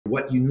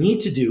What you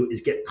need to do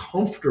is get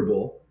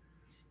comfortable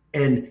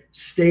and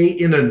stay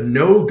in a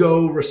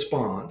no-go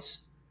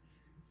response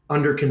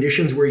under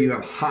conditions where you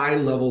have high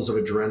levels of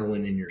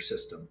adrenaline in your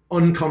system,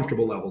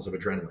 uncomfortable levels of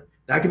adrenaline.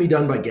 That can be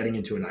done by getting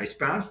into an ice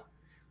bath.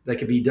 That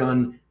can be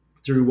done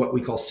through what we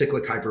call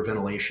cyclic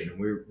hyperventilation. And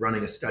we're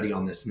running a study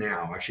on this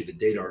now. Actually, the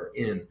data are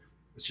in.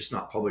 It's just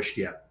not published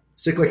yet.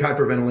 Cyclic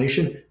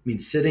hyperventilation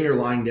means sitting or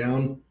lying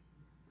down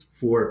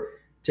for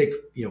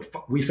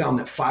we found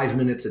that 5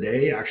 minutes a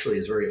day actually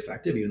is very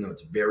effective, even though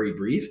it's very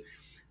brief.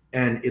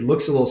 And it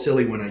looks a little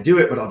silly when I do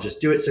it, but I'll just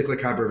do it. Cyclic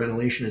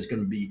hyperventilation is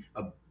going to be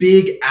a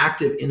big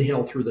active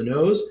inhale through the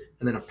nose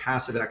and then a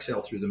passive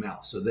exhale through the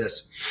mouth. So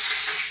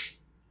this,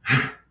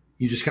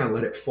 you just kind of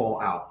let it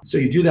fall out. So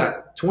you do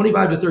that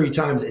 25 to 30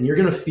 times and you're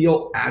going to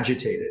feel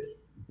agitated.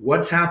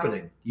 What's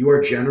happening? You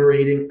are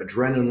generating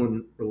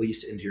adrenaline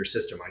release into your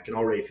system. I can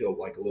already feel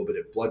like a little bit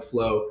of blood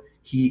flow,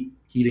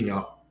 heating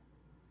up.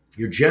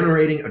 You're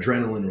generating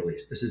adrenaline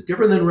release. This is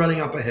different than running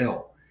up a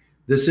hill.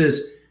 This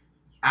is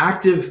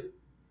active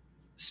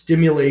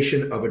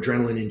stimulation of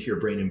adrenaline into your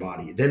brain and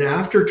body. Then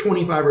after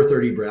 25 or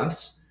 30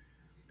 breaths,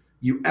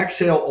 you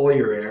exhale all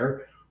your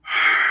air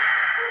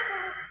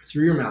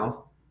through your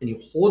mouth and you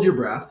hold your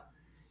breath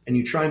and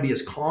you try and be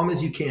as calm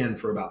as you can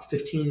for about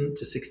 15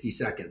 to 60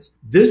 seconds.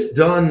 This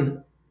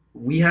done,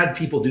 we had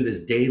people do this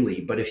daily,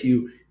 but if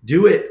you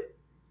do it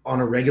on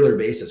a regular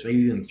basis, maybe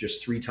even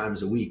just 3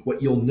 times a week,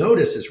 what you'll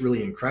notice is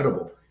really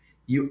incredible.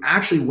 You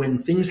actually,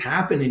 when things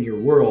happen in your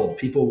world,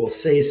 people will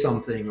say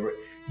something or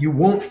you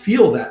won't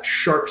feel that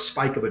sharp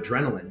spike of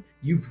adrenaline.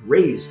 You've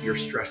raised your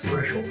stress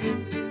threshold.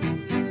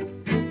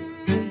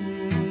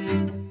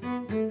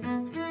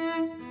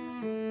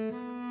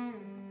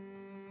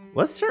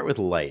 Let's start with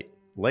light.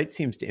 Light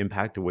seems to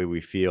impact the way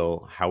we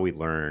feel, how we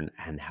learn,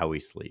 and how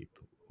we sleep.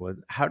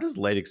 How does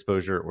light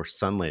exposure or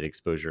sunlight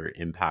exposure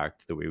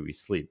impact the way we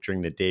sleep?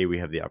 During the day, we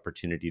have the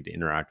opportunity to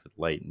interact with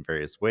light in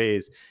various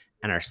ways,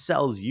 and our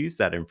cells use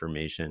that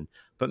information.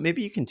 But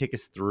maybe you can take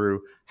us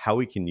through how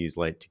we can use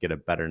light to get a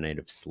better night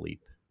of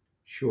sleep.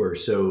 Sure.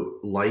 So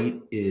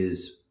light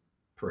is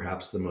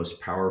perhaps the most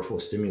powerful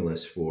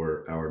stimulus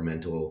for our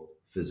mental,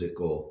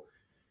 physical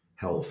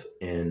health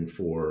and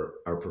for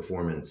our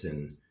performance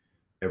in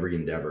every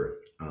endeavor.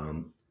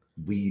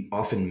 We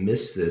often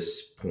miss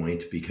this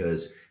point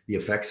because the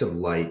effects of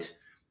light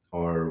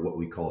are what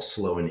we call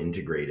slow and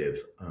integrative.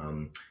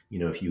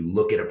 If you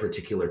look at a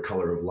particular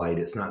color of light,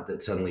 it's not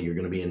that suddenly you're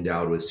going to be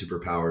endowed with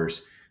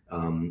superpowers.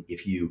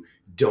 If you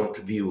don't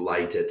view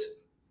light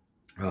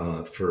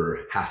for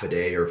half a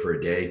day or for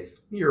a day,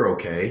 you're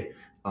okay.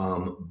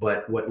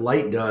 But what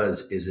light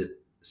does is it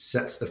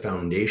sets the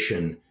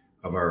foundation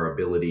of our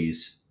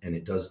abilities, and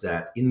it does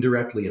that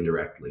indirectly.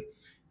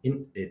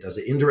 It does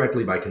it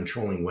indirectly by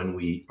controlling when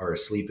we are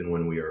asleep and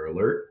when we are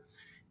alert.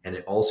 And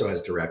it also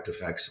has direct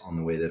effects on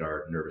the way that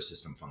our nervous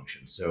system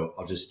functions. So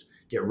I'll just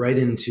get right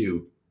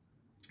into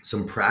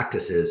some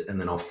practices, and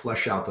then I'll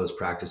flesh out those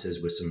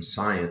practices with some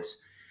science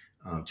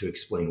to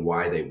explain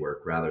why they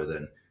work, rather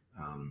than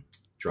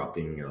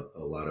dropping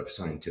a lot of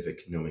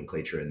scientific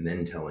nomenclature and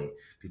then telling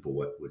people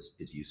what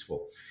is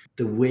useful.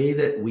 The way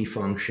that we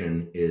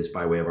function is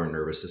by way of our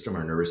nervous system.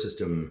 Our nervous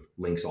system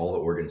links all the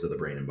organs of the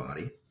brain and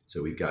body.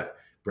 So we've got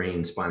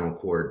brain, spinal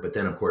cord, but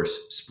then of course,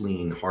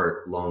 spleen,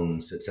 heart,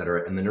 lungs,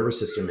 etc. And the nervous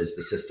system is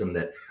the system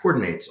that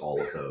coordinates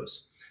all of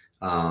those.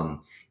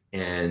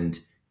 And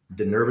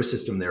the nervous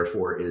system,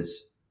 therefore,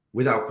 is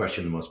without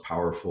question the most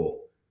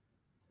powerful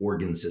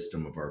organ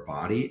system of our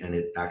body, and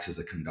it acts as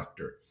a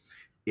conductor.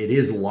 It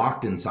is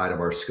locked inside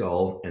of our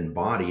skull and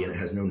body, and it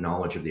has no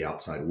knowledge of the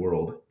outside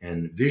world.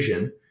 And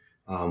vision,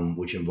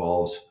 which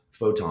involves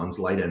photons,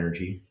 light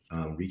energy,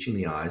 reaching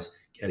the eyes,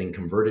 getting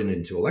converted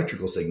into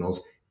electrical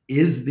signals,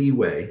 is the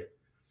way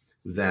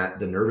that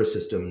the nervous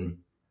system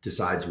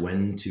decides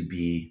when to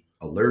be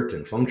alert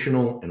and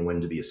functional and when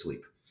to be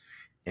asleep.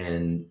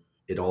 And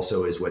it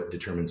also is what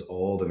determines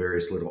all the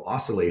various little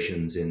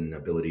oscillations in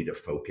ability to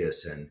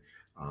focus and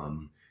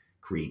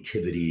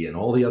creativity and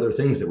all the other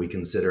things that we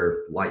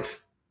consider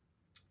life.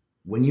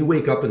 When you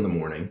wake up in the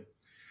morning,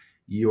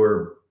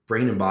 your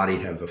brain and body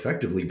have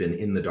effectively been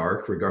in the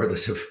dark,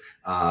 regardless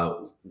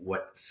of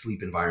what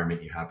sleep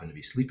environment you happen to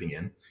be sleeping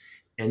in.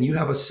 And you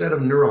have a set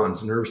of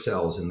neurons, nerve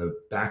cells in the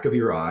back of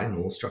your eye, a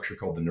little structure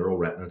called the neural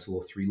retina. It's a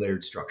little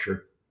 3-layered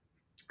structure.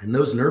 And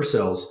those nerve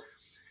cells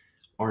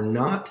are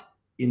not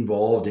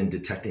involved in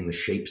detecting the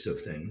shapes of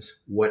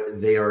things.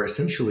 What they are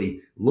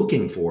essentially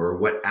looking for,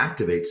 what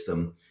activates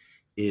them,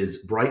 is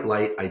bright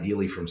light,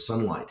 ideally from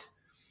sunlight.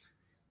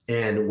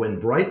 And when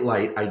bright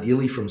light,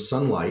 ideally from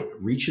sunlight,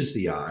 reaches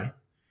the eye,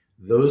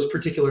 those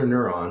particular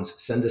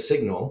neurons send a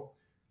signal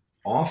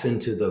off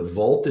into the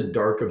vaulted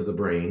dark of the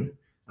brain.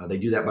 They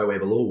do that by way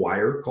of a little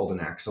wire called an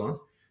axon.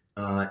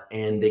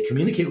 And they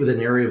communicate with an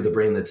area of the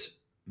brain that's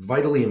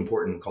vitally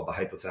important called the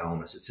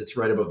hypothalamus. It sits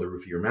right above the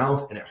roof of your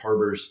mouth, and it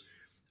harbors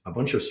a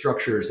bunch of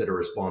structures that are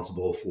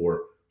responsible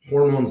for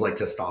hormones like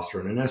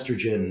testosterone and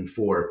estrogen,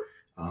 for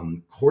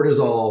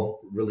cortisol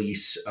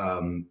release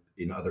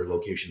in other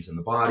locations in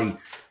the body,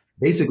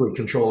 basically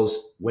controls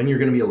when you're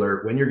going to be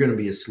alert, when you're going to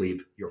be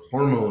asleep, your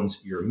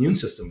hormones, your immune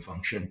system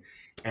function,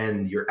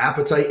 and your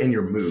appetite and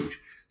your mood.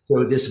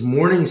 So this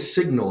morning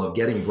signal of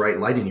getting bright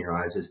light in your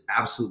eyes is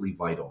absolutely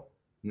vital.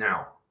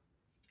 Now,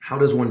 how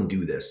does one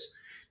do this?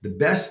 The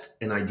best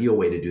and ideal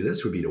way to do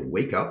this would be to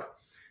wake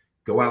up,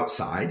 go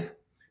outside,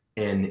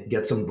 and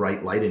get some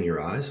bright light in your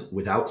eyes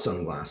without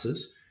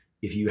sunglasses.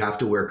 If you have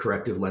to wear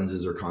corrective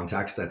lenses or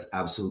contacts, that's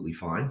absolutely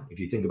fine. If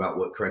you think about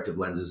what corrective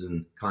lenses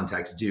and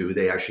contacts do,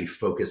 they actually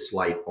focus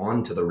light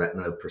onto the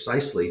retina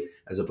precisely,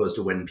 as opposed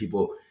to when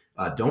people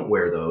don't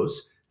wear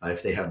those.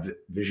 If they have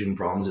vision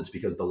problems, it's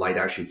because the light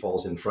actually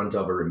falls in front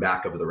of or in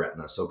back of the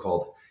retina,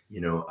 so-called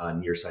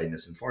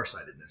nearsightedness and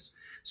farsightedness.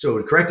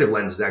 So corrective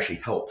lenses actually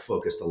help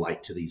focus the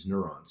light to these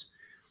neurons.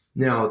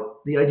 Now,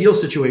 the ideal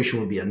situation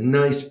would be a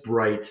nice,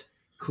 bright,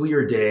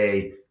 clear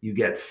day. You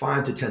get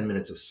 5 to 10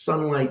 minutes of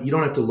sunlight. You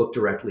don't have to look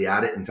directly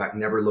at it. In fact,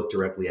 never look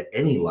directly at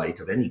any light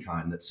of any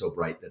kind that's so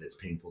bright that it's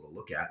painful to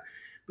look at.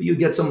 But you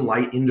get some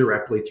light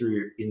indirectly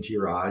into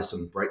your eyes,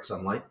 some bright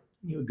sunlight.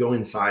 You would go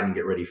inside and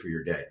get ready for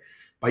your day.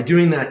 By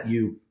doing that,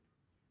 you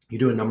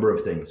do a number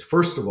of things.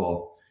 First of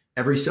all,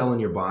 every cell in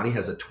your body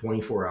has a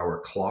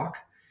 24-hour clock,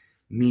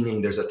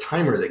 meaning there's a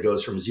timer that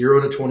goes from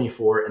 0 to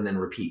 24 and then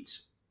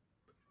repeats.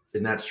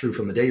 And that's true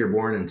from the day you're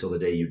born until the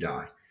day you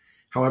die.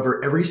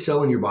 However, every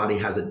cell in your body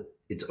has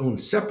its own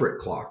separate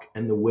clock,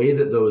 and the way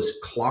that those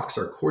clocks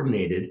are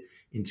coordinated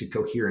into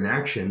coherent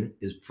action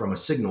is from a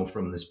signal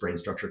from this brain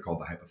structure called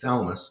the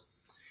hypothalamus.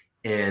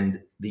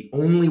 And the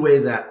only way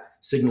that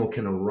signal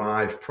can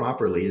arrive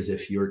properly is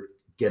if you're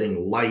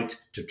getting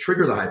light to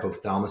trigger the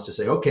hypothalamus to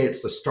say, okay,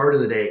 it's the start of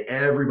the day,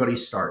 everybody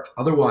start.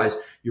 Otherwise,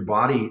 your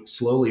body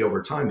slowly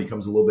over time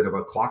becomes a little bit of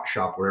a clock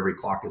shop where every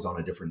clock is on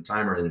a different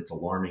timer and it's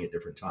alarming at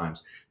different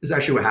times. This is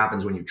actually what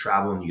happens when you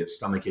travel and you get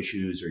stomach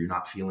issues or you're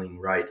not feeling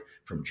right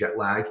from jet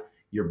lag.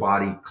 Your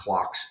body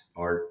clocks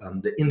are,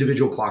 the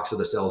individual clocks of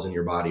the cells in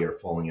your body are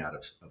falling out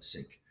of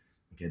sync.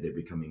 Okay, they're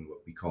becoming what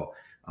we call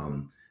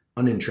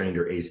unentrained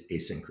or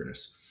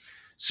asynchronous.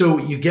 So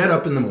you get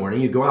up in the morning,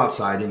 you go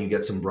outside and you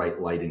get some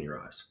bright light in your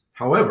eyes.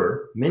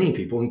 However, many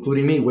people,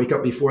 including me, wake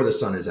up before the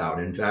sun is out.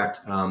 In fact,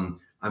 I'm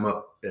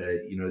up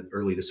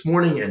early this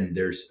morning and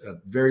there's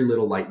very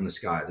little light in the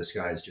sky. The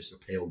sky is just a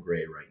pale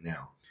gray right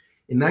now.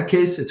 In that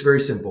case, it's very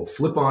simple.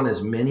 Flip on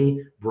as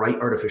many bright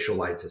artificial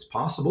lights as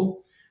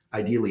possible,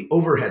 ideally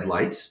overhead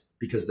lights,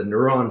 because the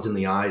neurons in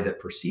the eye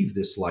that perceive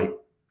this light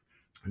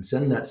and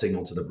send that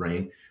signal to the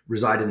brain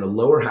reside in the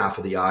lower half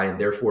of the eye. And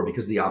therefore,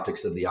 because of the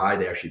optics of the eye,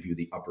 they actually view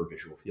the upper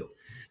visual field.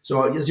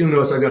 So as you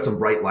notice, I've got some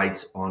bright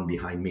lights on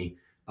behind me,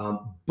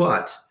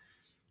 but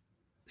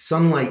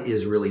sunlight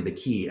is really the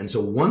key. And so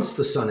once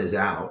the sun is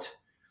out,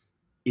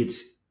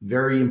 it's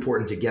very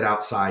important to get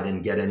outside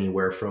and get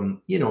anywhere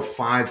from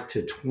 5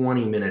 to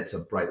 20 minutes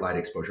of bright light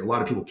exposure. A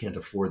lot of people can't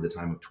afford the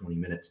time of 20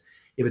 minutes.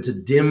 If it's a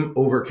dim,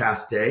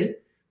 overcast day,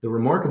 the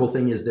remarkable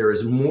thing is there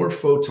is more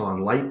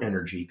photon light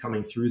energy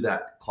coming through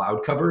that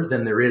cloud cover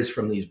than there is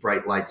from these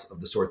bright lights of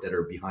the sort that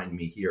are behind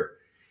me here.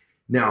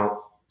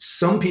 Now,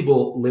 some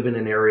people live in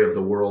an area of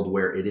the world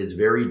where it is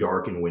very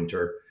dark in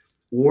winter,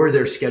 or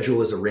their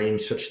schedule is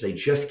arranged such they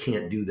just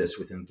can't do this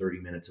within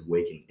 30 minutes of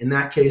waking. In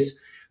that case,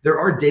 there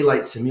are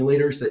daylight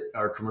simulators that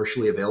are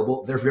commercially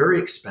available. They're very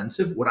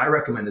expensive. What I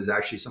recommend is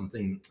actually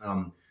something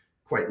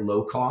quite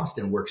low cost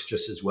and works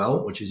just as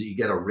well, which is you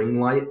get a ring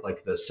light,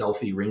 like the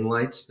selfie ring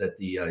lights that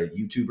the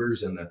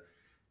YouTubers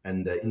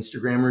and the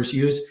Instagrammers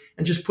use,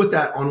 and just put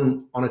that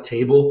on a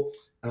table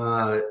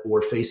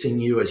or facing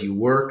you as you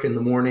work in the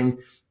morning.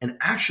 And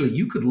actually,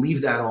 you could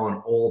leave that on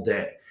all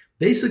day.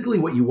 Basically,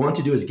 what you want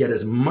to do is get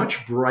as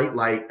much bright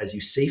light as you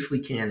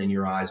safely can in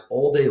your eyes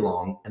all day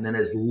long, and then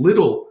as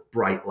little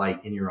bright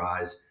light in your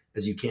eyes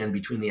as you can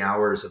between the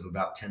hours of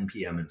about 10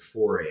 p.m. and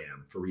 4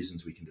 a.m. for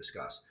reasons we can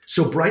discuss.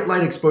 So bright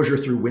light exposure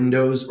through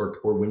windows or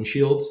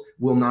windshields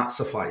will not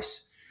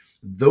suffice.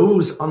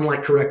 Those,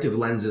 unlike corrective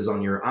lenses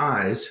on your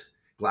eyes,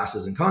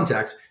 glasses and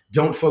contacts,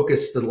 don't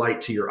focus the light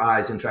to your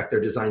eyes. In fact,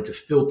 they're designed to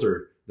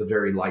filter the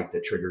very light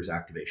that triggers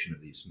activation of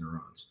these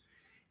neurons.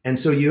 And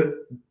so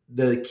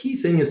the key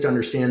thing is to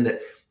understand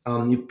that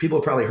people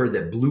have probably heard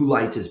that blue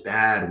light is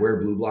bad, wear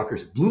blue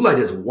blockers. Blue light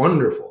is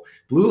wonderful.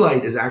 Blue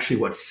light is actually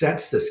what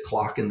sets this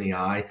clock in the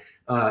eye,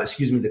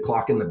 the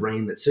clock in the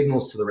brain that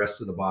signals to the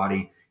rest of the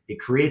body. It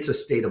creates a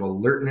state of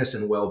alertness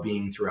and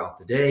well-being throughout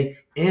the day.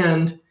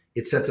 And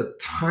it sets a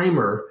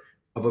timer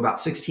of about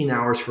 16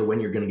 hours for when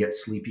you're going to get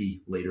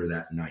sleepy later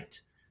that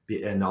night.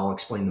 And I'll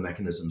explain the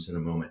mechanisms in a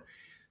moment.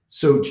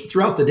 So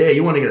throughout the day,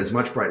 you want to get as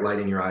much bright light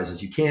in your eyes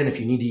as you can. If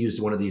you need to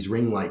use one of these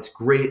ring lights,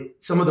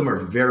 great. Some of them are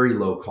very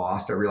low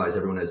cost. I realize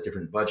everyone has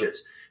different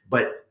budgets,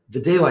 but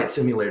the daylight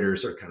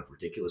simulators are kind of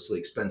ridiculously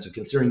expensive,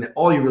 considering that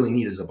all you really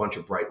need is a bunch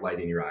of bright light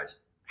in your eyes.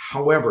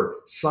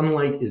 However,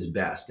 sunlight is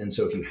best. And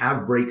so if you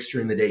have breaks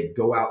during the day,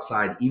 go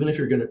outside. Even if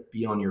you're going to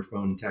be on your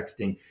phone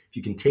texting, if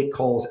you can take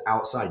calls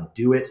outside,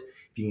 do it.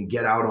 If you can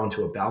get out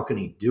onto a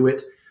balcony, do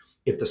it.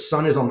 If the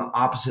sun is on the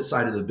opposite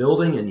side of the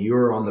building and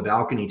you're on the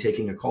balcony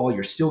taking a call,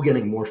 you're still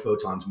getting more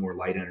photons, more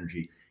light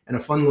energy. And a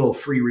fun little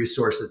free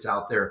resource that's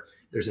out there,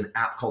 there's an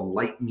app called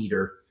Light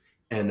Meter,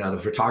 and the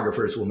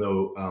photographers will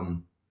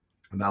know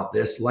about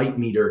this. Light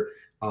Meter,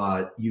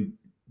 you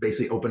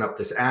basically open up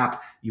this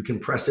app, you can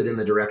press it in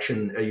the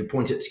direction, you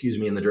point it,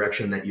 in the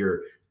direction that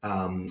you're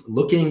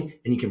looking,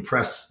 and you can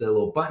press the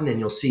little button and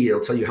you'll see, it'll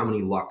tell you how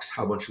many lux,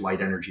 how much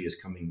light energy is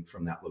coming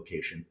from that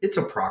location. It's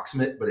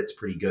approximate, but it's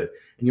pretty good.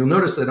 And you'll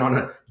notice that on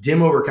a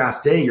dim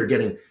overcast day, you're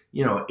getting,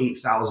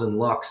 8,000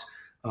 lux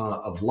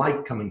of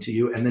light coming to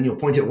you. And then you'll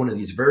point at one of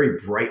these very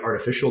bright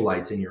artificial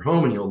lights in your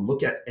home and you'll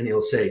look at, and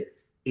it'll say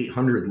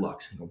 800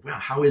 lux. And you go, wow,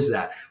 how is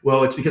that?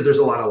 Well, it's because there's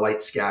a lot of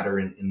light scatter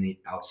in the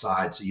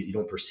outside, so you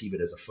don't perceive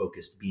it as a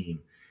focused beam.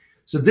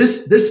 So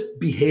this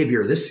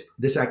behavior,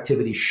 this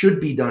activity should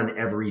be done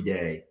every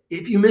day.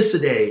 If you miss a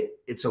day,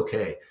 it's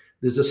okay.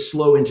 There's a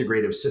slow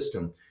integrative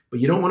system, but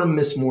you don't want to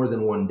miss more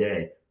than one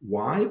day.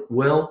 Why?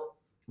 Well,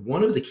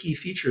 one of the key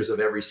features of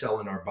every cell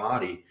in our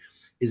body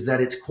is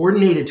that it's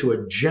coordinated to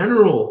a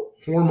general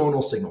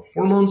hormonal signal.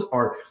 Hormones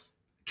are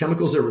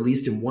chemicals that are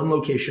released in one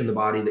location in the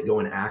body that go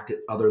and act at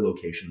other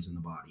locations in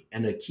the body.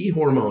 And a key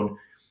hormone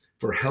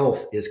for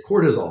health is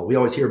cortisol. We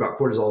always hear about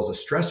cortisol as a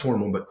stress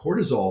hormone, but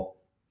cortisol,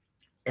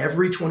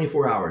 every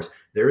 24 hours,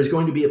 there is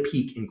going to be a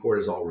peak in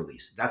cortisol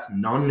release. That's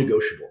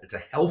non-negotiable. It's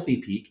a healthy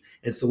peak.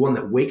 It's the one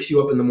that wakes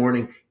you up in the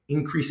morning,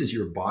 increases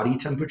your body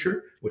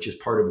temperature, which is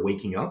part of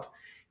waking up,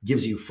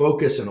 gives you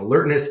focus and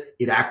alertness.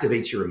 It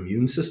activates your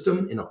immune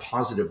system in a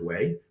positive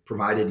way,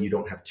 provided you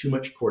don't have too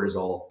much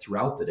cortisol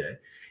throughout the day.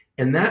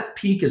 And that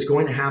peak is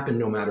going to happen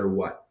no matter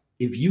what.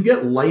 If you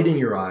get light in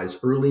your eyes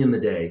early in the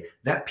day,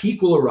 that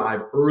peak will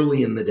arrive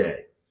early in the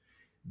day.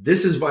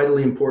 This is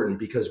vitally important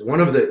because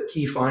one of the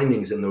key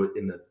findings in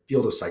the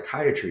field of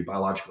psychiatry,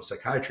 biological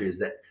psychiatry, is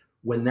that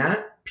when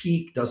that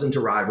peak doesn't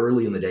arrive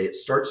early in the day, it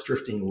starts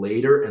drifting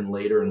later and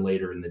later and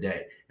later in the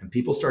day. And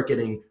people start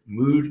getting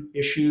mood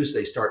issues.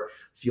 They start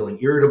feeling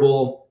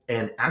irritable.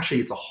 And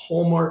actually, it's a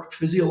hallmark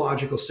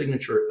physiological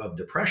signature of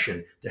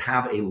depression to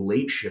have a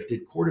late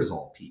shifted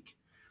cortisol peak.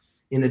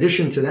 In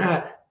addition to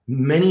that,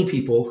 many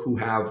people who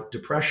have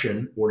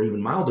depression or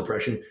even mild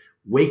depression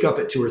wake up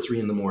at 2 or 3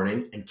 in the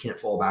morning and can't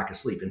fall back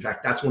asleep. In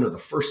fact, that's one of the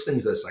first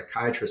things that a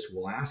psychiatrist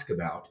will ask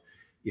about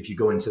if you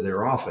go into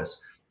their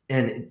office.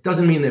 And it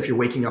doesn't mean that if you're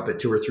waking up at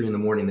 2 or 3 in the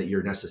morning that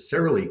you're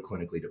necessarily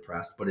clinically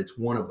depressed, but it's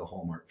one of the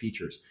hallmark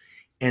features.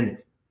 And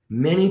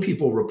many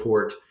people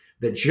report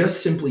that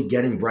just simply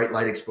getting bright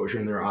light exposure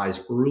in their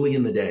eyes early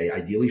in the day,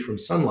 ideally from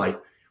sunlight,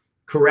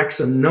 corrects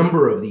a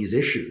number of these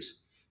issues.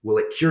 Will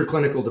it cure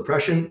clinical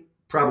depression?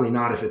 Probably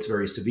not if it's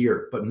very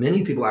severe, but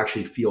many people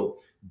actually feel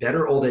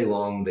better all day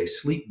long. They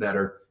sleep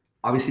better.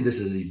 Obviously, this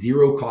is a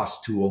zero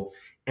cost tool.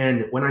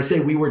 And when I say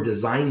we were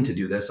designed to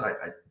do this,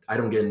 I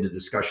don't get into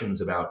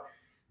discussions about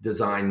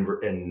design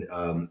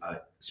and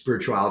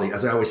spirituality.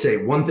 As I always say,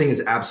 one thing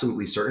is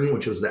absolutely certain,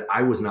 which was that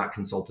I was not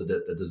consulted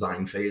at the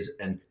design phase,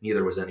 and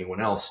neither was anyone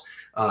else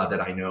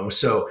that I know.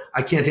 So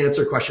I can't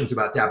answer questions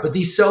about that. But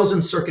these cells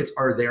and circuits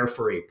are there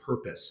for a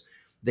purpose.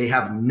 They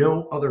have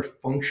no other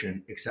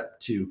function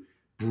except to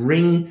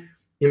bring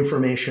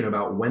information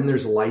about when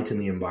there's light in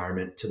the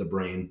environment to the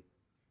brain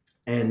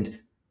and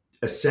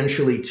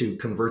essentially to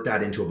convert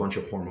that into a bunch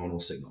of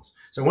hormonal signals.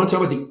 So I want to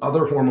talk about the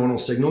other hormonal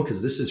signal because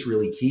this is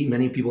really key.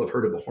 Many people have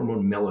heard of the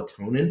hormone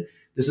melatonin.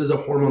 This is a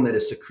hormone that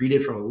is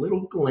secreted from a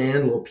little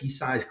gland, a little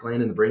pea-sized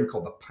gland in the brain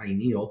called the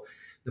pineal.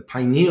 The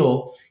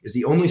pineal is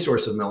the only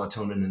source of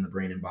melatonin in the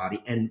brain and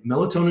body. And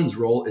melatonin's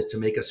role is to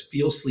make us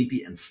feel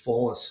sleepy and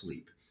fall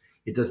asleep.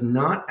 It does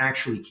not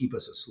actually keep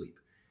us asleep.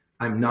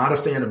 I'm not a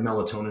fan of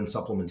melatonin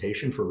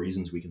supplementation for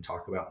reasons we can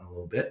talk about in a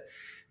little bit,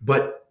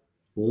 but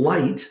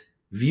light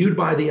viewed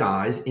by the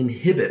eyes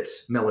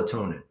inhibits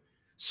melatonin.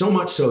 So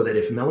much so that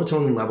if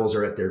melatonin levels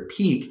are at their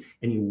peak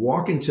and you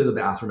walk into the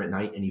bathroom at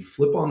night and you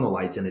flip on the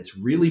lights and it's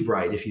really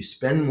bright, if you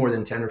spend more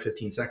than 10 or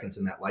 15 seconds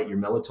in that light, your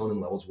melatonin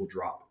levels will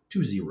drop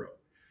to 0.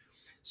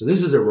 So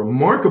this is a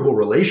remarkable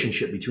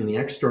relationship between the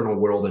external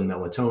world and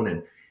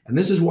melatonin. And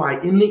this is why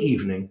in the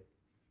evening,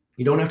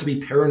 you don't have to be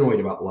paranoid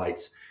about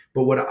lights.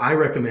 But what I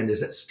recommend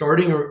is that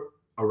starting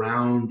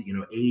around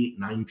 8,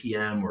 9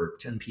 p.m. or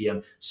 10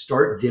 p.m.,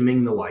 start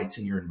dimming the lights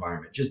in your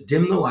environment. Just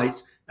dim the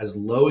lights as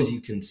low as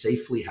you can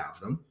safely have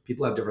them.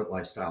 People have different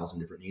lifestyles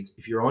and different needs.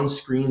 If you're on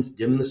screens,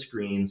 dim the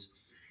screens.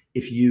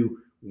 If you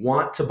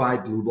want to buy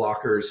blue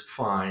blockers,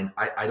 fine.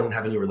 I don't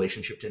have any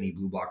relationship to any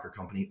blue blocker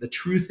company. The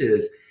truth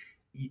is,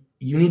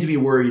 you need to be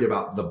worried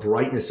about the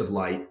brightness of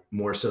light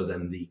more so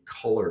than the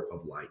color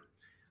of light.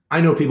 I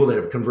know people that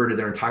have converted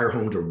their entire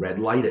home to red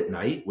light at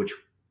night, which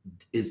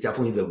is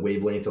definitely the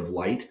wavelength of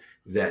light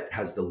that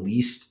has the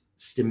least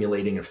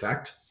stimulating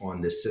effect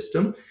on this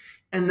system.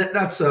 And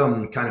that's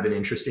kind of an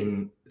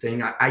interesting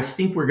thing. I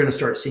think we're going to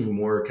start seeing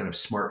more kind of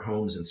smart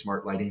homes and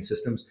smart lighting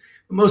systems.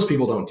 But most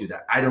people don't do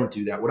that. I don't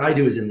do that. What I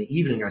do is in the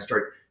evening, I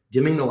start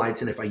dimming the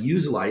lights. And if I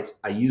use lights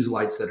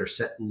that are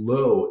set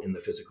low in the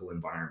physical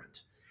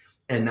environment.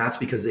 And that's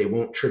because they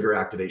won't trigger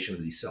activation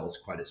of these cells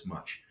quite as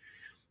much.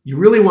 You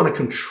really want to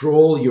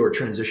control your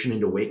transition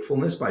into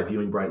wakefulness by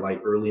viewing bright light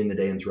early in the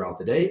day and throughout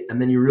the day.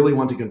 And then you really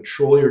want to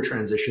control your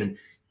transition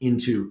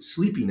into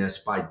sleepiness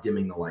by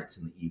dimming the lights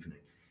in the evening.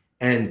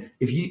 And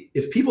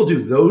if people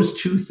do those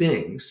two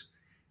things,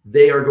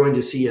 they are going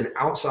to see an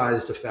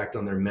outsized effect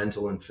on their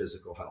mental and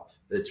physical health.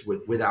 It's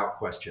without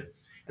question.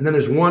 And then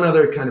there's one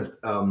other kind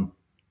of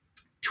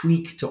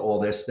tweak to all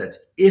this. That's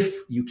if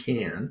you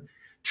can,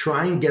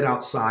 try and get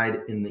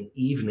outside in the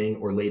evening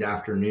or late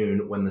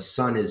afternoon when the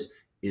sun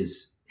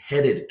is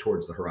headed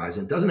towards the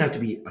horizon. It doesn't have to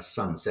be a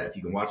sunset. If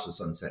you can watch the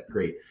sunset,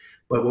 great.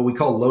 But what we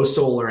call low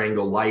solar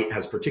angle light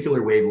has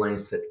particular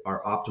wavelengths that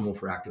are optimal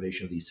for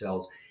activation of these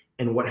cells.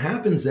 And what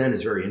happens then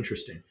is very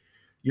interesting.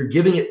 You're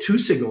giving it two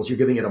signals. You're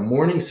giving it a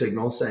morning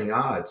signal saying,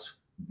 it's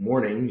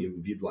morning,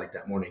 you'd like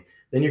that morning.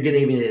 Then you're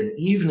getting an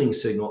evening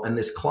signal, and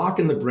this clock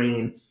in the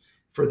brain,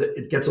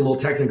 it gets a little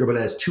technical, but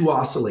it has two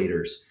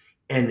oscillators,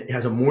 and it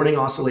has a morning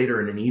oscillator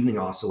and an evening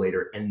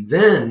oscillator. And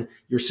then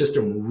your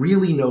system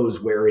really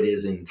knows where it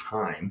is in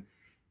time.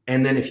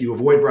 And then if you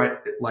avoid bright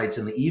lights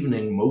in the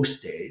evening,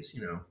 most days,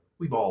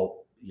 we've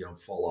all,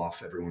 fall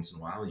off every once in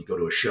a while. You go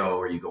to a show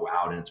or you go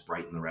out and it's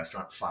bright in the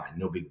restaurant, fine,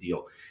 no big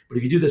deal. But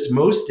if you do this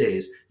most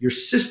days, your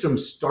system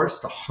starts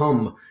to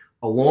hum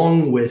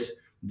along with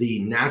the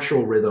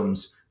natural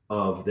rhythms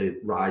of the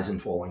rise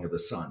and falling of the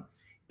sun.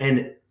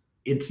 And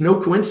it's no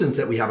coincidence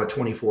that we have a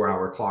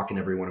 24-hour clock in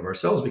every one of our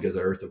cells, because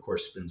the Earth, of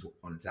course, spins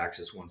on its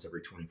axis once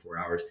every 24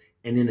 hours.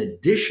 And in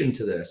addition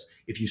to this,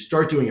 if you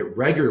start doing it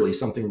regularly,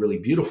 something really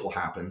beautiful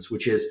happens,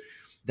 which is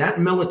that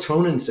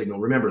melatonin signal.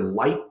 Remember,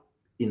 light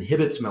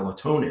inhibits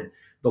melatonin.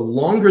 The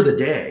longer the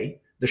day,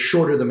 the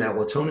shorter the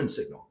melatonin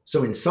signal.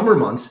 So in summer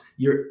months,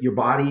 your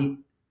body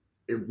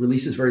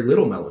releases very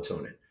little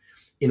melatonin.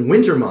 In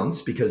winter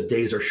months, because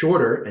days are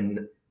shorter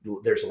and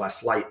there's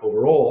less light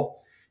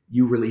overall,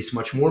 you release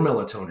much more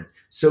melatonin.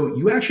 So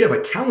you actually have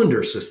a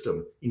calendar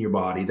system in your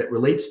body that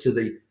relates to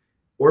the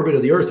orbit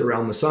of the Earth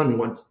around the sun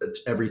once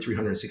every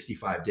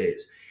 365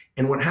 days.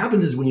 And what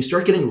happens is when you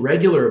start getting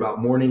regular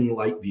about morning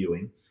light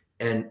viewing,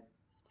 and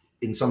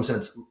in some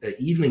sense,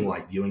 evening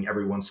light viewing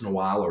every once in a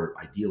while, or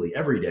ideally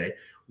every day,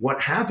 what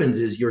happens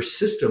is your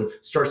system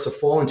starts to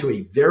fall into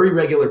a very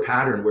regular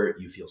pattern where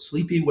you feel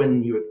sleepy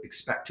when you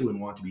expect to and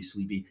want to be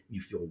sleepy.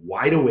 You feel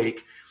wide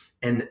awake.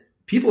 And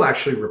people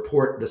actually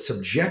report the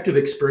subjective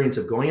experience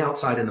of going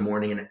outside in the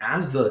morning, and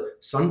as the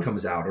sun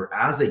comes out or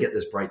as they get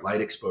this bright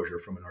light exposure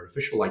from an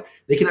artificial light,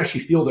 they can actually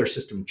feel their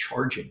system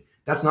charging.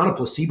 That's not a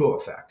placebo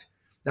effect.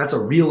 That's a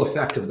real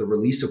effect of the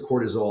release of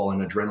cortisol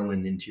and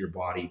adrenaline into your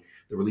body.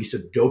 The release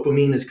of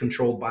dopamine is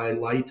controlled by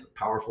light, a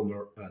powerful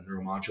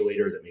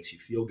neuromodulator that makes you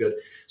feel good.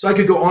 So I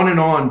could go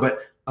on,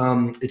 but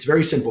it's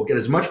very simple. Get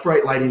as much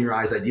bright light in your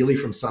eyes, ideally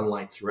from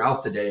sunlight,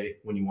 throughout the day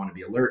when you want to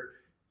be alert.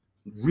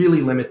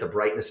 Really limit the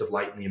brightness of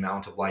light and the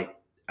amount of light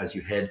as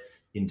you head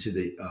into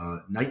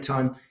the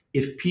nighttime.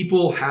 If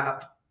people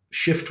have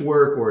shift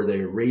work or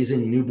they're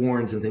raising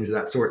newborns and things of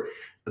that sort,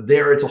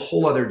 it's a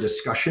whole other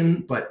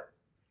discussion. But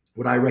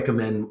what I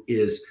recommend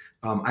is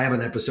I have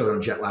an episode on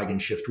jet lag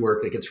and shift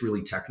work that gets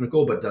really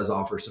technical, but does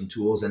offer some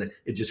tools. And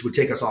it just would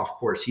take us off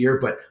course here.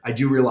 But I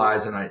do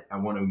realize, and I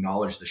want to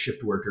acknowledge the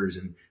shift workers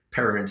and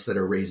parents that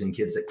are raising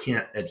kids that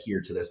can't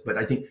adhere to this. But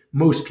I think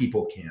most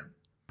people can.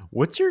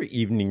 What's your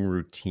evening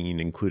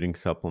routine, including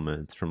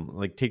supplements?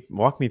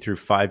 Walk me through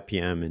 5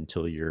 p.m.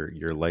 until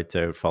you're lights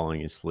out,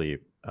 falling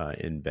asleep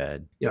in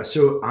bed. Yeah,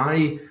 so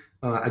I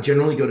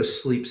generally go to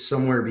sleep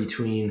somewhere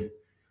between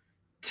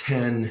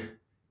 10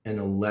 and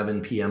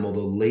 11 p.m.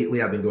 Although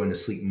lately I've been going to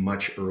sleep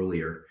much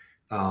earlier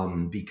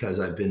because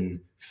I've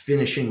been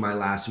finishing my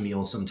last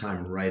meal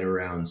sometime right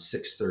around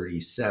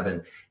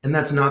 6:37, and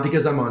that's not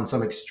because I'm on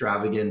some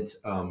extravagant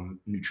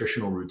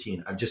nutritional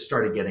routine. I've just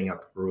started getting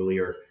up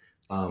earlier.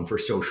 For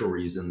social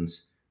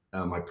reasons.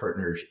 My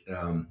partner,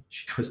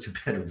 she goes to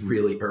bed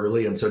really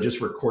early. And so just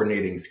for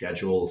coordinating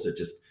schedules, it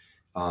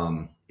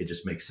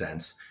just makes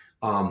sense.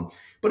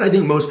 But I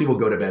think most people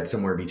go to bed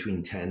somewhere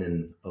between 10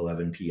 and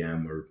 11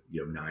 p.m. or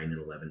 9 and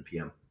 11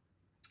 p.m.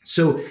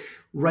 So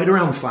right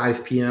around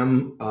 5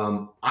 p.m.,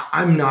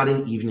 I'm not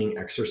an evening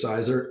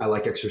exerciser. I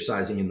like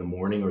exercising in the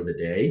morning or the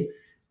day,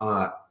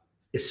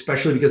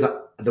 especially because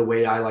the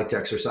way I like to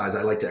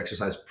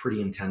exercise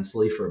pretty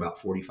intensely for about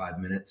 45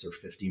 minutes or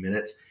 50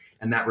 minutes.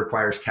 And that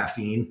requires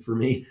caffeine for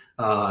me.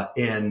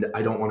 And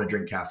I don't want to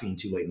drink caffeine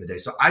too late in the day.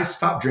 So I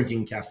stop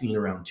drinking caffeine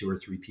around 2 or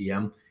 3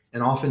 p.m.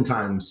 and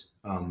oftentimes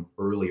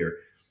earlier.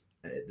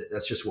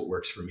 That's just what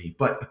works for me.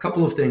 But a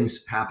couple of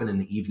things happen in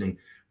the evening.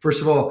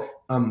 First of all,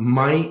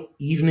 my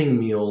evening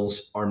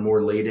meals are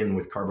more laden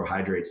with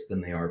carbohydrates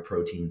than they are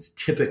proteins,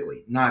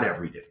 typically, not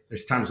every day.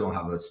 There's times I'll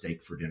have a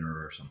steak for dinner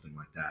or something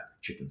like that,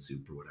 chicken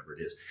soup or whatever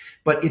it is.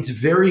 But it's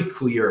very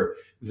clear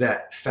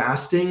that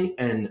fasting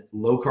and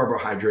low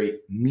carbohydrate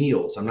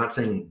meals, I'm not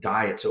saying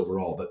diets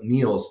overall, but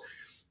meals,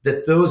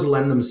 that those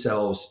lend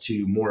themselves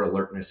to more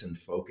alertness and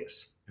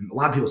focus. And a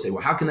lot of people say,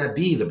 well, how can that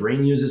be? The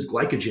brain uses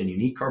glycogen, you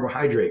need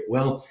carbohydrate.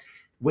 Well,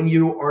 when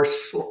you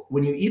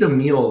eat a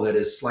meal that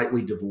is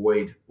slightly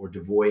devoid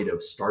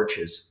of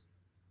starches,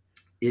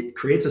 it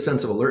creates a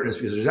sense of alertness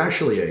because there's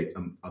actually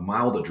a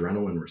mild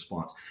adrenaline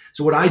response.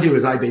 So what I do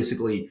is I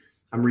basically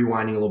I'm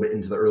rewinding a little bit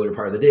into the earlier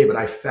part of the day, but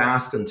I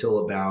fast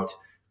until about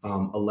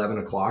 11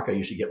 o'clock. I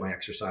usually get my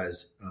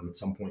exercise at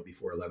some point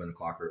before 11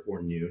 o'clock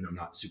or noon. I'm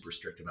not super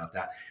strict about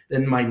that.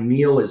 Then my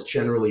meal is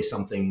generally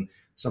some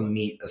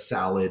meat, a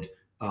salad,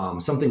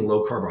 something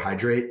low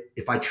carbohydrate.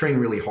 If I train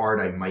really hard,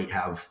 I might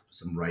have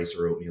some rice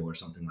or oatmeal or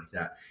something like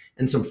that,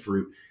 and some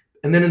fruit.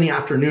 And then in the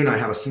afternoon, I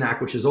have a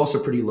snack, which is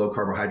also pretty low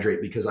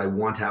carbohydrate because I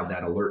want to have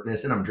that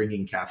alertness, and I'm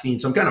drinking caffeine.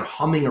 So I'm kind of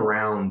humming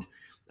around,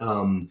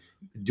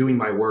 doing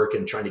my work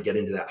and trying to get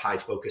into that high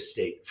focus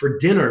state. For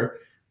dinner,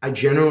 I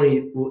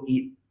generally will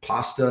eat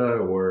pasta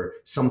or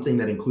something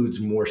that includes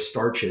more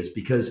starches,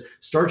 because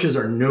starches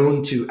are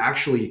known to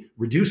actually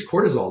reduce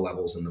cortisol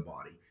levels in the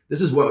body. This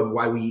is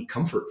why we eat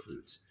comfort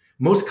foods.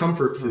 Most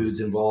comfort foods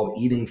involve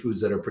eating foods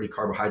that are pretty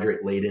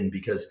carbohydrate laden,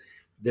 because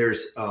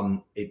there's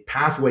a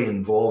pathway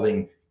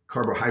involving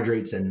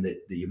carbohydrates and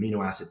the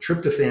amino acid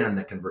tryptophan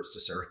that converts to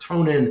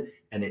serotonin,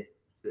 and it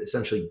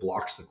essentially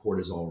blocks the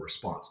cortisol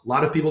response. A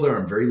lot of people that are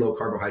on very low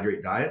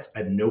carbohydrate diets, I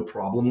have no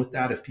problem with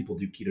that if people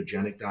do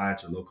ketogenic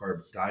diets or low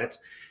carb diets,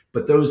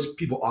 but those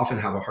people often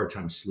have a hard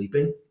time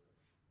sleeping.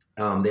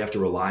 They have to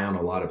rely on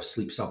a lot of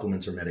sleep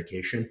supplements or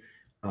medication.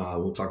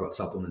 We'll talk about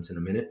supplements in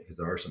a minute because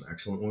there are some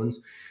excellent ones.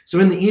 So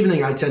in the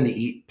evening, I tend to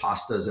eat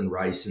pastas and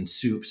rice and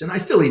soups, and I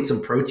still eat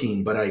some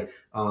protein, but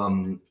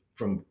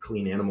from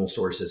clean animal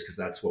sources, because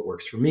that's what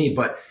works for me.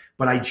 But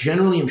I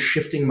generally am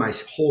shifting my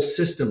whole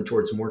system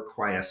towards more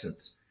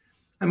quiescence.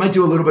 I might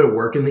do a little bit of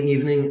work in the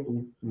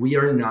evening. We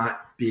are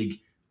not big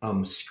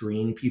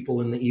screen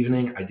people in the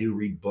evening. I do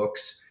read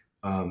books.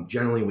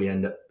 Generally, we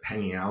end up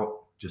hanging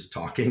out, just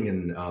talking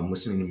and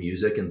listening to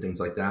music and things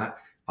like that.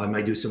 I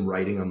might do some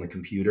writing on the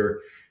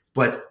computer,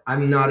 but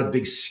I'm not a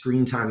big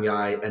screen time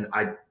guy. And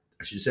I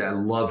should say I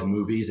love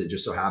movies. It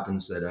just so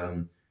happens that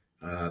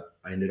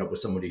I ended up with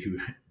somebody who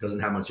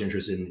doesn't have much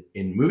interest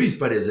in movies,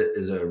 but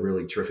is a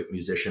really terrific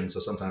musician. So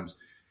sometimes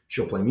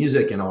she'll play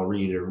music and I'll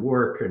read or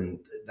work, and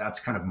that's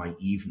kind of my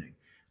evening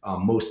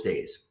most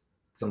days.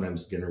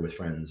 Sometimes dinner with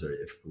friends, or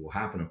if it will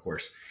happen, of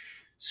course.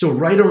 So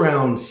right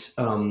around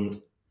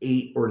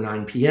 8 or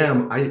 9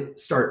 p.m., I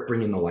start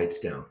bringing the lights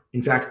down.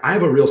 In fact, I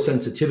have a real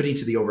sensitivity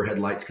to the overhead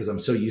lights because I'm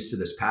so used to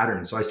this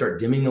pattern. So I start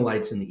dimming the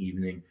lights in the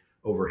evening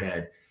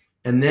overhead.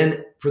 And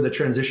then for the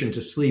transition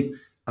to sleep,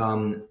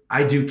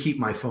 I do keep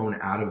my phone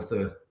out of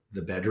the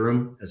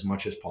bedroom as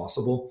much as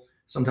possible.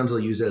 Sometimes I'll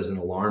use it as an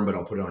alarm, but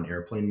I'll put it on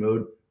airplane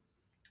mode.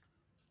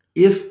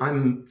 If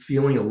I'm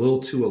feeling a little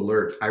too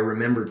alert, I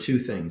remember two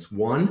things.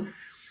 One,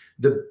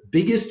 the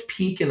biggest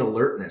peak in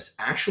alertness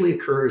actually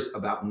occurs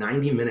about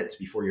 90 minutes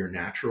before your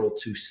natural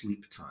to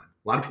sleep time.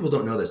 A lot of people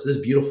don't know this. This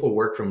is beautiful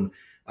work from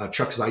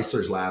Chuck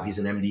Zeisler's lab. He's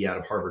an MD out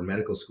of Harvard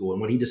Medical School.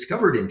 And what he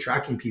discovered in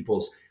tracking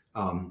people's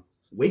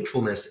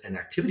wakefulness and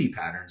activity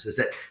patterns is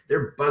that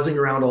they're buzzing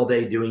around all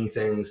day doing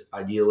things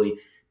ideally,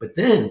 but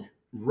then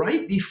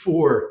right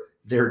before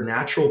their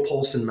natural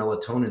pulse and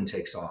melatonin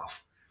takes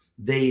off,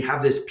 they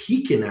have this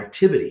peak in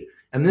activity.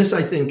 And this,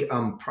 I think,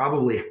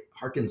 probably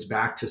harkens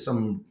back to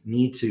some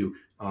need to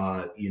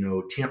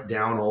tamp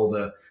down all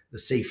the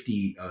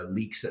safety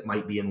leaks that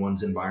might be in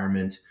one's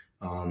environment,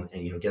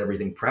 and get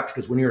everything prepped,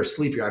 because when you're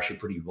asleep, you're actually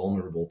pretty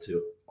vulnerable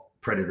to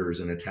predators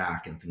and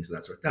attack and things of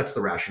that sort. That's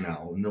the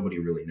rationale. Nobody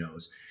really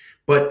knows.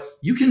 But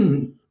you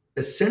can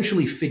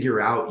essentially figure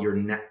out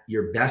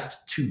your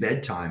best to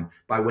bedtime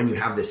by when you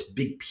have this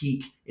big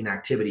peak in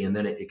activity, and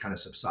then it kind of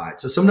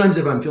subsides. So sometimes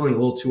if I'm feeling a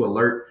little too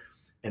alert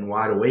and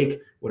wide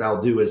awake, what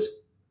I'll do is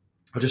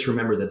I'll just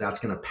remember that that's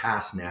going to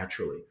pass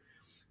naturally.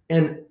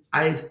 And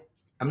I'm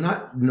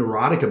not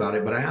neurotic about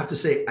it, but I have to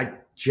say I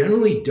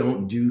generally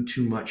don't do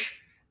too much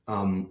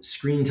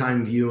screen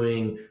time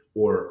viewing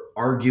or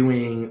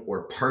arguing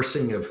or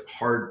parsing of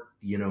hard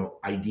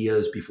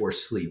ideas before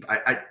sleep.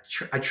 I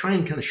try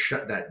and kind of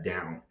shut that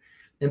down.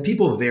 And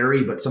people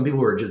vary, but some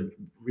people are just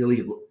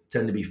really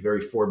tend to be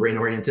very forebrain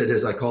oriented,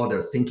 as I call it.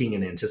 They're thinking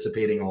and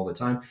anticipating all the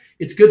time.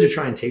 It's good to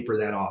try and taper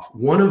that off.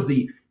 One of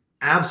the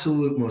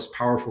absolute most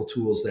powerful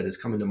tools that has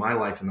come into my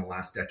life in the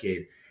last decade,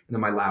 and that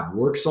my lab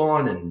works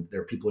on, and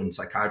there are people in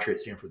psychiatry at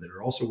Stanford that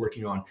are also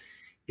working on,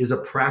 is a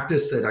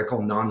practice that I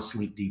call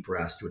non-sleep deep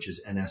rest, which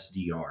is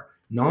NSDR.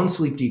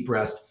 Non-sleep deep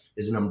rest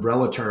is an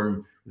umbrella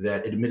term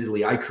that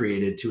admittedly I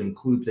created to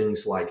include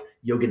things like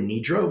yoga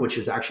nidra,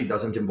 which actually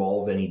doesn't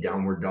involve any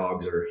downward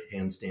dogs or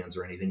handstands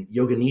or anything.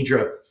 Yoga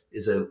nidra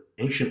is an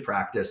ancient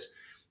practice.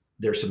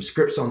 There's some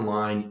scripts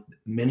online.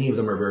 Many of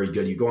them are very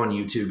good. You go on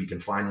YouTube, you can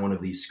find one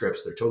of these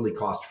scripts. They're totally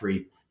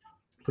cost-free.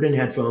 Put in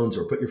headphones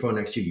or put your phone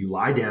next to you. You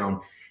lie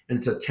down, and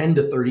it's a 10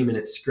 to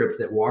 30-minute script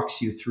that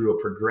walks you through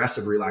a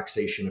progressive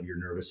relaxation of your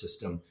nervous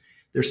system.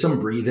 There's some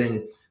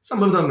breathing.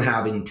 Some of them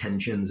have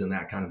intentions and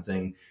that kind of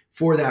thing.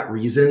 For that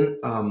reason,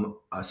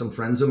 some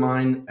friends of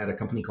mine at a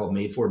company called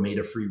made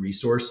a free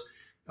resource.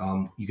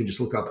 You can just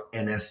look up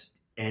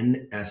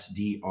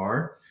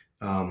NSDR,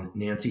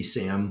 Nancy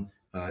Sam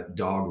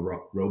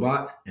dog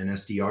robot,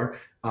 NSDR,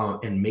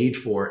 and made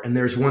for. And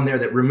there's one there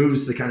that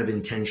removes the kind of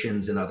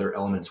intentions and other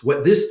elements.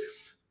 What this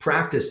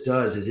practice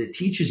does is it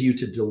teaches you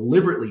to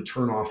deliberately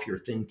turn off your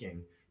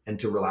thinking and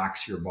to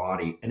relax your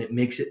body. And it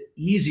makes it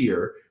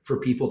easier for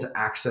people to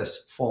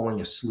access falling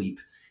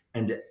asleep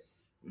and to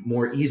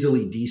more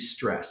easily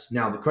de-stress.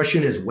 Now, the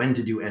question is when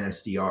to do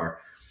NSDR.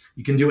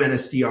 You can do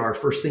NSDR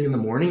first thing in the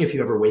morning if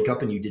you ever wake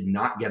up and you did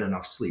not get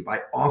enough sleep.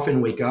 I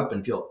often wake up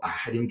and feel, I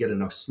didn't get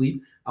enough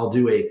sleep. I'll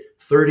do a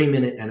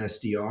 30-minute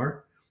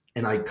NSDR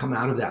and I come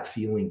out of that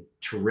feeling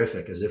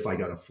terrific, as if I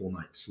got a full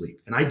night's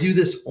sleep. And I do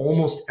this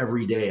almost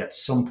every day at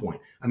some point.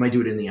 I might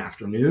do it in the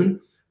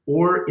afternoon,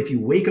 or if you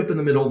wake up in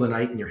the middle of the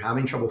night and you're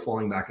having trouble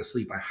falling back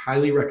asleep, I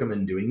highly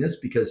recommend doing this,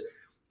 because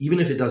even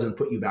if it doesn't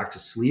put you back to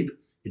sleep,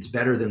 it's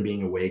better than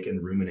being awake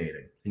and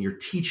ruminating. And you're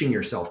teaching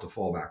yourself to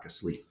fall back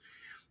asleep.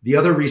 The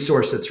other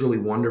resource that's really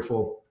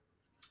wonderful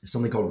is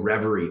something called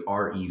Reveri,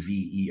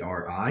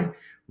 R-E-V-E-R-I.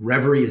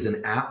 Reveri is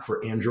an app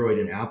for Android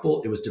and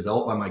Apple. It was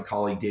developed by my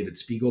colleague, David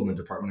Spiegel, in the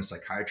Department of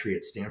Psychiatry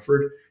at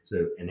Stanford.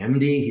 So an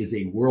MD, he's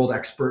a world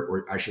expert,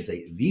 or I should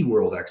say the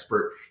world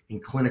expert in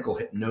clinical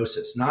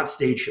hypnosis, not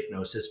stage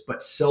hypnosis,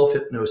 but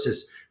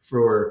self-hypnosis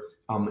for,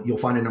 you'll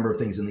find a number of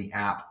things in the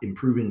app: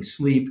 improving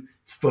sleep,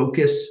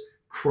 focus,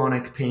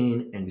 chronic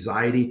pain,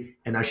 anxiety.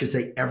 And I should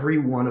say every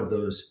one of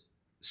those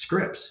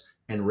scripts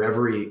and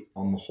Reveri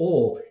on the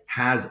whole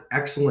has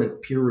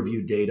excellent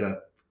peer-reviewed data,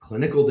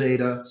 clinical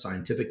data,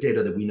 scientific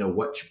data, that we know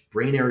what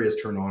brain areas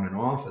turn on and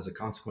off as a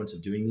consequence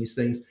of doing these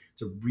things.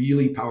 It's a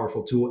really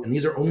powerful tool. And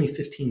these are only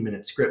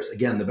 15-minute scripts.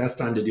 Again, the best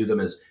time to do them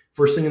is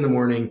first thing in the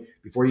morning,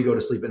 before you go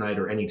to sleep at night,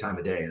 or any time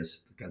of day,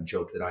 is the kind of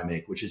joke that I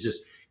make, which is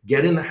just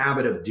get in the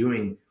habit of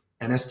doing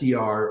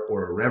NSDR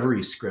or a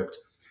Reveri script.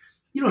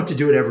 You don't have to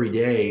do it every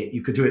day.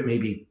 You could do it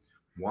maybe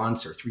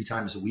once or 3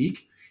 times a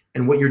week.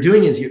 And what you're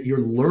doing is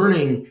you're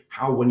learning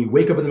how, when you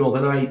wake up in the middle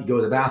of the night, you go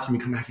to the bathroom,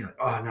 you come back, you're like,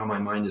 oh, now my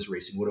mind is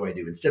racing. What do I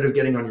do? Instead of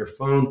getting on your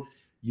phone,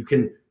 you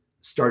can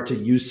start to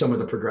use some of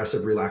the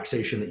progressive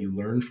relaxation that you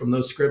learned from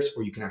those scripts,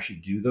 or you can actually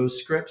do those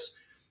scripts.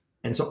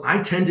 And so I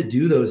tend to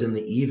do those in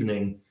the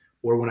evening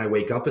or when I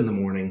wake up in the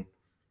morning.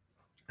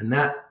 And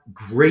that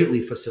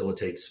greatly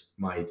facilitates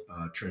my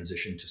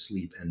transition to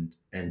sleep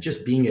and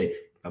just being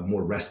a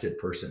more rested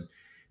person.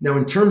 Now,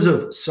 in terms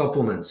of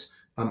supplements,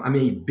 I'm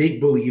a big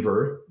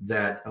believer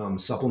that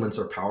supplements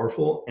are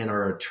powerful and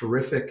are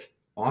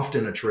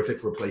often a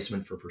terrific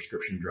replacement for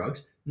prescription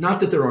drugs. Not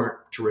that there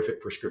aren't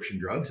terrific prescription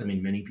drugs. I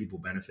mean, many people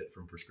benefit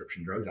from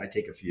prescription drugs. I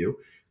take a few.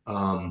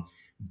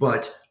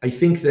 But I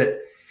think that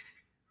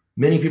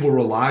many people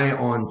rely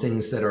on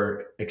things that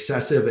are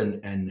excessive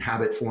and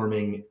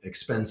habit-forming,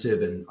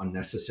 expensive, and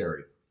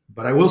unnecessary.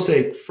 But I will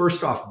say,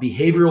 first off,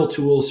 behavioral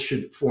tools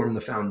should form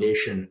the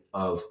foundation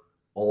of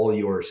all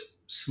your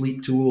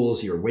sleep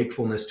tools, your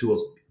wakefulness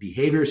tools.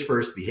 Behaviors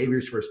first,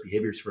 behaviors first,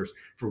 behaviors first,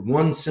 for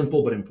one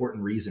simple but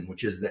important reason,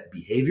 which is that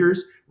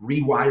behaviors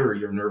rewire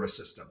your nervous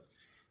system.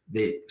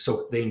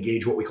 So they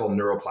engage what we call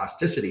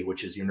neuroplasticity,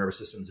 which is your nervous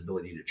system's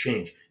ability to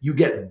change. You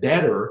get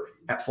better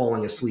at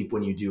falling asleep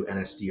when you do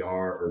NSDR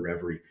or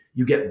Reveri.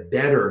 You get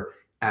better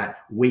at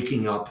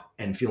waking up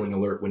and feeling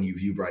alert when you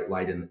view bright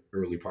light in the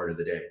early part of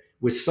the day.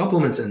 With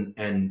supplements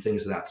and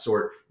things of that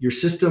sort, your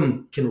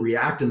system can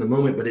react in the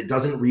moment, but it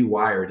doesn't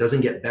rewire. It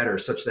doesn't get better,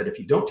 such that if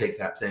you don't take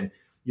that thing,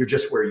 you're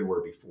just where you were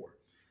before.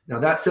 Now,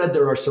 that said,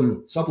 there are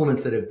some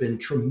supplements that have been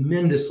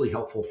tremendously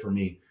helpful for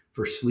me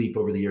for sleep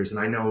over the years. And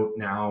I know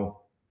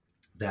now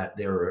that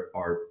there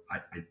are,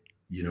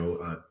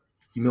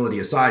 humility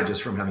aside,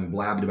 just from having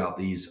blabbed about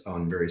these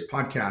on various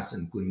podcasts,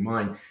 including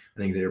mine, I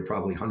think there are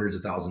probably hundreds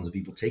of thousands of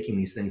people taking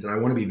these things. And I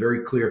want to be very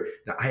clear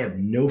that I have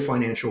no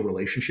financial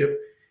relationship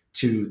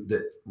to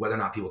whether or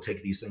not people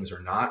take these things or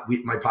not.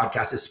 My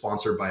podcast is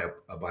sponsored by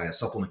a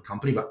supplement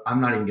company, but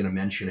I'm not even going to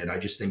mention it. I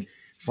just think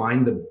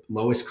find the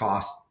lowest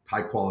cost,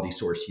 high quality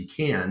source you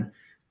can.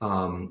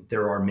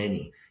 There are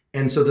many.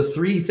 And so the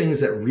 3 things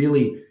that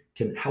really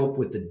can help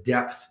with the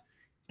depth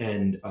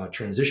and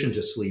transition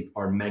to sleep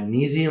are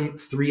magnesium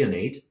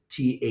threonate,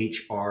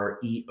 Threonate,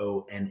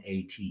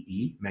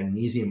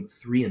 magnesium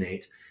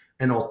threonate.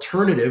 An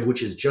alternative,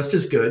 which is just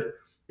as good,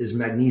 is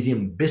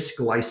magnesium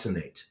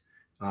bisglycinate.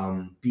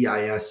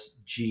 Bisglycinate,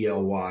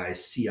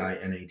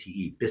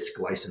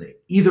 bisglycinate,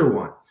 either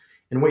one.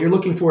 And what you're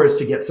looking for is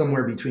to get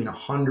somewhere between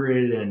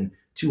 100 and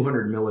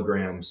 200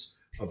 milligrams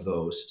of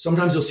those.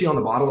 Sometimes you'll see on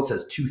the bottle it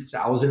says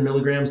 2,000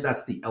 milligrams.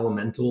 That's the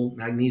elemental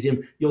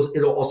magnesium.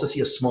 It'll also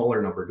see a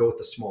smaller number. Go with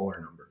the smaller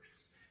number.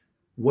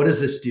 What does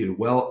this do?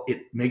 Well,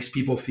 it makes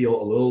people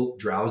feel a little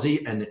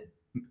drowsy, and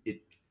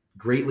it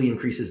greatly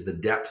increases the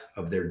depth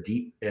of their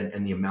deep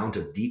and the amount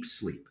of deep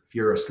sleep. If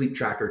you're a sleep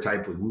tracker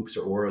type with Whoops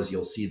or Auras,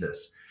 you'll see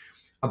this.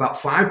 About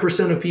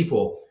 5% of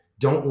people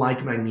don't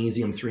like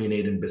magnesium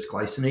threonate and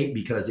bisglycinate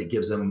because it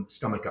gives them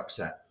stomach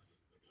upset.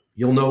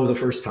 You'll know the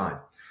first time,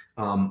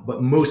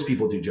 but most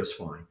people do just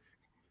fine.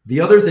 The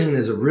other thing that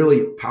is a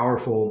really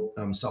powerful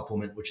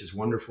supplement, which is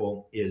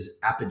wonderful, is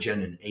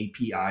apigenin,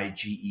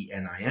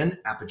 A-P-I-G-E-N-I-N.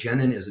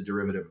 Apigenin is a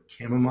derivative of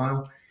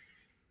chamomile.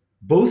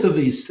 Both of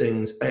these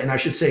things, and I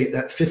should say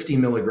that 50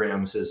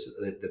 milligrams is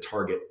the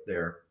target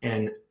there.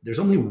 And there's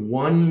only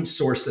one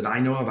source that I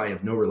know of. I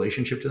have no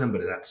relationship to them,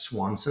 but that's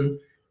Swanson.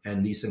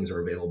 And these things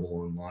are available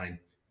online.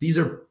 these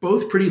are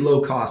both pretty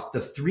low cost. The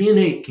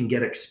threonate can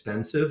get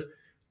expensive.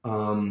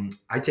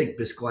 I take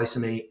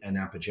bisglycinate and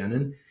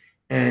apigenin,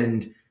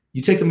 and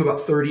you take them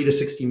about 30 to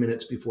 60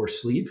 minutes before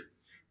sleep.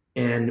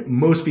 And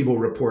most people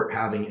report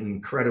having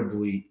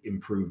incredibly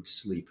improved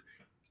sleep.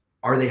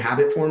 Are they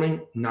habit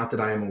forming? Not that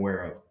I am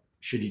aware of.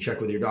 Should you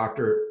check with your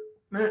doctor?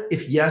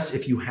 If yes,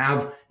 if you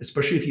have,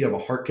 especially if you have a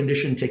heart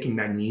condition, taking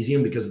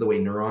magnesium because of the way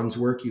neurons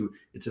work,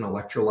 it's an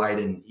electrolyte,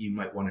 and you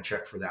might want to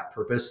check for that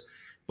purpose.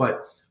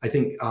 But I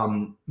think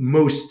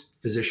most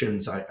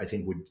physicians, I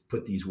think, would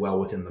put these well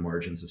within the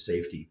margins of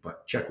safety,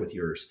 but check with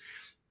yours.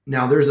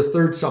 Now, there's a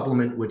third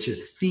supplement, which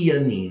is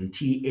theanine,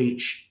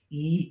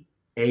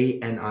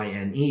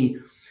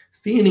 Theanine.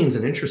 Theanine is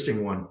an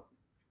interesting one.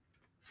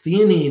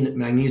 Theanine,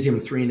 magnesium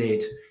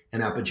threonate,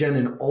 and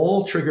apigenin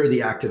all trigger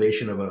the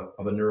activation of a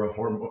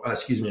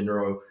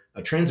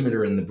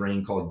neurotransmitter in the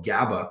brain called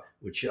GABA,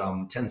 which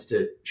tends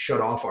to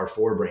shut off our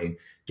forebrain.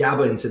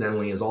 GABA,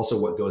 incidentally, is also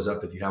what goes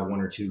up if you have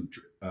one or two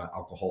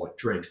alcoholic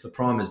drinks. The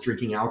problem is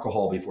drinking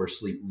alcohol before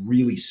sleep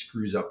really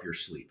screws up your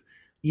sleep.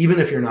 Even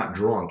if you're not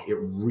drunk, it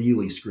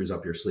really screws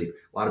up your sleep.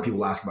 A lot of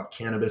people ask about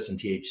cannabis and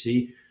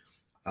THC.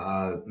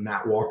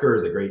 Matt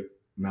Walker, the great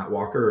Matt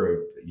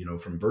Walker,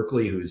 from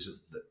Berkeley, who's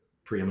the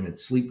preeminent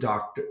sleep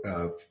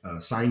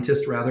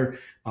scientist,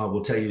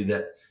 will tell you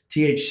that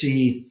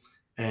THC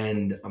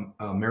and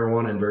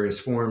marijuana in various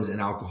forms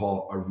and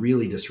alcohol are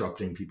really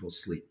disrupting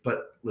people's sleep.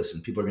 But listen,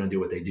 people are going to do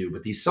what they do.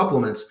 But these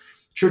supplements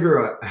trigger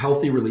a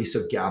healthy release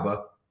of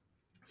GABA.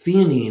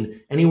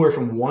 Theanine, anywhere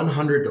from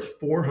 100 to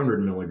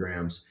 400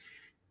 milligrams,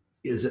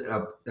 is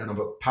a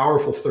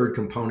powerful third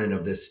component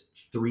of this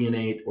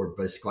threonate or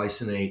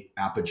bisglycinate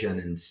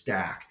apigenin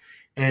stack.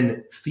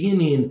 And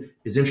theanine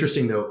is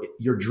interesting, though.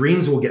 Your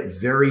dreams will get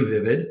very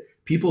vivid.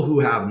 People who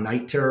have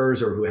night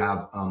terrors or who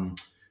have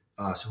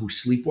who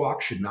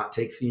sleepwalk should not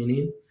take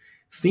theanine.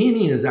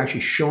 Theanine is actually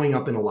showing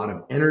up in a lot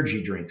of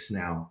energy drinks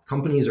now.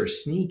 Companies are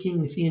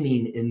sneaking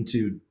theanine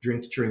into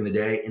drinks during the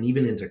day and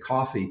even into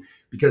coffee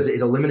because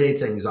it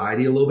eliminates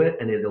anxiety a little bit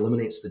and it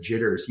eliminates the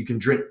jitters. You can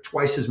drink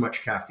twice as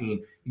much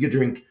caffeine. You could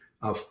drink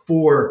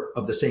 4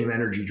 of the same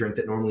energy drink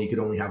that normally you could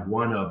only have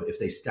 1 of if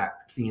they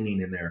stacked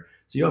theanine in there.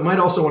 So you might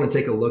also want to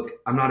take a look.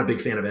 I'm not a big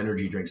fan of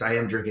energy drinks. I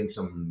am drinking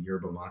some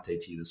yerba mate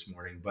tea this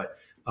morning, but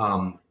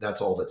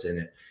that's all that's in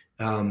it.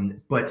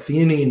 But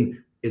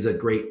theanine is a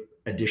great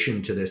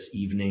addition to this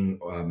evening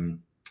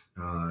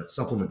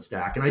supplement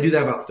stack. And I do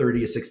that about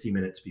 30 to 60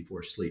 minutes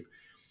before sleep.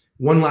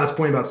 One last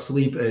point about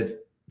sleep.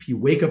 If you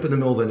wake up in the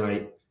middle of the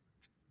night,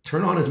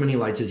 turn on as many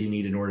lights as you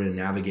need in order to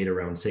navigate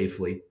around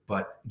safely.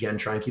 But again,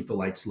 try and keep the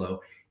lights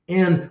low.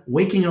 And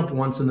waking up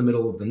once in the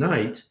middle of the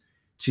night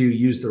to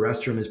use the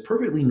restroom is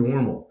perfectly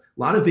normal. A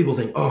lot of people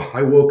think, oh,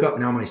 I woke up,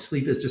 now my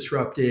sleep is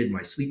disrupted,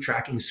 my sleep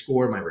tracking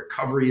score, my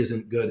recovery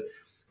isn't good.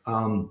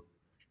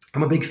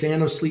 I'm a big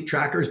fan of sleep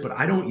trackers, but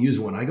I don't use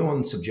one. I go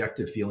on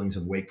subjective feelings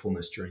of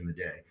wakefulness during the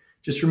day.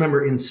 Just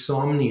remember,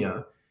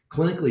 insomnia,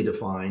 clinically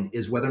defined,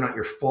 is whether or not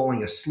you're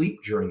falling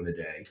asleep during the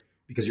day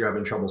because you're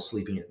having trouble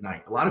sleeping at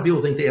night. A lot of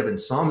people think they have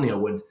insomnia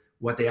when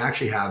what they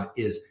actually have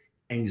is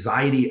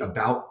anxiety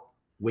about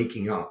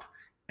waking up.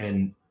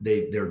 And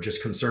they're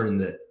just concerned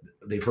that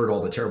they've heard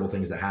all the terrible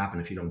things that happen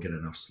if you don't get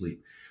enough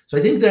sleep. So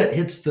I think that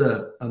hits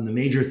the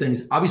major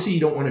things. Obviously, you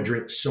don't want to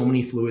drink so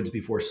many fluids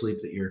before sleep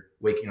that you're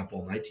waking up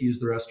all night to use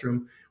the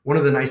restroom. One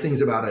of the nice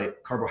things about a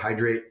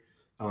carbohydrate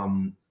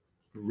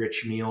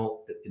rich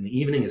meal in the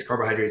evening is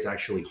carbohydrates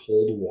actually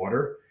hold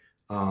water.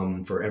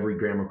 For every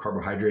gram of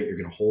carbohydrate, you're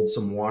going to hold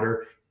some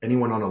water.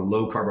 Anyone on a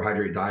low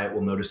carbohydrate diet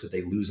will notice that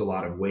they lose a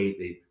lot of weight.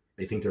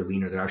 They think they're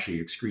leaner. They're actually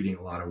excreting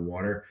a lot of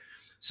water.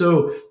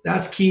 So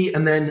that's key.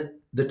 And then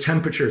the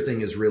temperature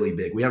thing is really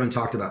big. We haven't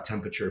talked about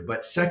temperature,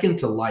 but second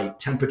to light,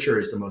 temperature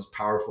is the most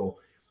powerful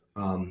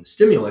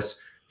stimulus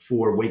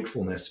for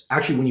wakefulness.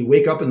 Actually, when you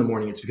wake up in the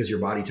morning, it's because your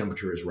body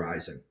temperature is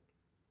rising.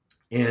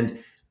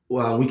 And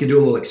we can do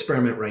a little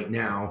experiment right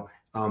now.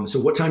 So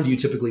what time do you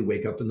typically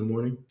wake up in the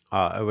morning?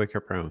 I wake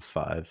up around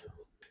 5.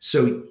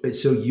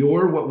 So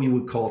your what we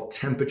would call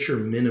temperature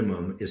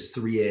minimum is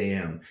 3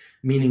 a.m.,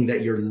 meaning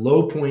that your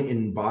low point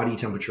in body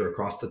temperature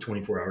across the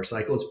 24-hour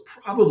cycle is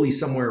probably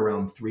somewhere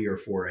around 3 or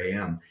 4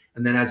 a.m.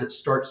 And then as it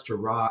starts to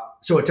rise,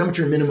 so a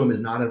temperature minimum is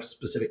not a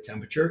specific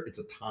temperature, it's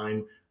a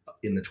time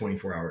in the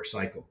 24-hour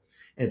cycle.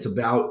 And it's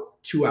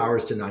about 2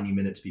 hours to 90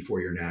 minutes before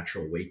your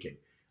natural waking.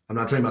 I'm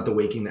not talking about the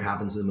waking that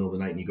happens in the middle of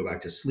the night and you go back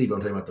to sleep. I'm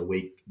talking about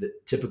the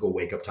typical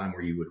wake up time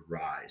where you would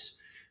rise.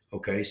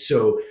 Okay,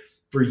 so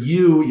for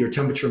you, your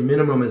temperature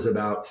minimum is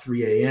about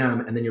 3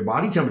 a.m. and then your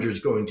body temperature is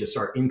going to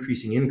start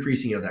increasing. You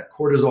have that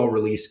cortisol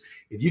release.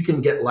 If you can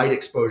get light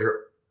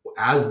exposure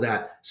as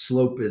that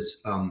slope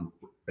is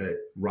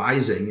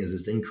rising, as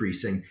it's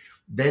increasing,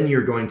 then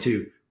you're going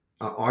to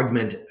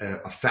augment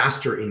a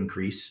faster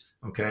increase.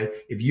 Okay,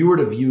 if you were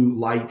to view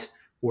light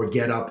or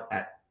get up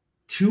at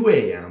 2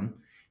 a.m.,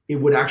 it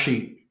would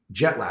actually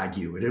jet lag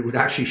you. It would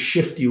actually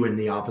shift you in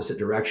the opposite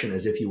direction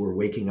as if you were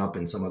waking up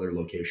in some other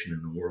location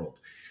in the world.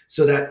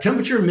 So that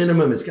temperature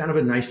minimum is kind of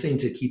a nice thing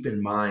to keep in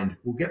mind.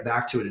 We'll get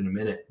back to it in a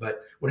minute.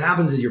 But what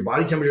happens is your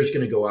body temperature is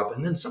going to go up,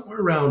 and then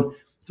somewhere around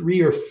 3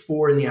 or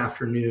 4 in the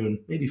afternoon,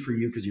 maybe for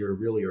you because you're a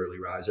really early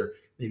riser,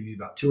 maybe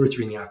about 2 or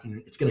 3 in the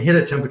afternoon, it's going to hit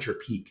a temperature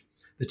peak.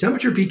 The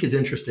temperature peak is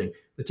interesting.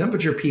 The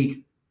temperature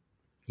peak,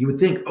 you would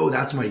think, oh,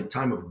 that's my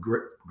time of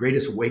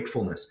greatest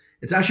wakefulness.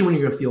 It's actually when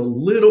you're going to feel a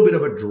little bit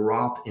of a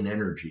drop in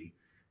energy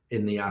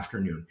in the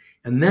afternoon.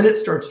 And then it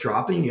starts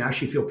dropping. You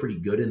actually feel pretty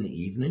good in the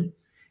evening.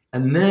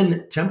 And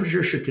then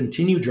temperature should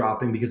continue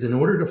dropping, because in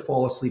order to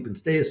fall asleep and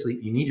stay asleep,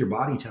 you need your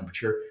body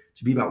temperature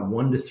to be about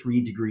 1 to 3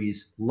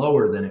 degrees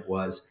lower than it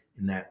was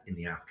in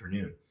the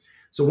afternoon.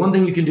 So one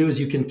thing you can do is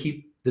you can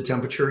keep the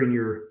temperature in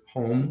your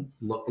home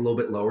a little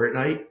bit lower at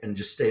night and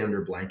just stay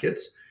under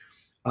blankets.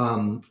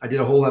 I did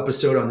a whole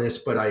episode on this,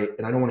 but I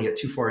don't want to get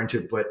too far into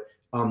it, but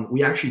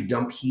we actually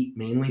dump heat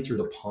mainly through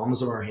the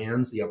palms of our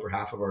hands, the upper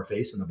half of our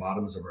face, and the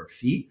bottoms of our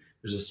feet.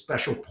 There's a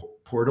special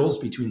portals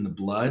between the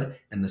blood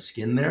and the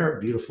skin there.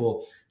 A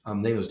beautiful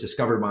thing was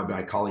discovered by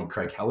my colleague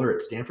Craig Heller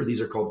at Stanford.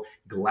 These are called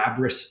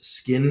glabrous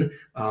skin.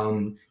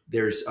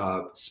 There's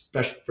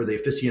special for the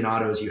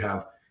aficionados. You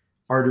have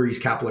arteries,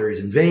 capillaries,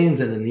 and veins.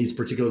 And in these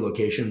particular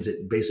locations,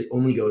 it basically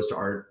only goes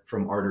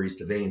from arteries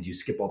to veins. You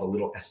skip all the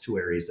little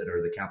estuaries that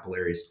are the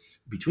capillaries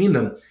between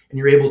them, and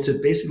you're able to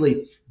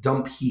basically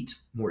dump heat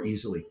more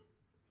easily.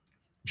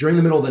 During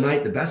the middle of the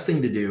night, the best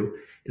thing to do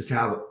is to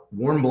have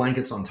warm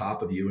blankets on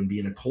top of you and be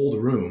in a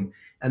cold room.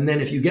 And then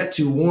if you get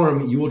too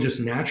warm, you will just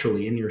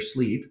naturally, in your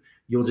sleep,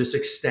 you'll just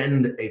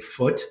extend a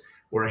foot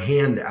or a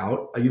hand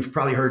out. You've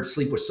probably heard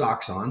sleep with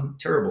socks on.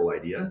 Terrible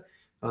idea.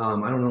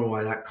 I don't know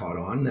why that caught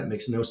on. That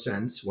makes no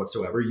sense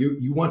whatsoever.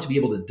 You want to be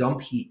able to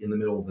dump heat in the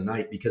middle of the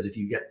night, because if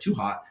you get too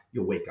hot,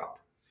 you'll wake up.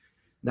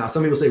 Now,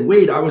 some people say,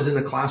 wait, I was in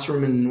a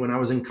classroom and when I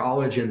was in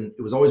college, and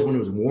it was always when it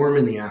was warm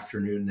in the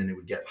afternoon, then it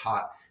would get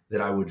hot that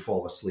I would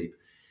fall asleep.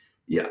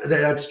 Yeah,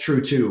 that's true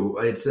too.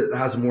 It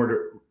has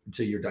more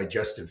to your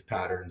digestive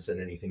patterns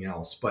than anything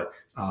else. But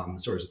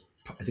sort of,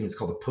 I think it's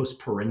called a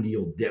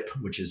postprandial dip,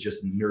 which is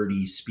just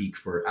nerdy speak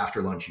for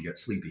after lunch you get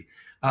sleepy.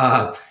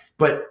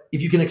 But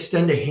if you can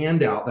extend a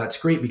hand out, that's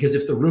great, because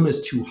if the room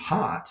is too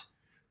hot,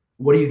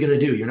 what are you going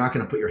to do? You're not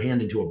going to put your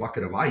hand into a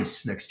bucket of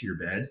ice next to your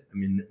bed. I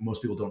mean,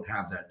 most people don't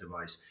have that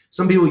device.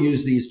 Some people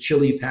use these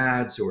chili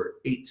pads or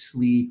 8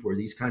 Sleep or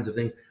these kinds of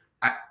things.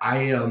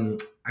 I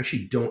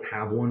actually don't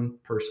have one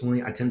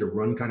personally. I tend to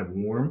run kind of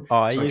warm. So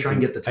I try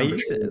and get the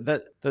temperature.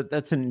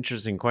 That's an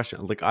interesting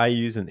question. Like, I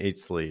use an 8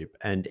 Sleep,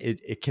 and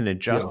it can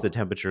adjust the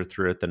temperature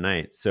throughout the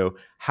night. So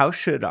how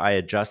should I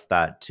adjust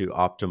that to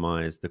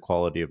optimize the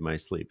quality of my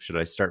sleep? Should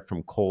I start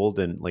from cold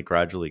and like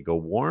gradually go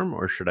warm,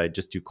 or should I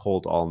just do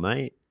cold all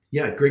night?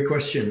 Yeah, great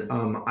question.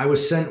 I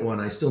was sent one.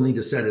 I still need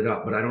to set it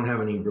up, but I don't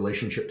have any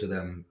relationship to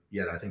them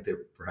yet. I think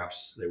that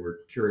perhaps they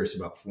were curious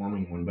about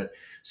forming one, but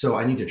so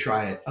I need to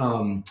try it.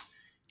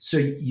 So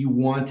you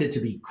want it to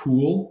be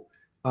cool.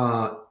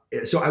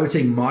 So I would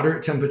say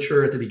moderate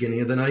temperature at the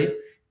beginning of the night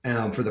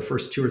for the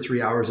first 2 or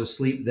 3 hours of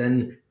sleep.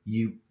 Then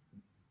you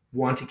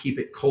want to keep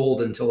it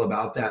cold until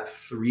about that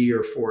 3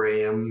 or 4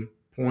 a.m.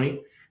 point.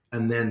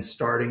 And then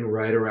starting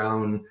right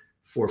around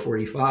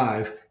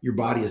 4:45, your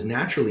body is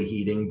naturally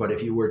heating, but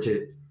if you were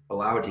to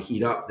allow it to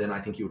heat up, then I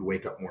think you would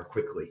wake up more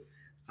quickly.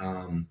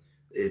 I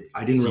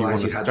didn't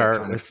realize you had that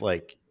kind of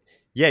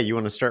you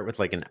want to start with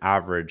like an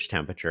average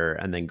temperature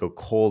and then go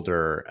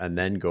colder and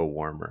then go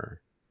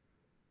warmer.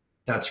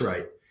 That's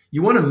right.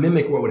 You want to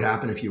mimic what would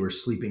happen if you were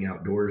sleeping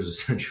outdoors,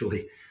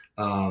 essentially.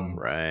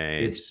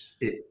 Right.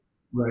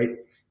 Right.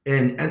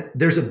 And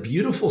there's a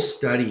beautiful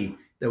study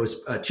that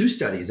was 2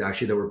 studies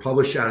actually that were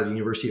published out of the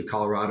University of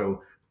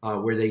Colorado,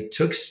 where they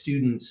took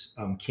students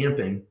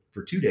camping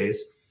for 2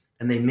 days,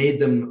 and they made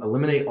them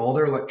eliminate all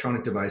their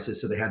electronic devices.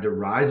 So they had to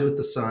rise with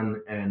the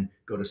sun and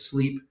go to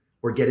sleep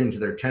or get into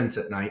their tents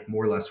at night,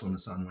 more or less when the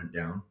sun went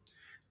down.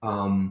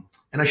 And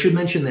I should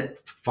mention that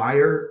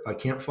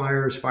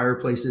campfires,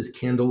 fireplaces,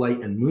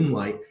 candlelight, and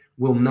moonlight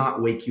will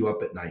not wake you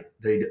up at night.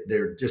 They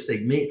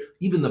make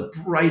even the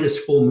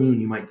brightest full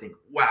moon, you might think,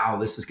 wow,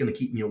 this is going to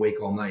keep me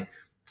awake all night.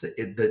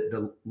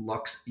 The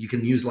lux, you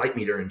can use light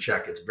meter and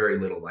check, it's very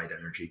little light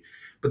energy.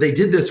 But they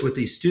did this with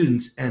these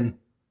students, and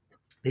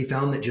they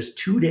found that just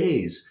 2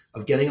 days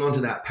of getting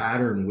onto that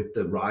pattern with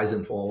the rise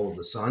and fall of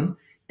the sun,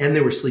 and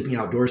they were sleeping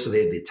outdoors, so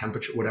they had the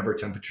temperature, whatever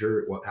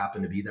temperature, what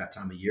happened to be that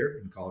time of year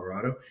in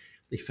Colorado,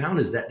 they found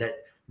is that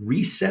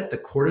reset the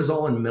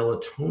cortisol and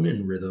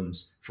melatonin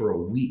rhythms for a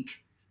week,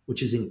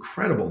 which is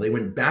incredible. They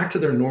went back to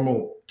their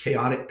normal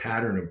chaotic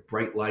pattern of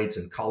bright lights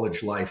and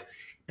college life,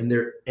 and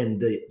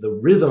the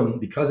rhythm,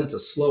 because it's a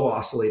slow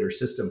oscillator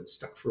system,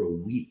 stuck for a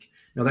week.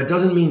 Now, that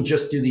doesn't mean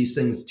just do these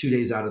things 2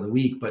 days out of the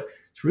week, but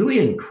it's really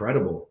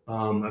incredible.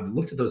 I've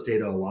looked at those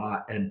data a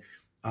lot, and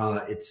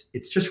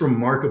it's just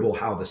remarkable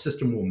how the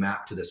system will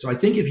map to this. So I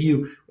think if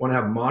you want to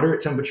have moderate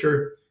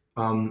temperature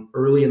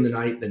early in the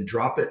night, then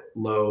drop it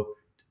low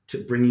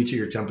to bring you to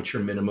your temperature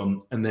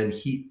minimum, and then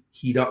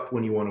heat up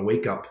when you want to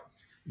wake up,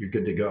 you're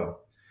good to go.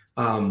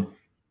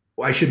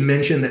 I should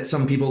mention that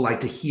some people like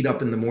to heat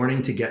up in the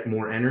morning to get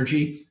more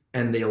energy.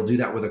 and they'll do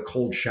that with a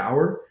cold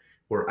shower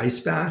or ice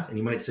bath. And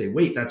you might say,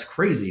 wait, that's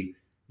crazy.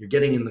 You're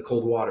getting in the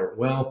cold water.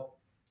 Well,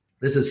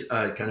 this is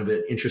kind of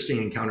an interesting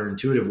and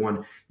counterintuitive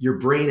one. Your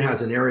brain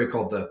has an area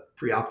called the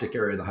preoptic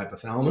area of the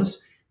hypothalamus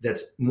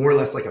that's more or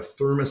less like a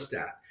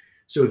thermostat.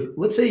 So if,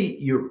 let's say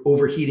you're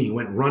overheating, you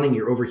went running,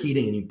 you're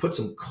overheating, and you put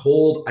some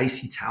cold,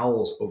 icy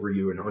towels over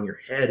you and on your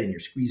head, and you're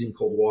squeezing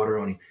cold water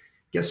on you.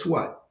 Guess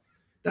what?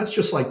 That's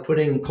just like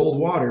putting cold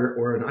water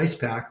or an ice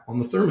pack on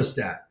the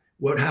thermostat.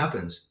 What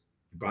happens?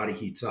 Your body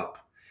heats up.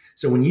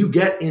 So when you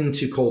get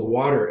into cold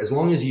water, as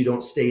long as you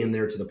don't stay in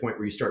there to the point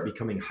where you start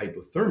becoming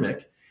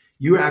hypothermic,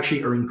 you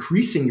actually are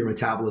increasing your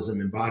metabolism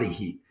and body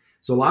heat.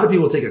 So a lot of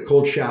people take a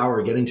cold shower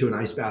or get into an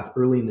ice bath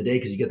early in the day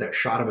because you get that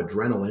shot of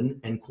adrenaline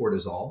and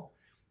cortisol.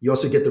 You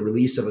also get the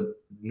release of a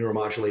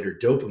neuromodulator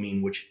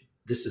dopamine, which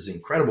this is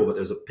incredible, but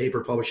there's a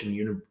paper published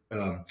in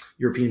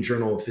European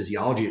Journal of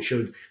Physiology. It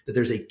showed that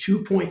there's a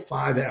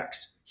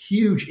 2.5x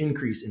huge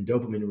increase in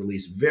dopamine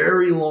release,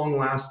 very long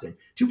lasting.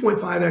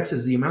 2.5x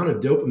is the amount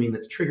of dopamine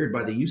that's triggered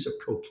by the use of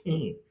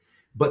cocaine.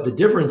 But the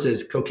difference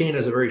is cocaine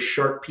has a very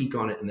sharp peak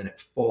on it and then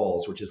it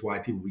falls, which is why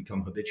people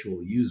become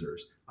habitual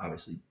users.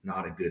 Obviously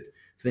not a good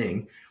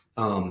thing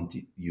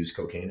to use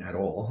cocaine at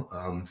all,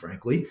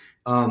 frankly.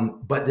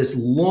 But this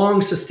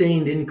long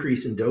sustained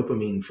increase in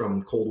dopamine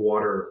from cold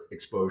water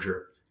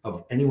exposure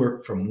of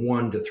anywhere from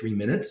 1 to 3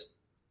 minutes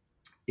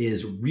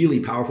is really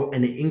powerful,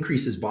 and it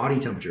increases body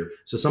temperature.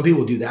 So some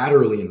people do that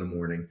early in the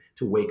morning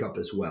to wake up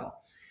as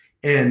well.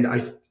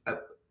 And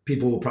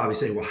people will probably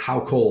say, well,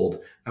 how cold?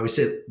 I always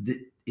say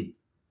it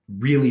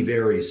really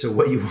varies. So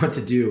what you want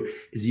to do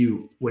is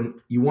when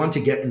you want to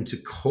get into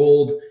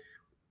cold,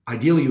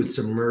 ideally you would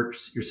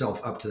submerge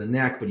yourself up to the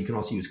neck, but you can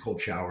also use cold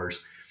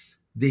showers.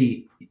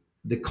 The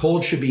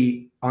cold should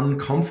be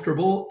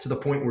uncomfortable to the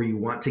point where you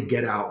want to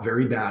get out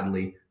very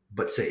badly,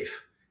 but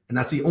safe. And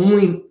that's the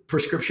only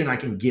prescription I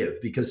can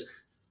give, because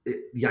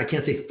I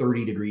can't say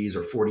 30 degrees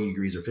or 40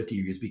 degrees or 50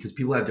 degrees because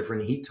people have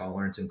different heat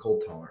tolerance and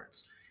cold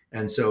tolerance.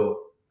 And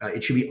so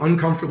it should be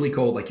uncomfortably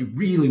cold, like you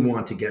really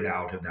want to get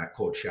out of that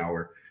cold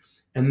shower.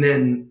 And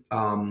then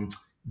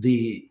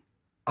the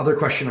other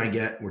question I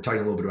get, we're talking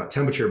a little bit about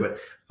temperature, but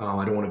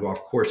I don't want to go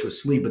off course with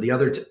sleep. But the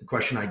other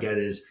question I get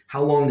is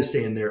how long to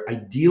stay in there.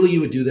 Ideally,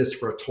 you would do this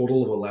for a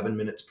total of 11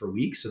 minutes per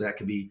week. So that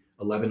could be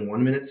 11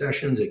 1-minute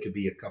sessions. It could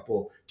be a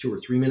couple 2 or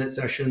 3 minute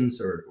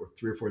sessions, or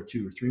 3 or 4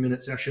 2 or 3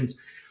 minute sessions.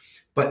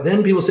 But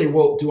then people say,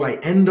 well, do I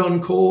end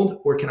on cold,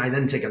 or can I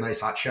then take a nice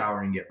hot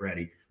shower and get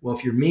ready? Well,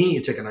 if you're me,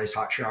 you take a nice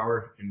hot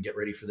shower and get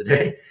ready for the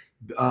day.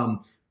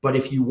 But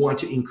if you want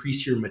to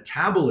increase your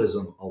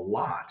metabolism a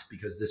lot,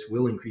 because this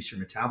will increase your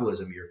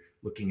metabolism, you're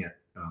looking at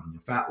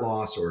fat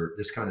loss or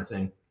this kind of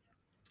thing.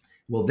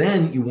 Well,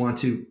 then you want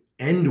to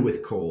end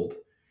with cold,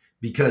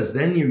 because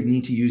then you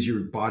need to use your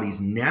body's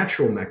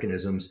natural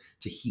mechanisms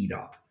to heat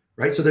up,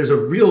 right? So there's a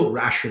real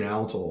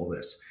rationale to all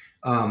this.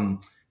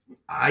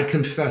 I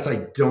confess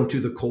I don't do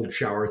the cold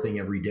shower thing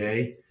every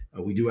day.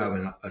 We do have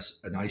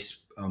a nice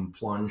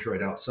plunge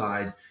right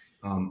outside.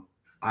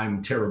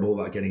 I'm terrible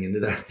about getting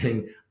into that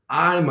thing.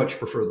 I much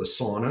prefer the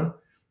sauna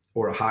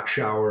or a hot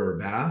shower or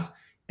bath.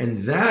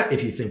 And that,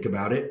 if you think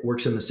about it,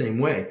 works in the same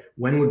way.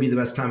 When would be the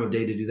best time of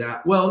day to do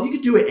that? Well, you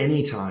could do it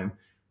anytime,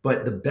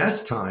 but the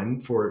best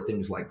time for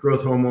things like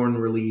growth hormone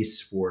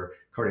release, for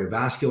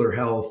cardiovascular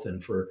health,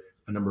 and for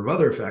a number of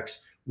other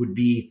effects would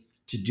be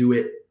to do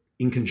it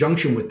in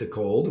conjunction with the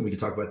cold, and we can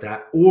talk about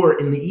that, or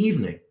in the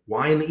evening.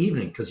 Why in the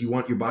evening? Because you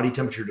want your body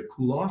temperature to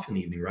cool off in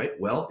the evening, right?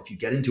 Well, if you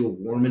get into a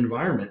warm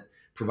environment,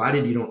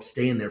 provided you don't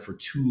stay in there for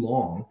too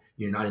long,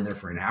 you're not in there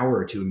for an hour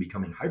or two and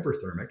becoming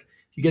hyperthermic.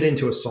 If you get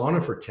into a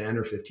sauna for 10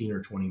 or 15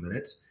 or 20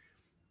 minutes,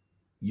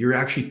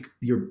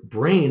 your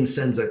brain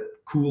sends a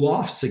cool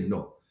off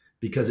signal,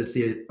 because it's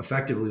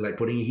effectively like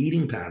putting a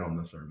heating pad on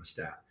the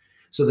thermostat.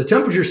 So the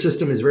temperature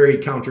system is very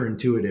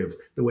counterintuitive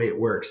the way it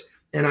works.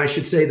 And I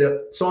should say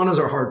that saunas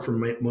are hard for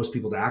most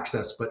people to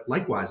access, but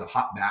likewise, a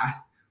hot bath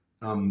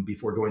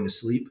before going to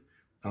sleep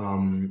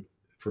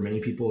for many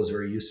people is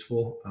very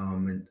useful,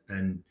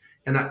 and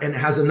it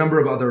has a number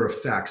of other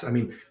effects. I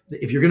mean,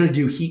 if you're going to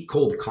do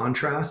heat-cold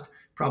contrast,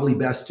 probably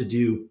best to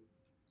do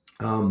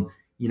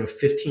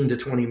 15 to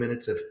 20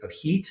 minutes of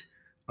heat,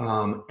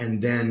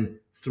 and then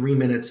 3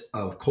 minutes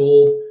of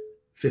cold,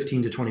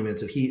 15 to 20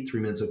 minutes of heat, 3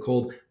 minutes of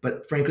cold.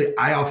 But frankly,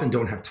 I often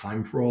don't have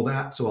time for all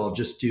that. So I'll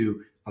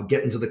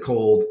get into the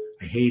cold.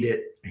 I hate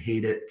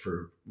it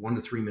for 1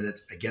 to 3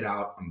 minutes. I get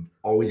out. I'm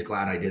always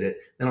glad I did it.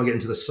 Then I'll get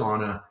into the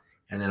sauna,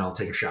 and then I'll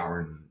take a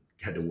shower and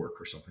head to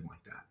work or something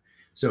like that.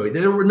 So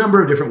there were a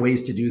number of different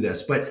ways to do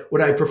this. But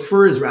what I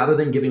prefer is, rather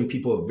than giving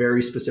people a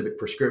very specific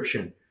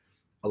prescription,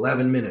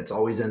 11 minutes,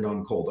 always end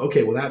on cold.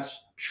 Okay, well,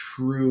 that's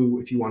true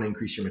if you want to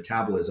increase your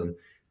metabolism,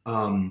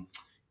 or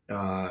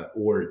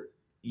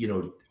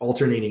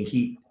alternating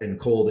heat and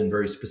cold in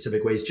very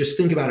specific ways. Just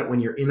think about it. When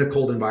you're in a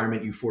cold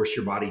environment, you force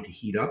your body to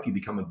heat up. You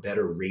become a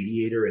better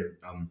radiator,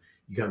 and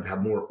you kind of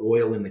have more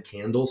oil in the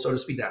candle, so to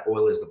speak. That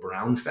oil is the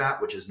brown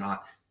fat, which is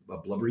not a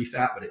blubbery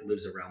fat, but it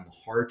lives around the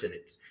heart, and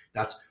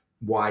that's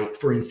why,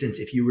 for instance,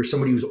 if you were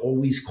somebody who's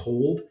always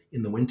cold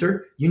in the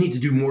winter, you need to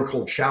do more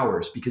cold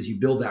showers because you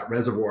build that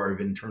reservoir of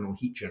internal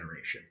heat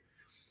generation.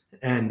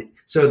 And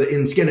so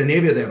in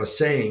Scandinavia, they have a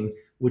saying,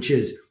 which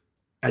is,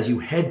 as you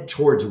head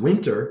towards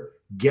winter,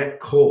 get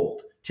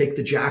cold, take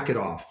the jacket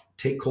off,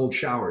 take cold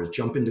showers,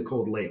 jump into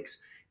cold lakes.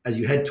 As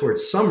you head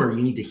towards summer,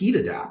 you need to heat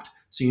adapt.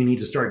 So you need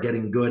to start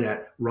getting good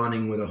at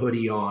running with a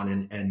hoodie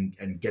on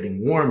and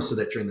getting warm so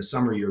that during the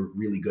summer, you're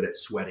really good at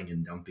sweating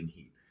and dumping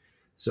heat.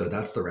 So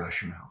that's the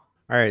rationale.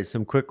 All right,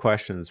 some quick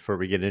questions before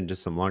we get into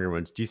some longer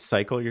ones. Do you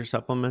cycle your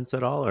supplements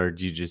at all, or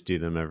do you just do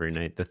them every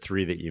night, the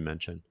 3 that you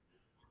mentioned?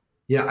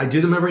 Yeah, I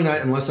do them every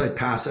night unless I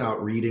pass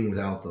out reading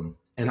without them.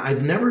 And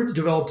I've never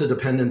developed a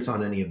dependence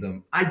on any of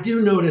them. I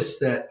do notice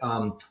that,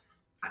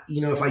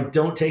 if I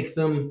don't take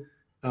them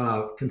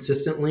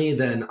consistently,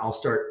 then I'll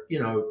start,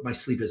 my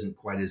sleep isn't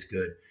quite as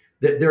good.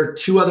 There are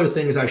 2 other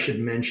things I should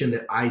mention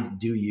that I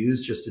do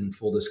use, just in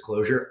full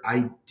disclosure.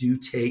 I do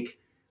take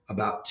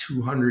about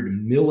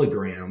 200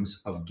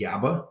 milligrams of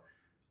GABA.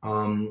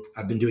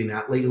 I've been doing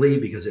that lately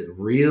because it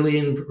really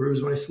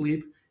improves my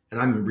sleep,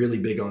 and I'm really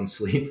big on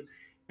sleep.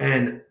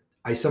 And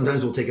I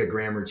sometimes will take a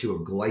gram or 2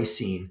 of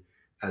glycine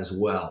as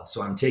well.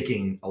 So I'm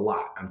taking a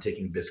lot. I'm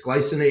taking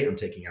bisglycinate, I'm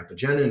taking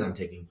apigenin, I'm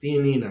taking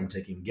theanine, I'm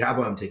taking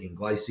GABA, I'm taking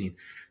glycine.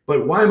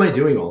 But why am I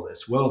doing all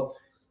this? Well,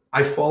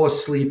 I fall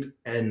asleep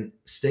and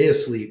stay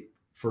asleep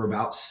for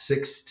about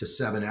 6 to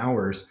 7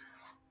 hours,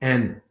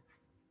 and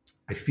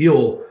I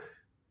feel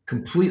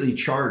completely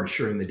charged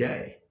during the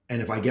day.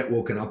 And if I get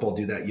woken up, I'll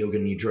do that yoga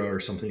nidra or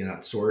something of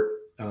that sort,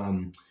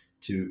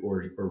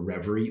 or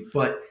reverie.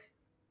 But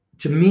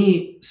to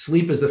me,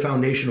 sleep is the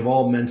foundation of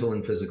all mental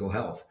and physical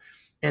health.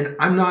 And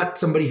I'm not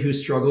somebody who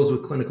struggles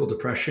with clinical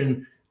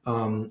depression,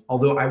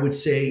 although I would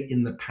say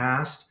in the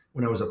past,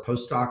 when I was a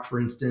postdoc, for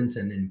instance,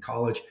 and in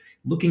college,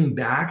 looking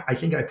back, I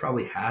think I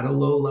probably had a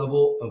low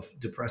level of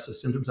depressive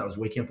symptoms. I was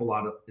waking up a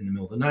lot in the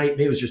middle of the night.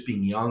 Maybe it was just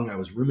being young. I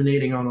was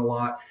ruminating on a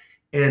lot.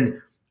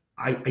 And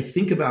I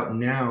think about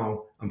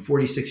now, I'm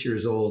 46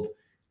 years old.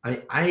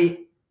 I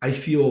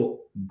feel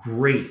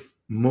great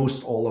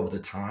most all of the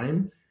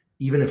time,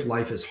 even if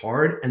life is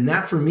hard. And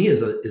that for me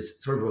is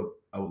sort of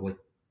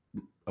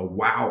a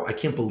wow. I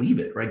can't believe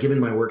it, right? Given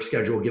my work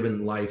schedule,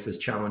 given life is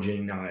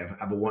challenging. Now I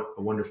have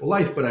a wonderful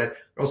life, but I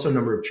also a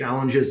number of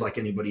challenges like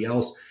anybody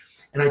else.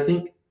 And I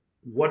think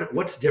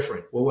what's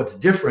different? Well, what's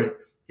different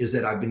is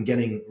that I've been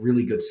getting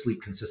really good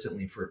sleep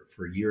consistently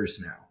for years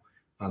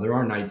now. There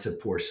are nights of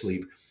poor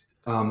sleep.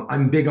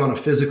 I'm big on a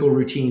physical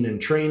routine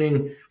and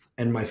training,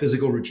 and my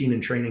physical routine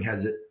and training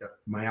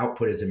my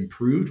output has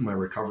improved. My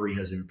recovery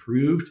has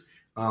improved.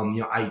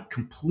 I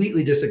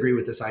completely disagree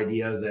with this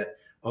idea that,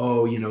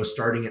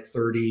 starting at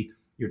 30,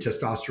 your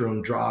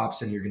testosterone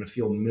drops and you're going to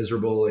feel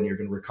miserable and you're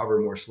going to recover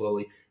more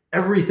slowly.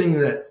 Everything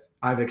that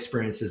I've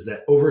experienced is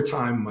that over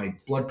time, my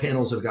blood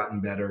panels have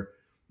gotten better.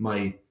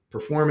 My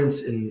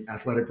performance in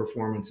athletic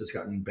performance has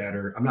gotten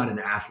better. I'm not an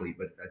athlete,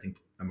 but I think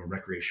I'm a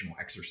recreational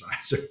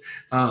exerciser.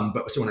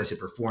 But so when I say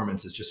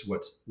performance, it's just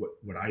what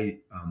I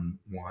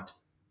want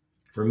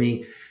for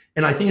me.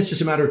 And I think it's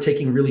just a matter of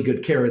taking really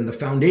good care. And the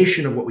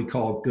foundation of what we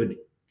call good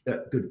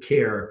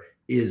care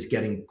is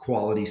getting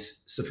quality,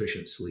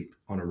 sufficient sleep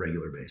on a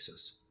regular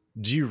basis.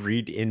 Do you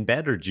read in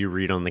bed, or do you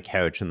read on the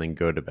couch and then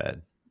go to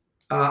bed?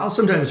 I'll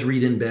sometimes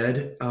read in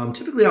bed.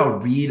 Typically, I'll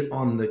read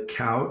on the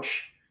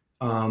couch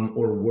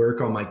or work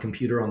on my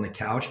computer on the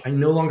couch. I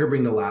no longer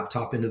bring the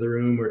laptop into the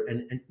room.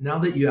 And now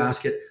that you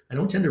ask it, I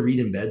don't tend to read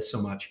in bed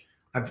so much.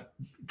 I've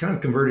kind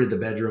of converted the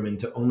bedroom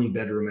into only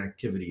bedroom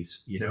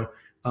activities,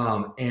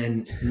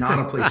 and not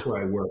a place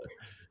where I work.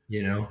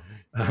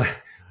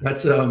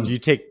 That's do you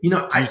take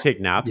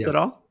naps at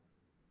all?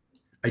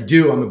 I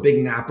do. I'm a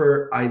big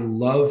napper. I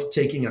love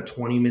taking a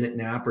 20-minute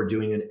nap or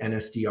doing an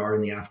NSDR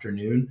in the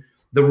afternoon.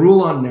 The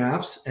rule on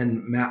naps,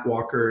 and Matt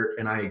Walker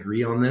and I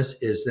agree on this,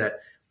 is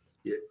that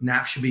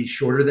naps should be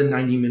shorter than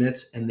 90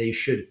 minutes, and you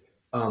should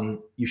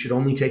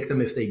only take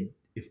them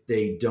if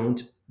they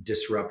don't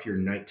disrupt your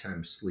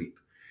nighttime sleep.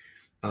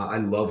 I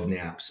love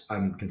naps.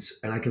 And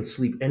I can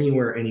sleep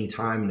anywhere,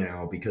 anytime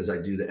now because I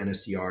do the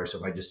NSDR. So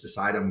if I just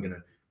decide I'm going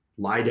to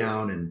lie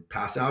down and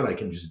pass out, I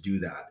can just do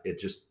that. It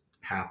just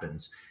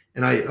happens.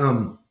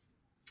 And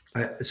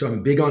so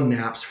I'm big on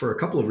naps for a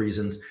couple of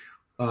reasons.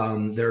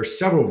 There are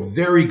several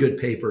very good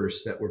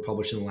papers that were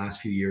published in the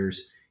last few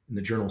years in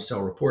the journal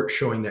Cell Report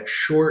showing that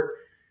short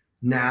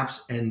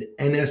naps and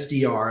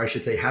NSDR, I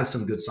should say, has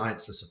some good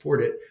science to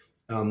support it,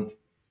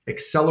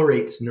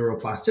 accelerates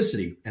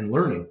neuroplasticity and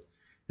learning,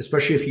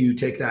 especially if you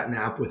take that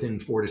nap within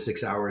 4 to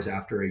 6 hours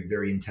after a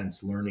very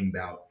intense learning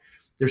bout.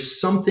 There's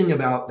something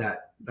about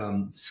that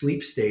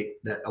sleep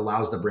state that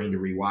allows the brain to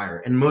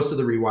rewire. And most of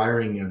the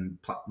rewiring and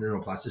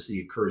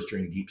neuroplasticity occurs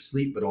during deep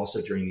sleep, but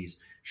also during these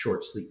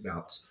short sleep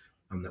bouts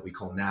that we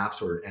call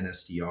naps or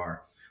NSDR.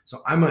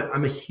 So I'm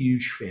a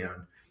huge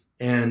fan.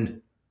 And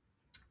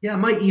yeah,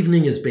 my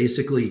evening is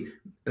basically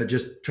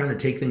just trying to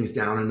take things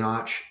down a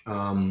notch.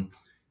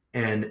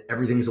 and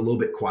everything's a little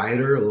bit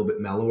quieter, a little bit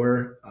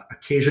mellower.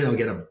 Occasionally I'll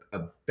get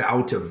a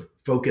bout of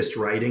focused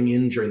writing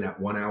in during that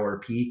 1 hour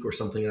peak or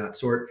something of that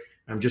sort.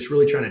 I'm just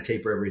really trying to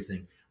taper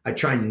everything. I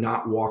try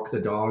not walk the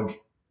dog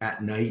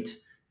at night,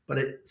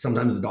 but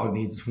sometimes the dog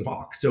needs to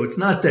walk. So it's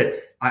not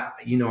that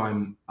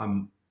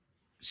I'm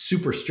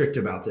super strict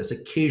about this.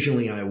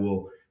 Occasionally I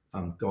will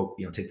go,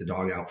 take the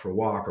dog out for a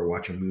walk or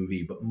watch a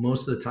movie, but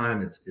most of the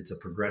time it's a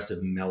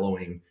progressive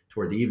mellowing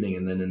toward the evening.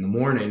 And then in the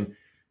morning,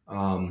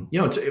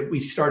 we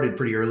started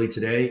pretty early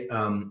today,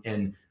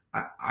 and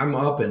I'm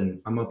up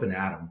and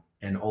at 'em,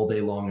 and all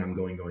day long I'm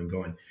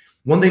going.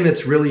 One thing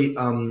that's really,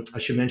 I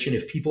should mention,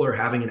 if people are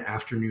having an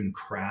afternoon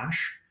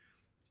crash,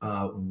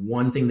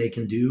 one thing they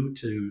can do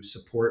to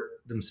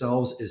support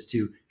themselves is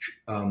to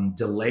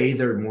delay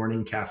their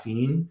morning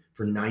caffeine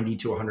for 90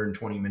 to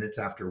 120 minutes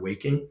after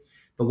waking.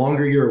 The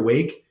longer you're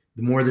awake,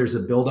 the more there's a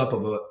buildup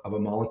of a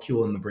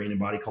molecule in the brain and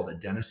body called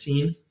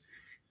adenosine.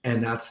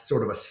 And that's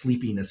sort of a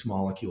sleepiness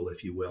molecule,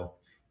 if you will.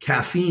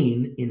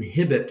 Caffeine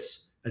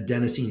inhibits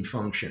adenosine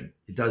function.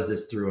 It does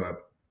this through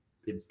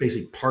it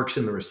basically parks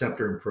in the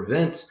receptor and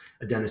prevents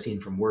adenosine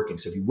from working.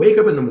 So if you wake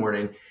up in the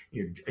morning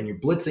and you're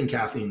blitzing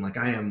caffeine like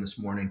I am this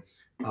morning,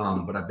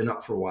 but I've been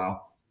up for a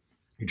while,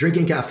 you're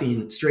drinking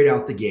caffeine straight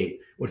out the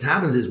gate. What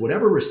happens is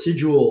whatever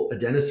residual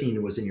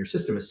adenosine was in your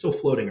system is still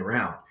floating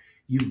around.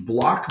 You've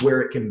blocked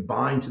where it can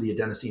bind to the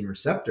adenosine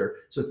receptor,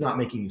 so it's not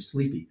making you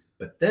sleepy.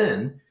 But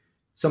then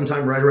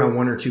sometime right around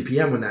 1 or 2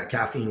 p.m. when that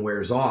caffeine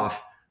wears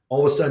off,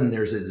 all of a sudden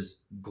there's this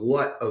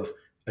glut of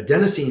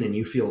adenosine and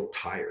you feel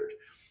tired.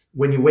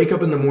 When you wake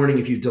up in the morning,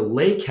 if you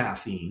delay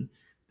caffeine,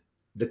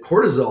 the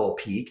cortisol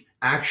peak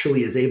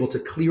actually is able to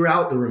clear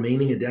out the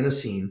remaining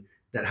adenosine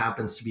that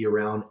happens to be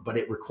around, but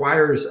it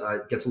requires,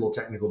 it gets a little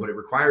technical, but it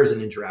requires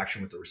an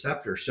interaction with the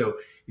receptor. So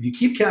if you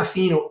keep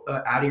caffeine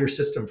out of your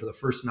system for the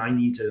first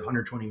 90 to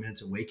 120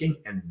 minutes of waking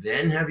and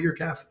then have your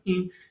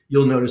caffeine,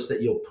 you'll notice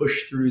that you'll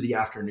push through the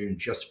afternoon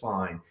just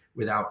fine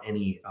without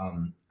any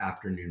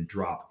afternoon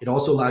drop. It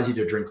also allows you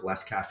to drink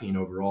less caffeine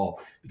overall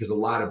because a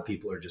lot of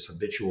people are just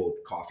habitual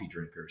coffee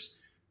drinkers,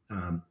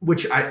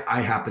 which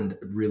I happen to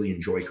really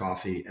enjoy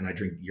coffee, and I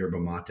drink yerba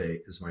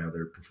mate as my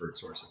other preferred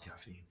source of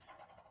caffeine,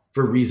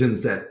 for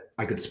reasons that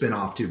I could spin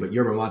off to, but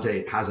yerba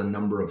mate has a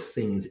number of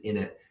things in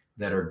it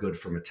that are good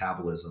for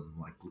metabolism,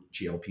 like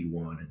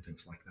GLP-1 and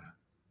things like that.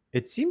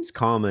 It seems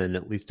common,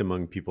 at least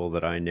among people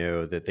that I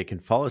know, that they can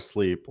fall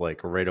asleep like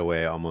right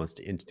away,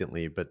 almost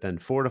instantly, but then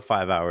 4 to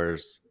 5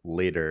 hours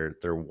later,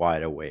 they're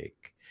wide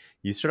awake.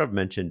 You sort of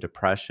mentioned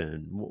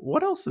depression.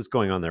 What else is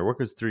going on there? What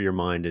goes through your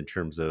mind in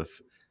terms of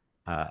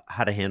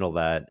how to handle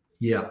that?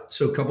 Yeah.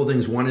 So a couple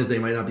things. One is they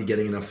might not be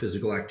getting enough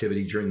physical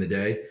activity during the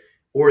day,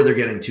 or they're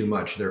getting too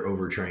much. They're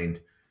overtrained.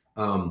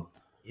 I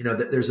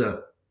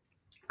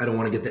don't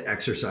want to get the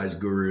exercise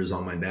gurus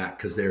on my back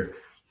because they're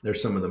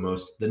some of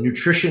the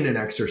nutrition and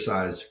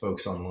exercise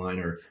folks online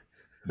are,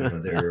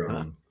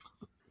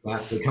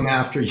 they come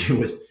after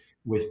you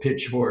with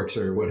pitchforks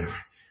or whatever,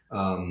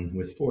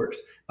 with forks.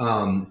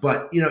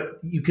 But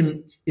you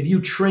can, if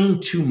you train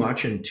too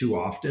much and too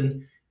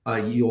often,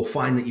 you'll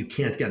find that you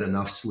can't get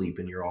enough sleep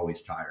and you're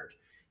always tired.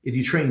 If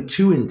you train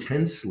too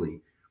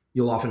intensely,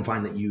 you'll often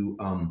find that you'll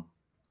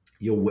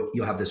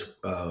have this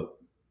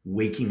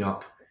waking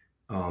up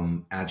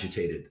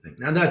agitated thing.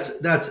 Now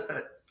that's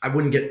I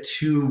wouldn't get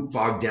too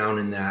bogged down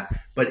in that,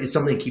 but it's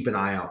something to keep an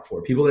eye out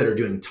for. People that are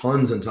doing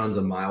tons and tons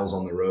of miles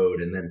on the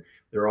road and then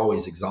they're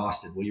always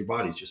exhausted. Well, your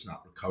body's just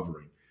not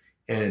recovering.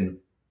 And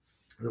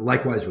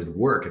likewise with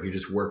work, if you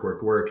just work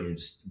and you're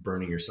just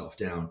burning yourself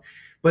down.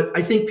 But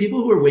I think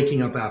people who are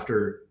waking up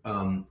after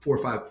 4 or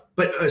 5,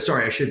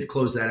 I should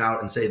close that out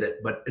and say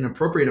that, but an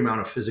appropriate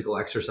amount of physical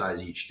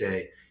exercise each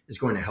day is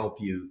going to help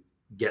you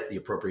get the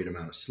appropriate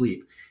amount of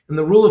sleep. And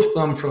the rule of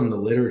thumb from the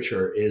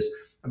literature is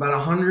about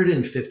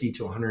 150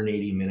 to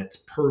 180 minutes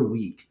per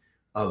week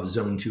of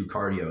zone 2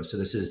 cardio. So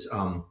this is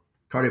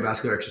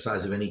cardiovascular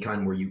exercise of any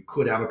kind where you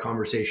could have a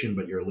conversation,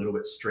 but you're a little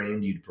bit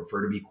strained. You'd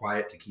prefer to be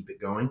quiet to keep it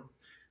going.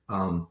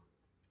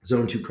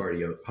 Zone 2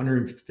 cardio,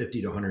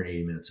 150 to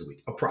 180 minutes a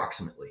week,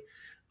 approximately,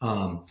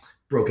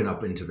 broken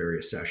up into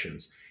various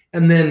sessions.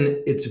 And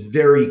then it's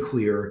very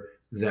clear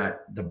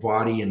that the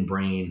body and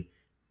brain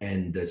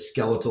and the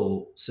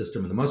skeletal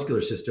system and the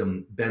muscular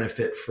system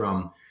benefit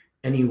from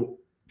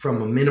a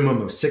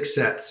minimum of 6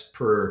 sets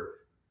per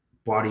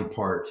body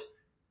part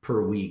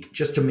per week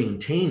just to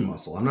maintain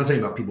muscle. I'm not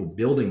talking about people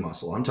building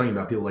muscle. I'm talking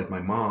about people like my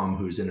mom,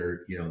 who's in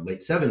her late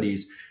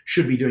 70s,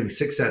 should be doing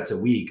 6 sets a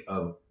week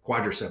of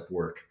quadricep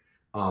work.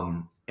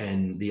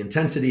 And the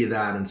intensity of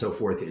that and so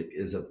forth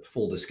is a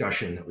full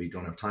discussion that we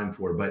don't have time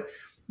for. But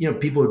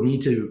people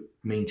need to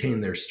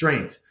maintain their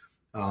strength.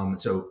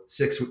 So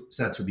 6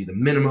 sets would be the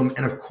minimum.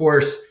 And of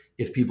course,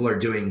 if people are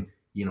doing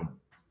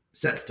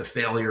sets to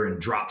failure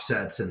and drop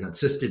sets and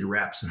assisted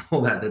reps and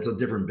all that, that's a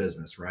different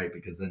business, right?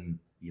 Because then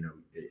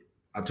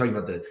I'm talking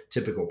about the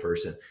typical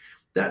person.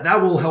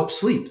 That will help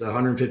sleep, the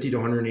 150 to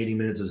 180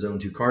 minutes of zone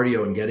 2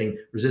 cardio and getting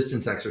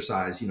resistance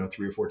exercise 3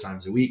 or 4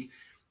 times a week.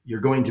 You're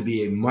going to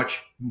be a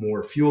much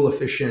more fuel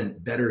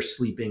efficient, better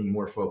sleeping,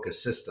 more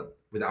focused system.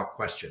 without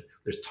question.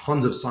 There's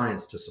tons of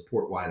science to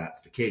support why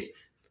that's the case.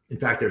 In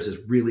fact, there's this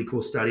really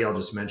cool study I'll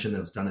just mention that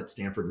was done at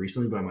Stanford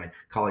recently by my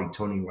colleague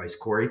Tony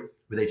Weiss-Corey,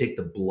 where they take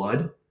the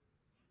blood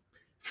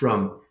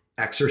from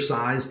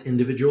exercised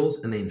individuals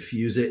and they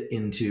infuse it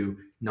into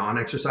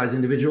non-exercise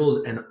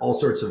individuals, and all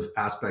sorts of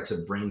aspects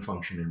of brain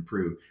function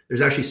improve.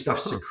 There's actually stuff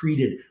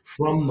secreted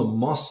from the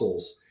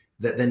muscles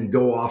that then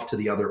go off to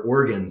the other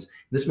organs.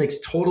 This makes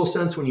total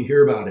sense when you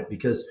hear about it,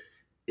 because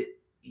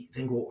you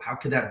think, well, how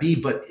could that be?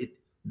 But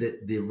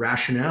the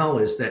rationale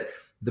is that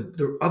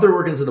the other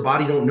organs of the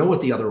body don't know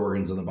what the other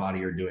organs of the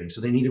body are doing.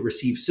 So they need to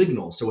receive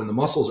signals. So when the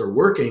muscles are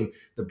working,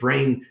 the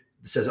brain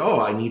says, oh,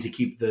 I need to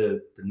keep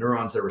the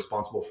neurons that are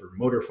responsible for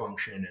motor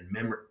function and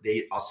memory.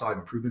 They also saw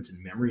improvements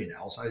in memory in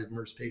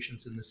Alzheimer's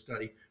patients in this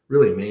study.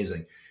 Really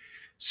amazing.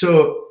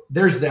 So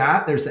there's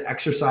that. There's the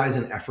exercise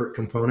and effort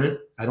component.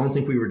 I don't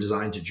think we were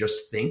designed to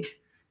just think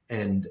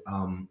and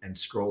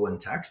scroll and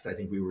text. I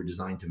think we were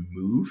designed to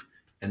move,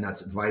 and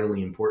that's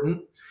vitally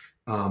important,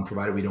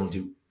 provided we don't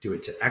do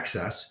it to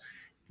excess.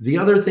 The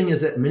other thing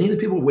is that many of the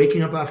people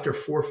waking up after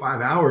 4 or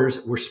 5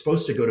 hours were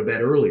supposed to go to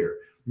bed earlier.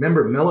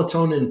 Remember,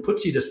 melatonin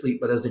puts you to sleep,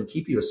 but doesn't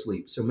keep you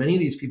asleep. So many of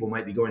these people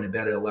might be going to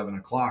bed at 11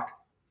 o'clock,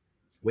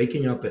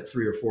 waking up at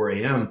 3 or 4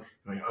 a.m.,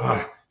 going,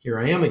 here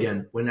I am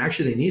again, when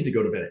actually they need to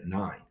go to bed at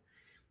 9.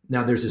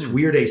 Now, there's this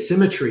weird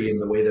asymmetry in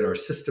the way that our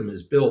system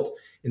is built,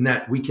 in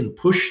that we can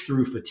push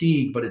through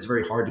fatigue, but it's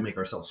very hard to make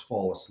ourselves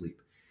fall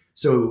asleep.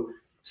 So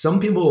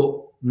some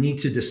people need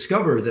to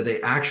discover that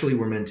they actually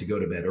were meant to go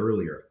to bed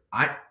earlier.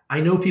 I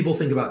know people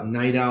think about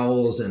night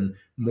owls and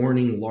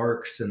morning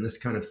larks and this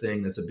kind of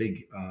thing. That's a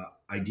big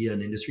idea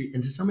in industry.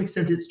 And to some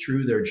extent, it's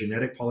true. There are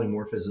genetic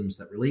polymorphisms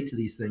that relate to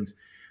these things.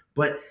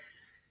 But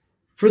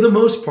for the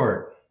most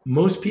part,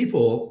 most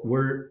people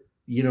were,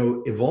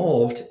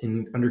 evolved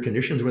under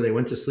conditions where they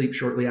went to sleep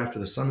shortly after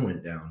the sun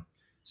went down.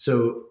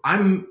 So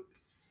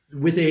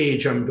with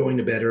age, I'm going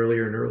to bed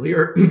earlier and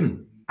earlier.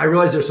 I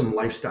realize there's some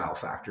lifestyle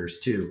factors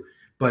too,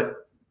 but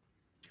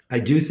I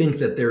do think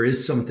that there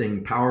is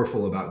something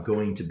powerful about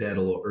going to bed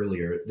a little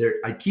earlier.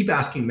 I keep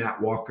asking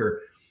Matt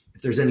Walker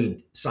if there's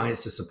any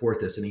science to support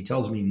this, and he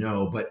tells me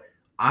no. But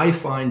I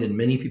find, and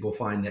many people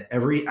find, that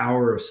every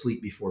hour of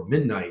sleep before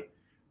midnight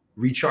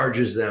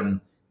recharges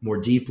them more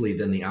deeply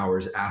than the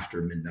hours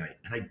after midnight.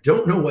 And I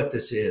don't know what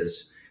this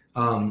is,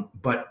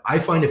 but I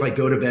find if I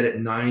go to bed at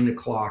 9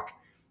 o'clock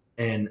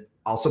and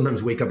I'll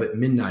sometimes wake up at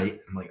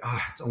midnight. I'm like,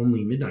 it's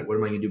only midnight. What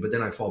am I going to do? But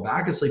then I fall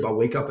back asleep. I'll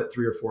wake up at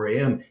 3 or 4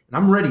 a.m. and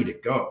I'm ready to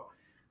go.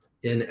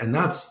 And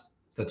that's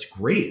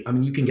great. I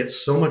mean, you can get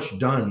so much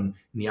done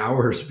in the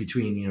hours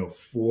between,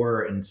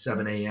 4 and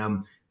 7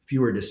 a.m.,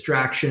 fewer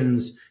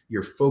distractions.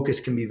 Your focus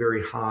can be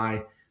very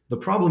high. The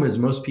problem is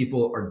most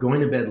people are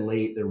going to bed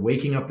late. They're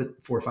waking up at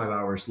 4 or 5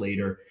 hours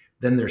later.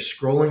 Then they're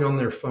scrolling on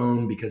their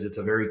phone because it's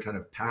a very kind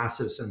of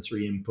passive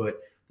sensory input.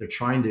 They're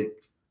trying to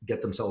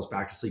get themselves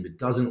back to sleep. It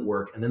doesn't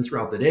work. And then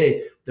throughout the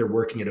day, they're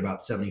working at about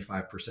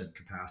 75%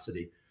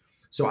 capacity.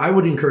 So I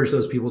would encourage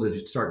those people to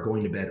start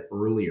going to bed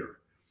earlier.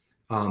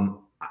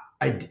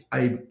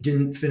 I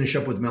didn't finish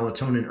up with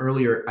melatonin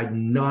earlier.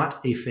 I'm not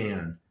a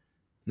fan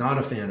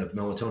of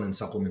melatonin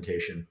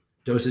supplementation.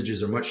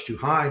 Dosages are much too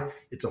high.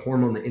 It's a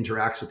hormone that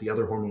interacts with the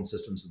other hormone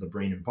systems of the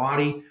brain and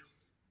body.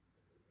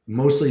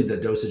 Mostly the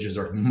dosages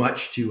are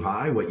much too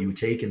high. What you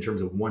take in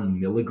terms of 1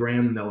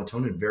 milligram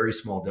melatonin, very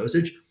small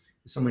dosage,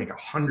 is something like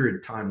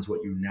 100 times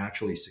what you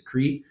naturally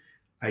secrete.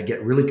 I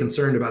get really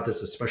concerned about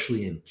this,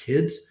 especially in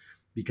kids,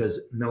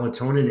 because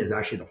melatonin is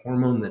actually the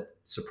hormone that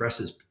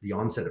suppresses the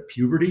onset of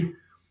puberty.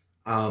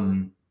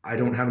 I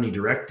don't have any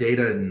direct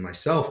data in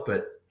myself,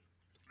 but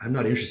I'm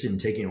not interested in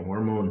taking a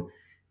hormone,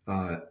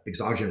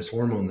 exogenous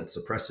hormone that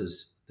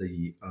suppresses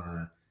the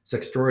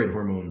sex-steroid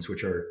hormones,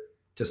 which are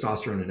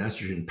testosterone and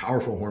estrogen,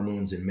 powerful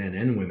hormones in men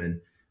and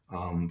women,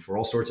 for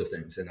all sorts of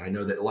things. And I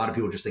know that a lot of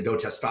people just think,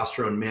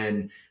 testosterone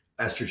men,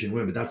 estrogen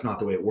women, but that's not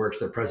the way it works.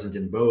 They're present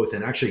in both.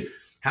 And actually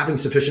having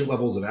sufficient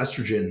levels of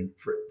estrogen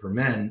for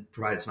men,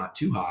 provided it's not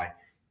too high,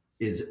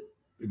 is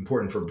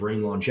important for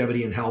brain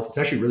longevity and health. It's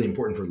actually really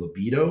important for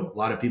libido. A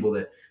lot of people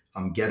that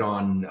get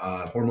on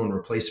hormone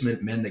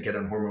replacement, men that get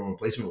on hormone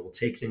replacement will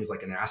take things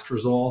like an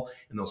astrozole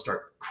and they'll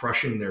start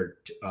crushing their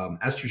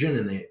estrogen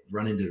and they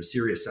run into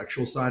serious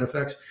sexual side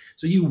effects.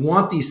 So you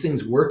want these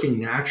things working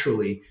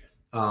naturally,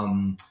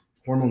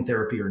 hormone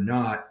therapy or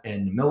not,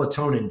 and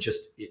melatonin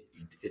just,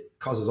 it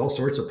causes all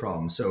sorts of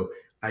problems. So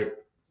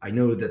I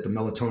know that the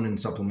melatonin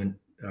supplement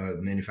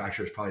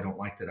manufacturers probably don't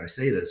like that I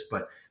say this,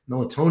 but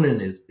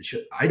melatonin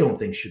I don't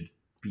think should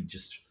be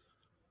just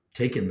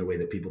taken the way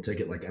that people take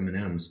it, like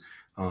M&Ms.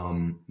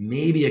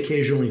 Maybe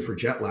occasionally for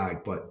jet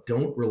lag, but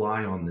don't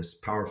rely on this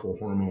powerful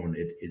hormone.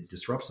 It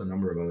disrupts a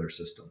number of other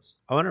systems.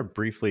 I want to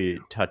briefly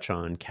touch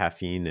on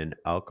caffeine and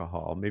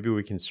alcohol. Maybe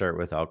we can start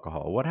with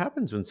alcohol. What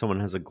happens when someone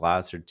has a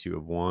glass or two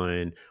of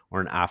wine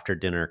or an after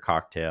dinner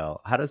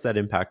cocktail? How does that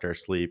impact our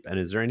sleep? And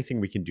is there anything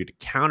we can do to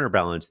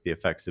counterbalance the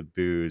effects of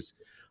booze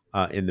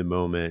in the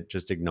moment,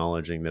 just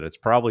acknowledging that it's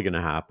probably going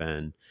to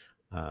happen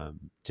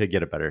to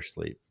get a better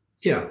sleep?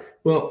 Yeah.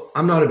 Well,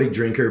 I'm not a big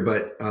drinker,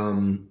 but,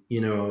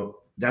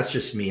 that's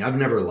just me. I've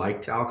never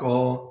liked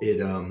alcohol.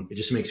 It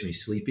just makes me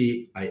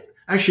sleepy. I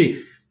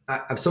actually,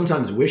 I've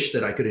sometimes wished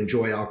that I could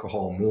enjoy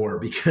alcohol more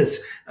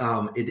because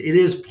it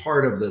is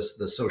part of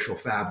the social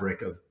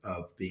fabric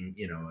of being,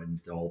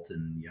 an adult,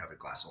 and you have a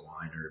glass of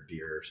wine or a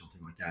beer or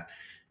something like that.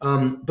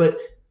 But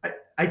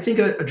I think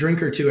a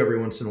drink or two every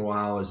once in a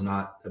while is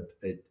not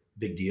a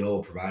big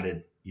deal,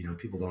 provided,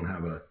 people don't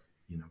have a,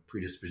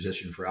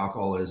 predisposition for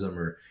alcoholism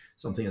or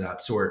something of that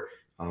sort.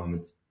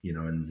 It's,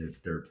 and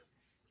they're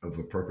of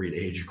appropriate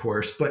age, of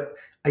course. But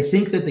I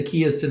think that the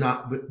key is to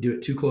not do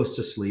it too close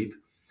to sleep.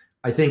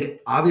 I think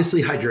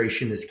obviously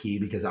hydration is key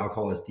because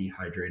alcohol is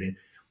dehydrating.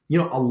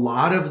 A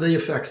lot of the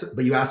effects,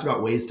 but you asked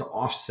about ways to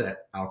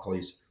offset alcohol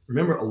use.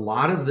 Remember, a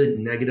lot of the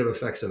negative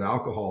effects of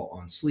alcohol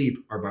on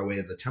sleep are by way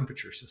of the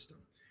temperature system.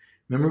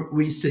 Remember,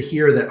 we used to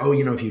hear that,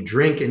 if you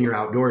drink and you're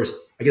outdoors,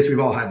 I guess we've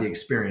all had the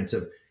experience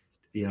of,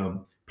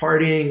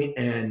 partying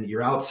and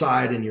you're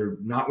outside and you're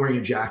not wearing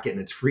a jacket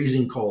and it's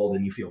freezing cold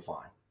and you feel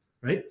fine,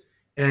 right?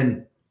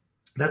 And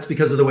that's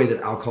because of the way that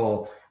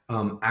alcohol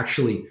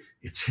actually,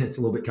 it's a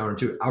little bit counter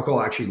to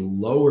alcohol actually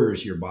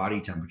lowers your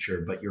body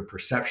temperature, but your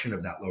perception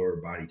of that lower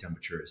body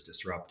temperature is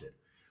disrupted.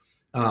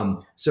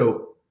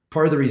 So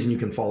part of the reason you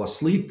can fall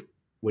asleep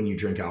when you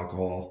drink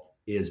alcohol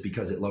is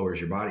because it lowers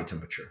your body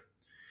temperature.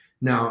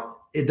 Now,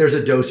 there's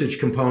a dosage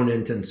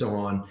component and so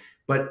on,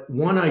 but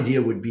one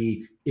idea would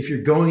be if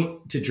you're going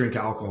to drink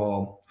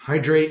alcohol,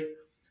 hydrate.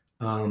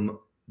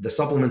 The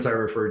supplements I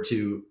refer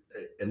to,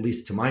 at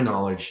least to my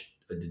knowledge,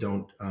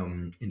 don't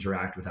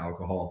interact with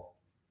alcohol.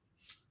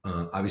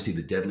 Obviously,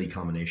 the deadly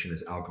combination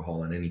is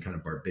alcohol and any kind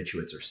of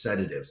barbiturates or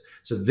sedatives.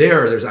 So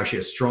there's actually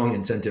a strong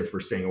incentive for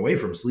staying away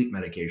from sleep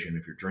medication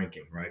if you're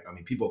drinking, right? I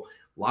mean,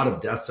 a lot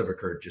of deaths have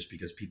occurred just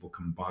because people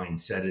combine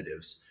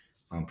sedatives,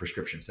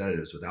 prescription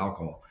sedatives with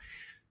alcohol.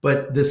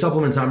 But the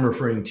supplements I'm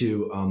referring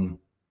to,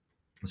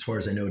 as far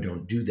as I know,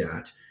 don't do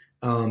that.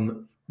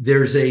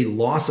 There's a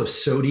loss of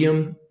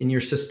sodium in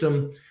your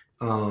system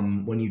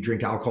when you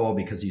drink alcohol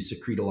because you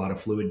secrete a lot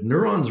of fluid.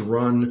 Neurons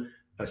run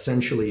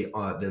essentially,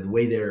 the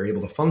way they're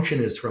able to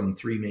function is from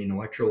three main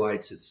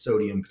electrolytes. It's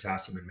sodium,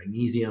 potassium, and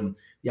magnesium.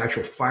 The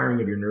actual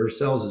firing of your nerve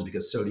cells is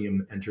because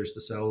sodium enters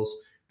the cells,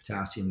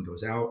 potassium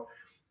goes out.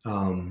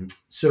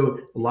 So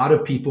a lot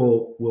of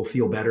people will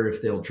feel better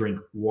if they'll drink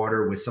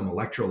water with some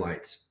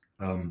electrolytes.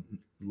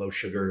 Low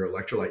sugar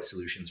electrolyte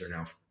solutions are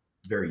now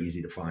very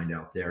easy to find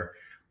out there.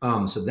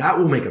 So that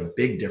will make a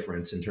big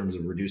difference in terms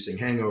of reducing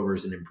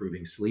hangovers and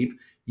improving sleep.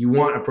 You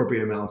want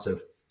appropriate amounts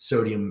of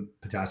sodium,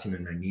 potassium,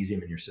 and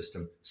magnesium in your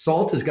system.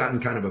 Salt has gotten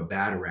kind of a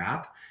bad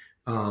rap,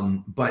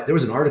 but there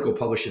was an article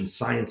published in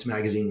Science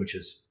magazine, which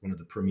is one of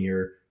the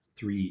premier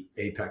 3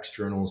 apex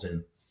journals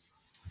in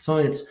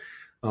science,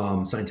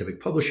 scientific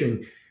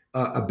publishing,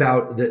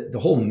 about the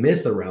whole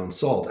myth around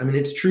salt. I mean,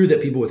 it's true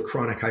that people with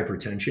chronic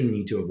hypertension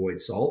need to avoid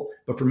salt,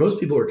 but for most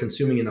people who are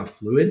consuming enough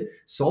fluid,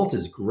 salt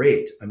is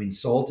great. I mean,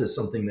 salt is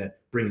something that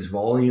brings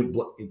volume,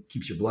 it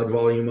keeps your blood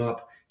volume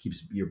up,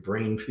 keeps your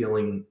brain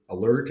feeling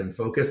alert and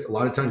focused. A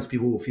lot of times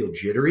people will feel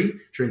jittery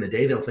during the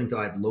day. They'll think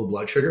they'll have low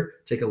blood sugar.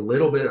 Take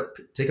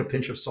a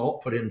pinch of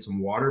salt, put it in some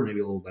water, maybe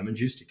a little lemon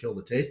juice to kill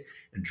the taste,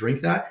 and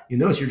drink that. You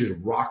notice you're just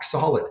rock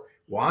solid.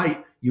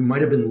 Why? You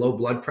might have been low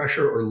blood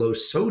pressure or low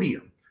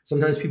sodium.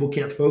 Sometimes people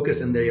can't focus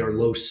and they are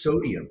low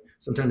sodium.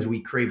 Sometimes we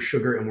crave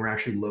sugar and we're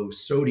actually low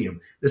sodium.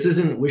 This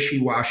isn't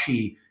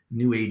wishy-washy,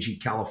 new agey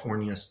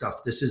California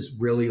stuff. This is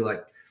really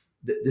like,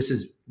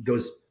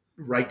 goes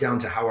right down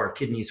to how our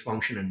kidneys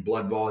function and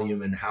blood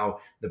volume and how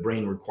the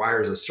brain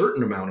requires a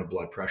certain amount of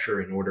blood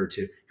pressure in order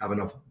to have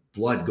enough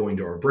blood going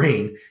to our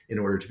brain in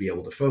order to be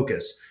able to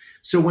focus.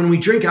 So when we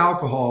drink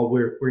alcohol,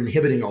 we're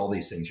inhibiting all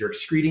these things. You're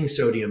excreting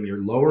sodium,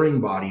 you're lowering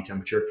body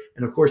temperature,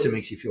 and of course it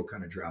makes you feel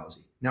kind of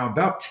drowsy. Now,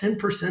 about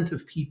 10%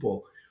 of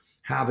people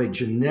have a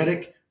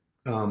genetic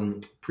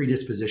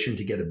predisposition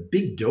to get a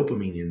big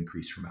dopamine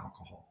increase from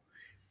alcohol.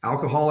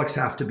 Alcoholics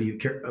have to be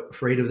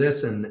afraid of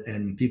this,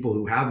 and people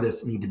who have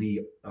this need to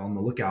be on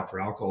the lookout for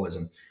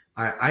alcoholism.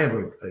 I have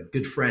a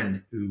good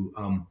friend who,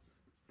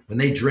 when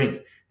they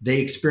drink, they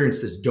experience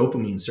this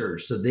dopamine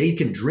surge. So they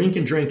can drink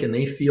and drink and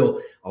they feel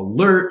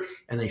alert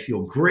and they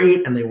feel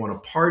great and they want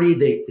to party.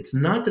 It's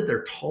not that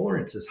their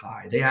tolerance is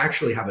high. They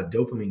actually have a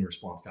dopamine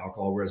response to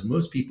alcohol, whereas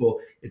most people,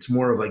 it's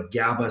more of a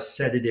GABA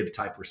sedative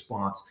type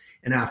response.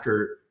 And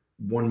after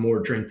one more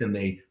drink than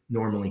they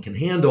normally can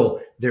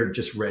handle, they're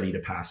just ready to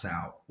pass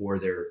out, or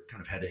they're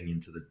kind of heading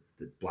into the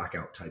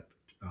blackout type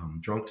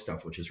drunk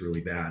stuff, which is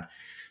really bad.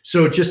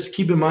 So just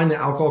keep in mind that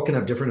alcohol can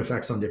have different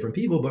effects on different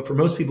people, but for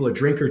most people, a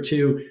drink or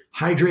two,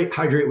 hydrate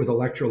with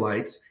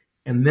electrolytes.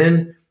 And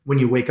then when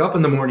you wake up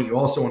in the morning, you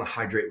also want to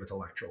hydrate with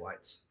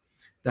electrolytes.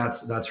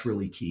 That's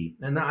really key.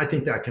 And I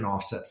think that can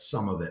offset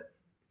some of it.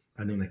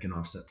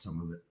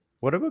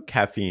 What about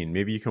caffeine?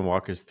 Maybe you can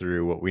walk us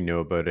through what we know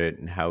about it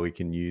and how we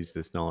can use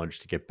this knowledge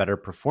to get better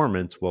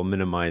performance while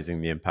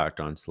minimizing the impact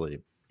on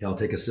sleep. Yeah, I'll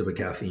take a sip of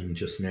caffeine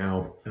just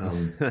now.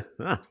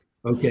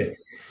 Okay.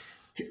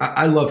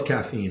 I love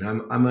caffeine. I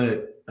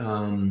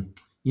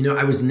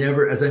was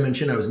never, as I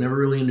mentioned, I was never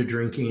really into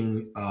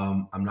drinking.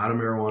 I'm not a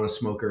marijuana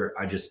smoker.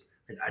 I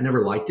I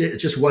never liked it. It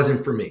just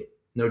wasn't for me.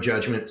 No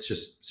judgment. It's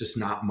just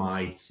not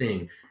my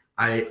thing.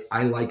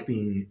 I like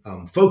being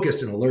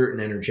focused and alert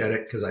and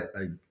energetic because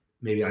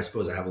I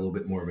suppose I have a little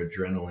bit more of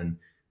adrenaline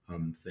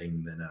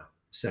thing than a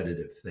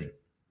sedative thing.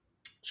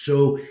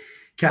 So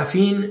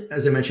caffeine,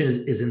 as I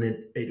mentioned,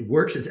 it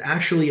works. It's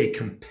actually a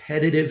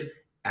competitive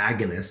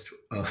agonist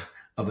of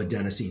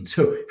adenosine.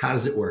 So how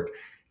does it work?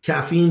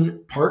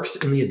 Caffeine parks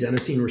in the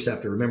adenosine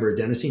receptor. Remember,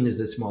 adenosine is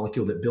this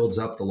molecule that builds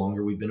up the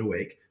longer we've been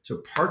awake. So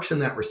it parks in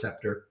that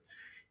receptor.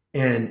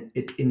 And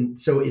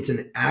so it's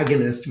an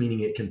agonist,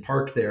 meaning it can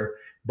park there,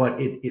 but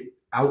it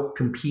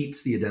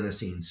outcompetes the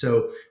adenosine.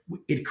 So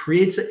it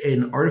creates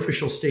an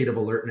artificial state of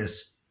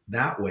alertness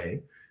that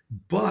way,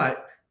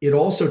 but it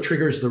also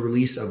triggers the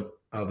release of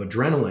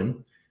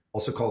adrenaline,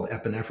 also called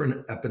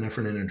epinephrine.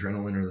 Epinephrine and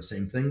adrenaline are the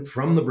same thing,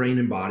 from the brain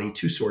and body,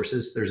 two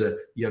sources.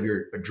 You have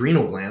your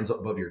adrenal glands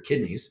above your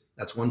kidneys.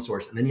 That's one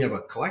source. And then you have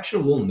a collection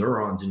of little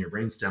neurons in your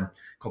brainstem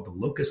called the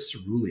locus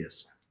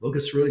ceruleus.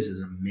 Locus ceruleus is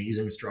an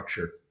amazing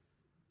structure.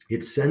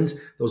 It sends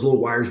those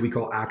little wires we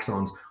call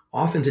axons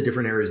off into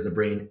different areas of the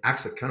brain,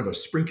 acts like kind of a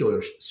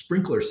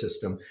sprinkler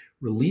system,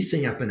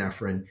 releasing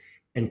epinephrine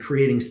and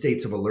creating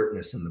states of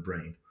alertness in the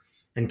brain.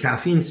 And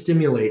caffeine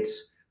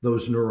stimulates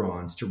those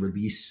neurons to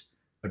release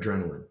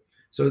adrenaline.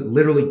 So it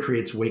literally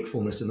creates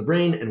wakefulness in the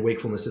brain and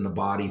wakefulness in the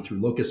body through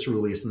locus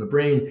ceruleus in the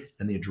brain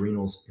and the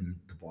adrenals in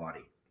the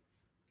body.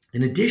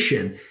 In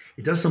addition,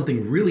 it does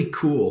something really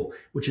cool,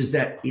 which is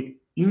that it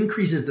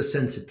increases the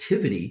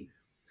sensitivity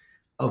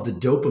of the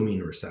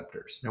dopamine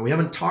receptors. Now, we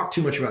haven't talked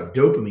too much about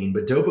dopamine,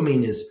 but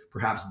dopamine is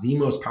perhaps the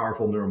most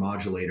powerful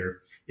neuromodulator.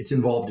 It's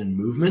involved in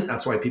movement.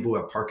 That's why people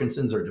who have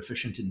Parkinson's are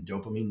deficient in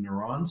dopamine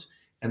neurons,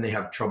 and they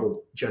have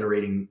trouble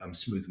generating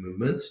smooth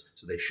movements.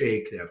 So they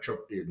shake, they have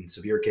trouble. In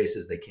severe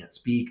cases, they can't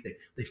speak.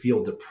 They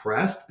feel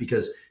depressed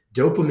because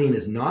dopamine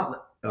is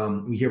not,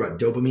 we hear about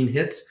dopamine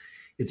hits.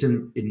 It's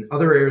in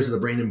other areas of the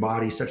brain and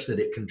body such that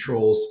it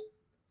controls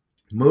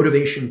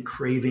motivation,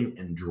 craving,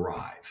 and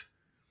drive.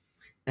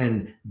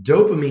 And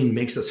dopamine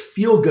makes us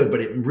feel good,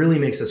 but it really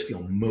makes us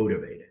feel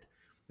motivated.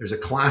 There's a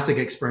classic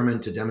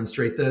experiment to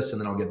demonstrate this,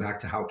 and then I'll get back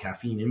to how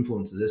caffeine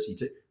influences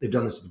this. They've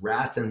done this with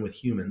rats and with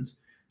humans.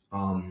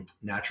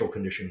 Natural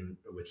condition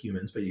with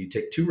humans, but you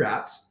take two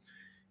rats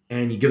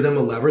and you give them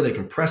a lever. They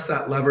can press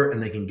that lever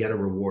and they can get a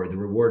reward. The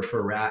reward for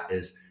a rat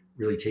is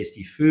really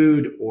tasty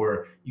food,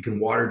 or you can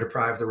water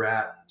deprive the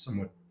rat,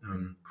 somewhat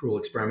cruel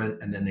experiment,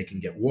 and then they can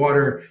get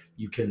water.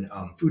 You can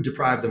food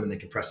deprive them and they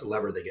can press a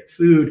lever, they get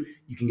food.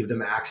 You can give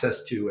them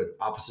access to an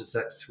opposite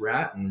sex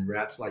rat, and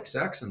rats like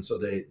sex, and so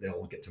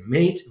they'll get to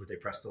mate if they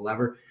press the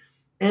lever.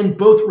 And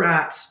both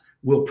rats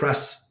will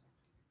press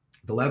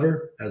the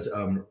lever as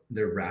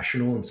they're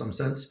rational in some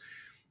sense.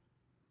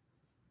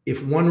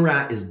 If one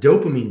rat is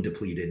dopamine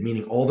depleted,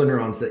 meaning all the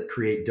neurons that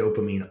create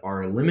dopamine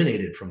are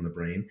eliminated from the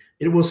brain,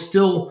 it will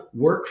still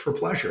work for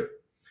pleasure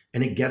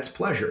and it gets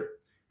pleasure.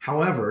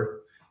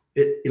 However,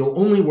 it'll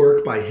only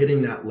work by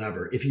hitting that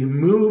lever. If you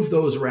move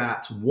those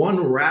rats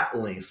one rat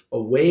length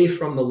away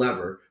from the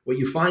lever, what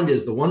you find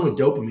is the one with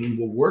dopamine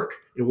will work.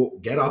 It will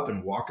get up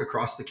and walk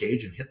across the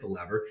cage and hit the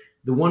lever.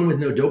 The one with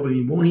no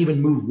dopamine won't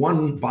even move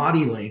one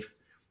body length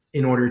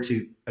in order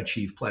to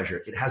achieve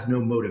pleasure. It has no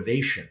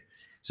motivation.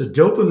 So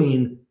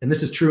dopamine, and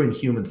this is true in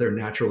humans, there are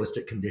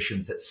naturalistic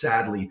conditions that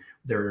sadly,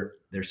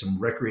 there's some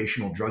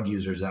recreational drug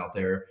users out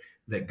there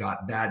that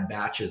got bad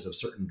batches of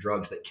certain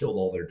drugs that killed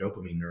all their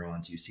dopamine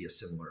neurons. You see a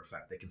similar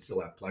effect. They can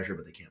still have pleasure,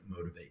 but they can't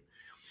motivate.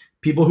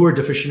 People who are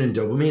deficient in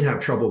dopamine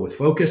have trouble with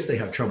focus. They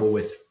have trouble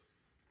with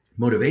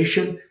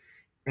motivation,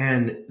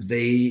 and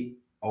they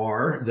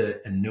are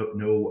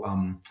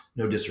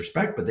no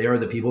disrespect, but they are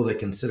the people that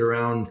can sit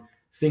around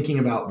thinking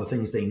about the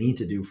things they need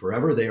to do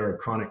forever. They are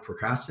chronic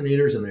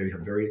procrastinators, and they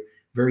have very,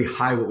 very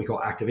high what we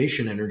call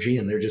activation energy,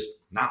 and they're just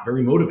not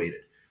very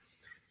motivated.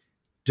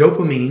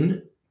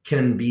 Dopamine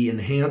can be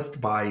enhanced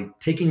by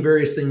taking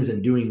various things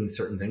and doing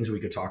certain things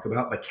we could talk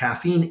about, but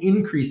caffeine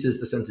increases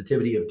the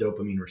sensitivity of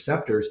dopamine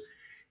receptors,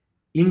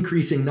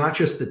 increasing not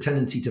just the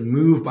tendency to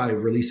move by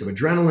release of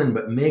adrenaline,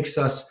 but makes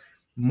us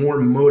more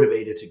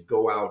motivated to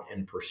go out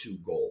and pursue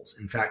goals.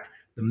 In fact,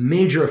 the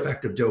major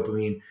effect of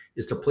dopamine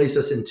is to place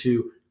us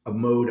into a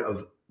mode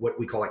of what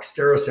we call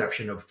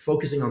exteroception, of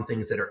focusing on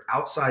things that are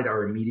outside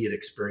our immediate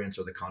experience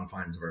or the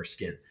confines of our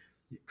skin.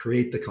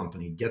 Create the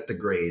company, get the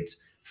grades,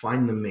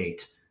 find the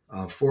mate,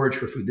 forage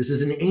for food. This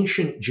is an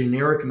ancient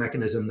generic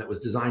mechanism that was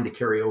designed to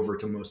carry over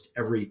to most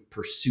every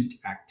pursuit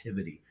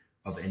activity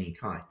of any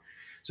kind.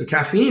 So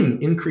caffeine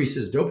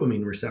increases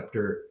dopamine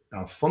receptor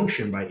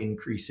function by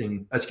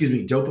increasing,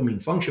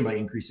 dopamine function by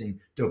increasing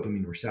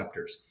dopamine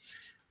receptors.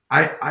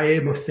 I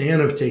am a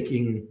fan of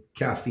taking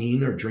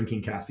caffeine or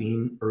drinking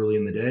caffeine early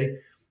in the day.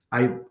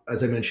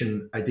 As I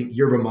mentioned, I think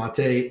yerba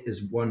mate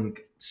is one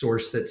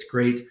source that's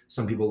great.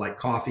 Some people like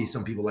coffee,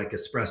 some people like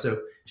espresso.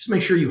 Just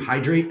make sure you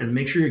hydrate and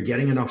make sure you're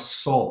getting enough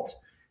salt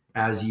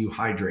as you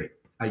hydrate.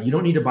 You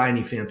don't need to buy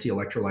any fancy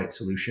electrolyte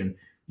solution.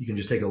 You can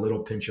just take a little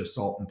pinch of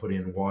salt and put it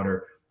in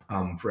water.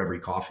 for every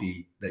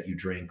coffee that you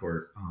drink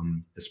or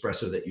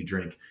espresso that you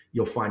drink,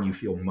 you'll find you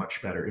feel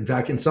much better. In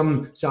fact, in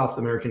some South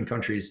American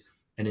countries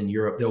and in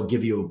Europe, they'll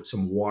give you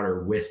some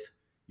water with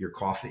your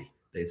coffee.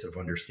 They sort of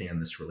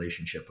understand this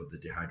relationship of the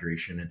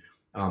dehydration.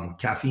 And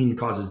caffeine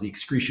causes the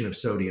excretion of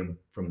sodium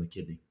from the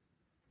kidney,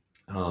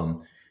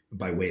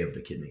 by way of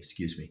the kidney,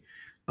 excuse me.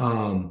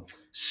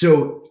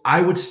 So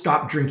I would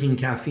stop drinking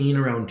caffeine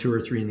around 2 or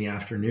 3 in the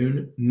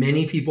afternoon.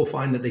 Many people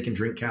find that they can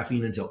drink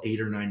caffeine until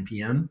 8 or 9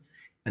 p.m.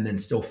 and then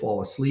still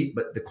fall asleep,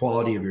 but the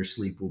quality of your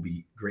sleep will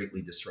be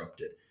greatly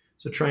disrupted.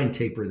 So try and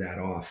taper that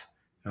off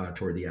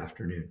toward the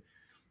afternoon.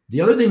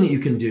 The other thing that you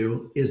can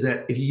do is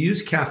that if you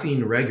use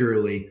caffeine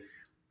regularly,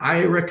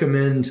 I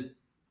recommend,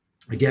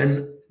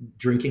 again,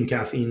 drinking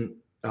caffeine,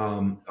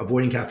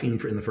 avoiding caffeine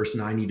in the first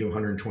 90 to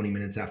 120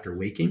 minutes after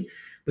waking.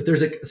 But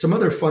there's some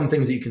other fun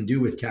things that you can do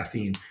with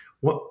caffeine.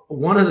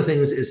 One of the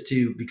things is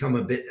to become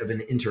a bit of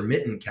an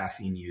intermittent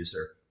caffeine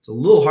user. It's a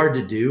little hard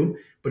to do,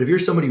 but if you're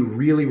somebody who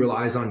really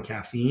relies on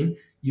caffeine,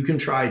 you can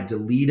try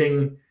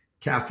deleting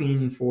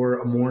caffeine for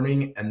a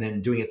morning and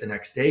then doing it the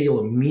next day.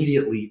 You'll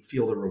immediately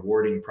feel the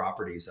rewarding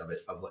properties of it,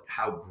 of like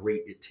how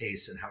great it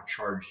tastes and how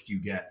charged you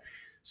get.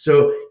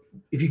 So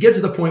if you get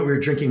to the point where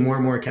you're drinking more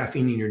and more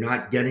caffeine and you're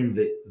not getting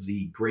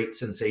the great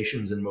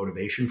sensations and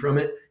motivation from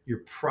it,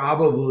 you're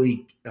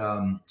probably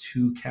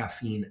too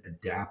caffeine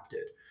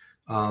adapted.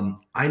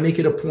 I make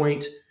it a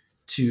point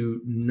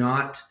to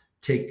not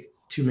take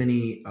too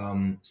many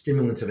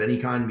stimulants of any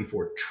kind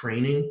before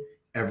training.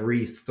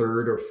 Every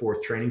third or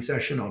fourth training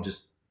session,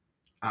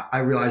 I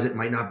realize it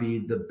might not be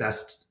the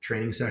best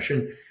training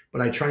session,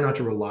 but I try not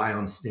to rely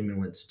on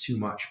stimulants too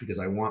much because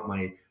I want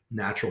my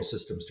natural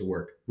systems to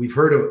work. We've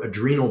heard of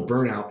adrenal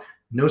burnout.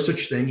 No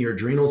such thing. Your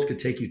adrenals could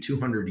take you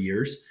 200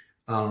 years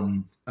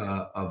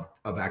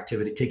of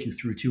activity, take you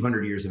through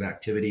 200 years of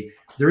activity.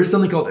 There is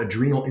something called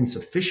adrenal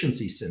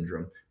insufficiency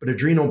syndrome, but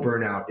adrenal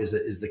burnout is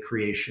the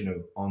creation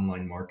of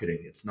online marketing.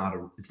 It's not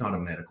a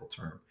medical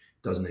term.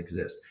 It doesn't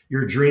exist.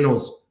 Your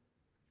adrenals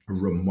are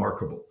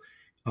remarkable.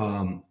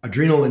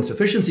 Adrenal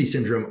insufficiency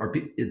syndrome are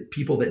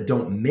people that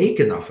don't make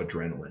enough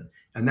adrenaline,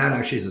 and that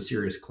actually is a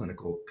serious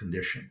clinical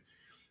condition.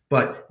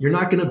 But you're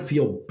not going to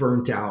feel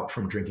burnt out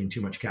from drinking too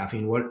much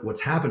caffeine.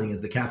 What's happening is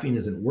the caffeine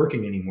isn't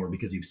working anymore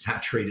because you've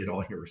saturated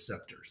all your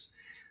receptors.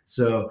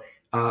 So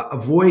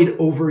avoid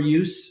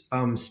overuse,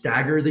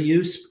 stagger the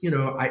use.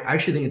 I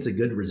actually think it's a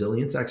good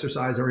resilience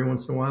exercise every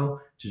once in a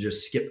while to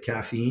just skip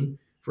caffeine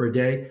for a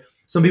day.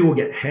 Some people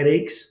get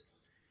headaches,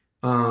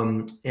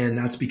 and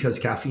that's because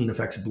caffeine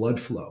affects blood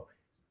flow.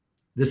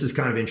 This is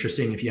kind of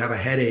interesting. If you have a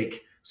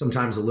headache,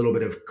 sometimes a little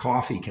bit of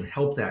coffee can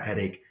help that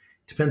headache.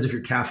 Depends if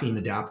you're caffeine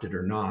adapted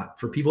or not.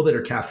 For people that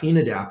are caffeine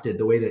adapted,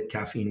 the way that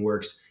caffeine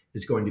works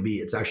is going to be,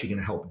 it's actually going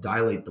to help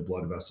dilate the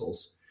blood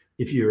vessels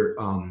if you're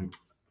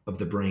of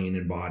the brain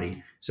and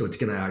body. So it's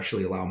going to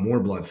actually allow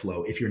more blood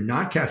flow. If you're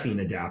not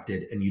caffeine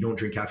adapted and you don't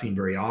drink caffeine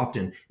very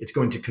often, it's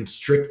going to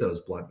constrict those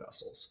blood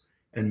vessels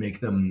and make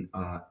them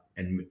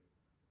and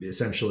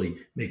essentially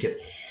make it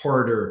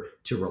harder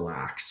to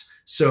relax.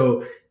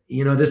 So,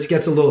 this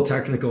gets a little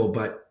technical,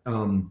 but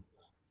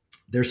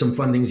there's some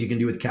fun things you can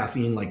do with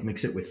caffeine, like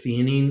mix it with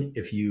theanine.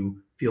 If you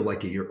feel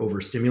like you're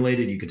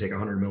overstimulated, you could take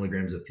 100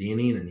 milligrams of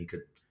theanine and you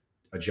could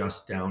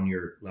adjust down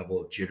your level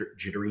of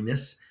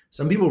jitteriness.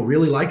 Some people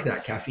really like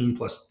that caffeine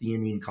plus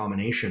theanine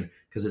combination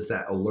because it's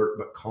that alert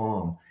but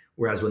calm.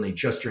 Whereas when they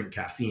just drink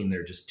caffeine,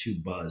 they're just too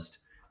buzzed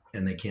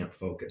and they can't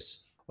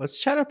focus. Let's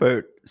chat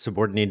about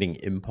subordinating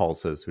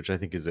impulses, which I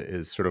think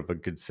is sort of a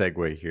good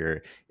segue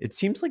here. It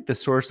seems like the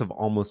source of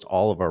almost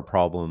all of our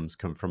problems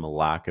come from a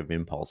lack of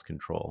impulse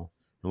control.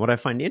 And what I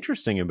find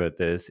interesting about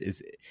this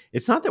is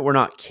it's not that we're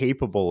not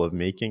capable of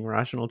making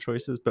rational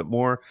choices, but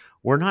more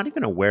we're not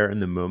even aware in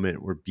the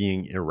moment we're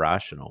being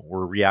irrational.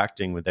 We're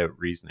reacting without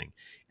reasoning.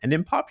 And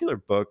in popular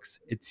books,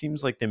 it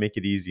seems like they make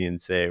it easy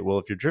and say, well,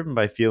 if you're driven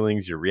by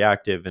feelings, you're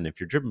reactive. And if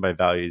you're driven by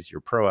values,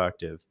 you're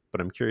proactive. But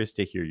I'm curious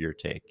to hear your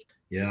take.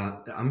 Yeah,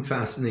 I'm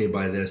fascinated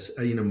by this.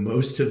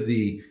 Most of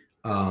the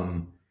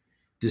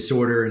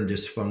disorder and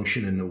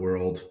dysfunction in the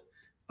world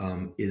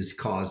is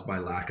caused by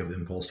lack of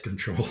impulse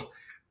control.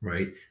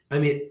 Right. I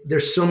mean,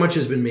 there's so much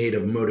has been made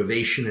of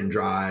motivation and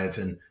drive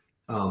and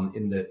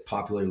in the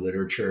popular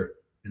literature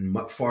and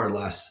far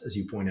less, as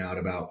you point out,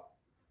 about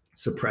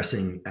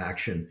suppressing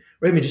action.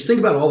 Right. I mean, just think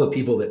about all the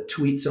people that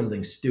tweet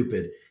something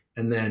stupid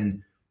and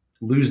then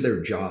lose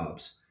their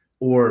jobs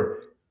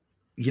or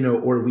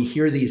we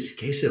hear these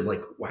cases of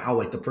like, wow,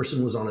 like the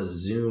person was on a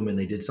Zoom and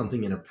they did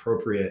something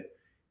inappropriate,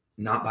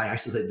 not by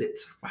accident.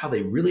 Wow,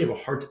 they really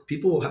have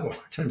people have a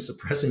hard time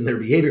suppressing their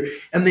behavior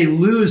and they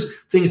lose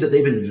things that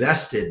they've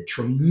invested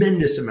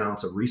tremendous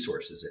amounts of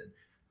resources in.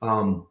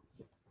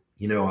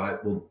 I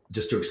will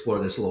just to explore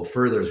this a little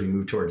further as we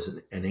move towards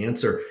an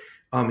answer.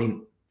 I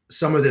mean,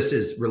 some of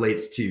this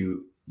relates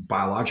to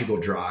biological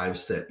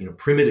drives that,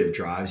 primitive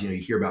drives. You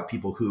hear about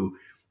people who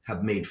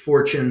have made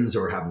fortunes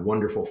or have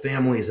wonderful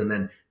families, and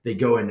then they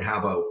go and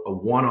have a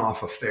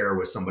one-off affair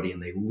with somebody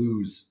and they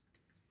lose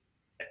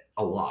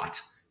a lot.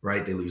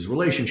 right? They lose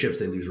relationships,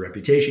 they lose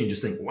reputation. You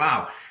just think,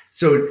 wow.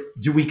 So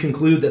do we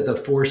conclude that the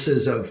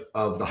forces of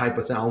the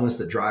hypothalamus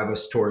that drive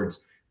us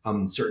towards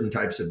certain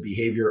types of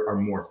behavior are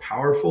more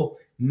powerful?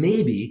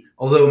 Maybe,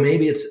 although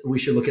maybe we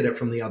should look at it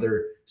from the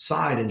other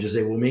side and just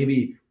say, well,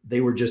 maybe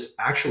they were just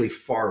actually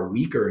far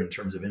weaker in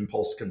terms of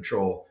impulse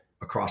control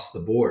across the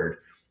board.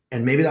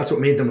 And maybe that's what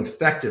made them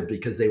effective,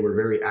 because they were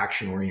very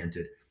action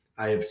oriented.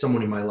 I have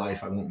someone in my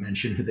life, I won't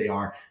mention who they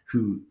are,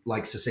 who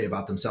likes to say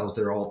about themselves,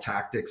 they're all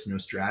tactics, no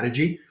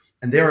strategy.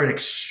 And they're an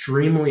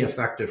extremely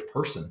effective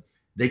person.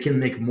 They can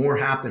make more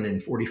happen in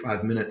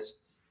 45 minutes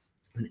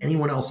than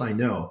anyone else I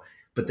know,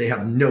 but they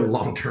have no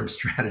long-term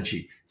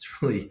strategy.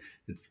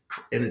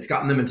 It's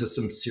gotten them into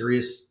some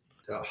serious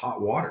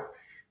hot water.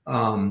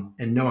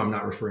 And no, I'm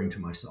not referring to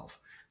myself.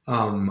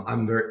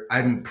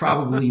 I'm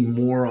probably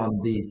more on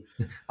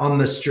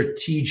the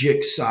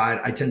strategic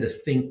side. I tend to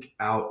think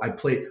out.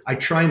 I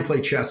try and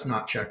play chess,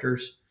 not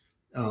checkers,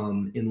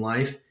 in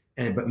life,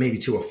 but maybe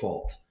to a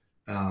fault.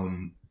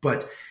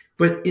 But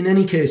in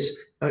any case,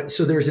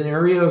 so there's an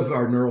area of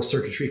our neural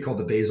circuitry called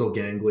the basal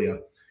ganglia.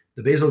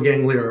 The basal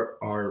ganglia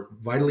are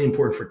vitally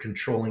important for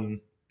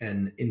controlling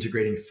and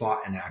integrating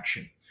thought and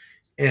action.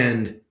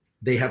 And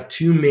they have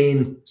two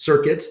main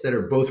circuits that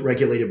are both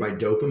regulated by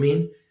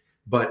dopamine,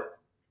 but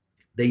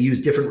they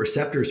use different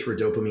receptors for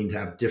dopamine to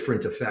have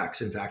different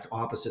effects, in fact,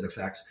 opposite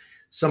effects.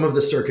 Some of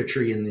the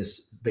circuitry in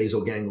this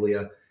basal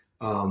ganglia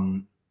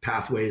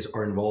pathways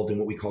are involved in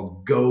what we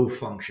call go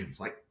functions,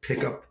 like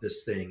pick up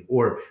this thing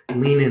or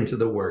lean into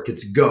the work.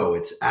 It's go,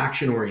 it's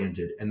action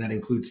oriented, and that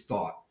includes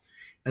thought.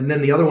 And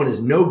then the other one is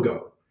no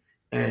go.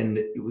 And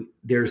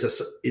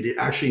it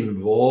actually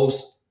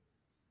involves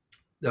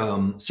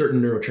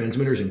certain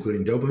neurotransmitters,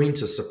 including dopamine,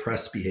 to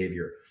suppress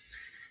behavior.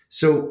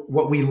 So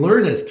what we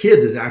learn as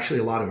kids is actually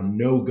a lot of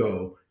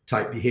no-go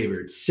type behavior.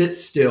 It's sit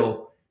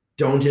still,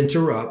 don't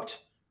interrupt.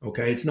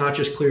 Okay, it's not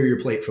just clear your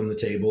plate from the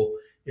table.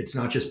 It's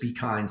not just be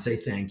kind, say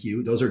thank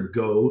you. Those are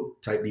go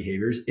type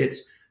behaviors.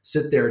 It's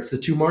sit there. It's the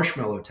 2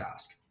 marshmallow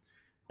task.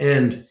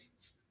 And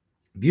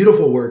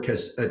beautiful work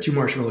has a 2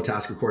 marshmallow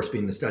task, of course,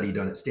 being the study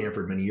done at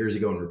Stanford many years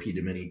ago and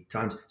repeated many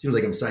times. Seems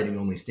like I'm citing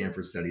only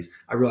Stanford studies.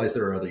 I realize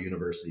there are other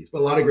universities,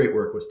 but a lot of great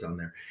work was done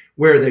there,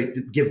 where they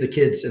give the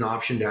kids an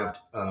option to have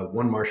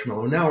 1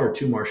 marshmallow now or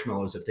 2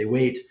 marshmallows if they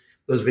wait.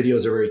 Those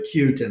videos are very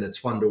cute, and it's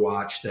fun to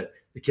watch that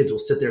the kids will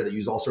sit there. They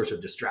use all sorts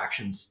of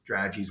distraction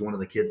strategies. One of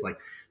the kids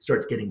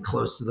starts getting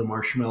close to the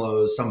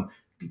marshmallows. Some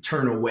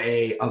turn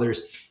away,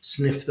 others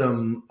sniff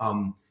them.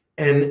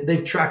 And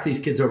they've tracked these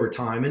kids over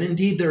time. And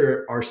indeed,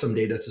 there are some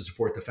data to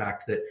support the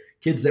fact that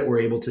kids that were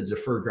able to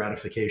defer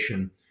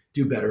gratification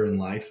do better in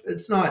life.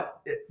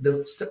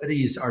 The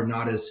studies are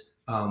not as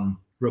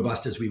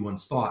robust as we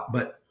once thought,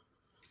 but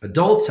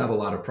adults have a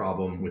lot of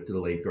problem with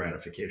delayed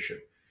gratification.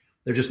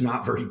 They're just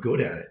not very good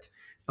at it.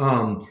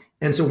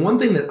 And so one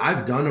thing that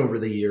I've done over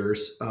the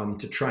years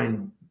to try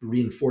and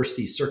reinforce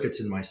these circuits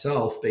in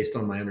myself based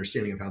on my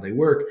understanding of how they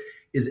work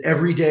is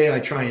every day I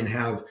try and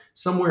have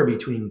somewhere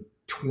between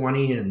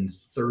 20 and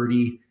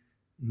 30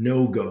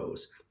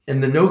 no-goes.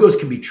 And the no-goes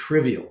can be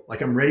trivial.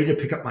 Like I'm ready to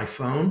pick up my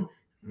phone.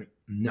 I'm like,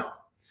 no.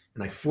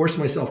 And I force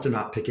myself to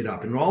not pick it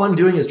up. And all I'm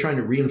doing is trying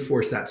to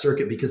reinforce that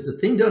circuit, because the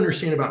thing to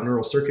understand about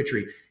neural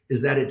circuitry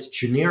is that it's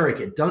generic.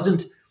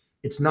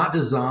 It's not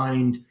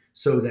designed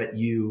so that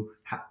you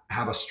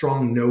have a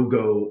strong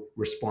no-go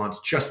response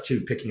just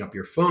to picking up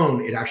your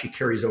phone. It actually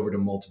carries over to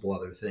multiple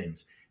other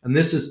things. And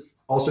this is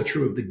also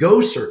true of the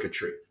go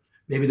circuitry.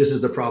 Maybe this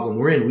is the problem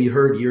we're in. We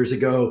heard years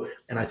ago,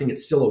 and I think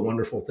it's still a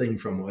wonderful thing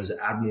from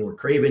Admiral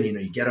McKraven,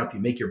 you get up,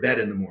 you make your bed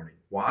in the morning.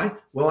 Why?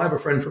 Well, I have a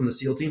friend from the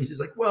SEAL teams. He's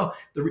like, well,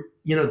 the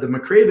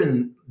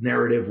McKraven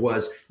narrative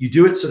was you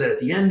do it so that at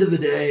the end of the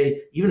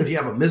day, even if you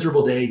have a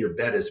miserable day, your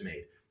bed is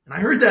made. And I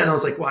heard that and I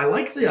was like, well, I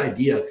like the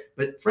idea,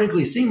 but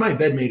frankly, seeing my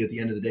bed made at the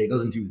end of the day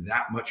doesn't do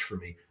that much for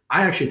me.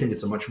 I actually think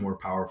it's a much more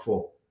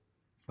powerful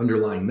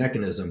underlying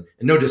mechanism.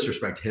 And no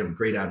disrespect to him,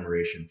 great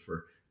admiration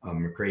for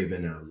McKraven,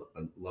 and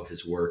I love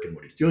his work and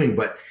what he's doing.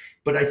 But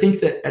I think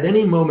that at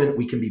any moment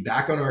we can be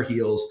back on our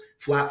heels,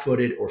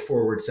 flat-footed, or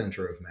forward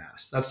center of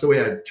mass. That's the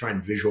way I try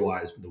and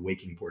visualize the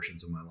waking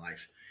portions of my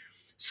life.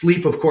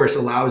 Sleep, of course,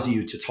 allows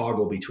you to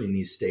toggle between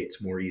these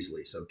states more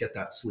easily. So get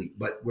that sleep.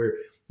 But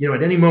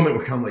at any moment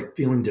we're kind of like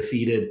feeling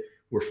defeated,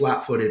 we're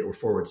flat-footed or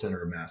forward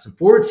center of mass. And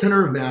forward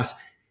center of mass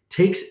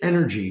takes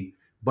energy,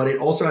 but it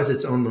also has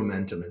its own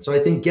momentum. And so I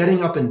think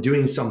getting up and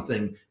doing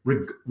something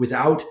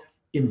without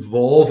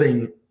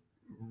involving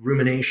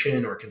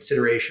rumination or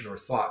consideration or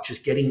thought,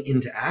 just getting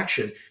into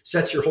action,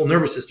 sets your whole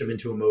nervous system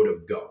into a mode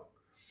of go.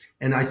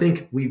 And I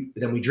think we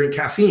drink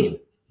caffeine.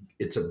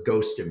 It's a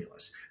go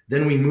stimulus.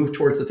 Then we move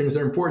towards the things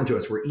that are important to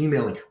us. We're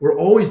emailing. We're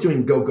always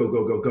doing go, go,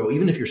 go, go, go.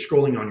 Even if you're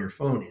scrolling on your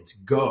phone, it's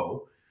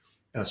go.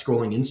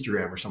 Scrolling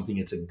Instagram or something,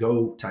 it's a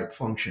go type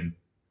function.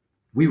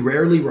 We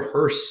rarely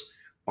rehearse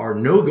our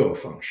no-go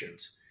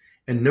functions.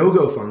 And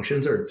no-go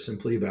functions are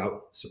simply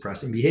about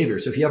suppressing behavior.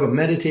 So if you have a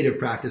meditative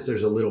practice,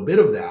 there's a little bit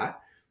of that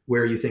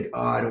where you think,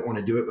 oh, I don't want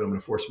to do it, but I'm going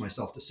to force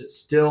myself to sit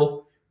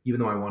still, even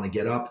though I want to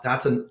get up.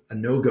 That's a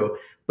no-go.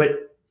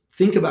 But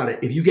think about it.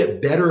 If you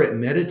get better at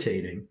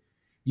meditating,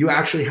 you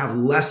actually have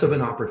less of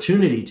an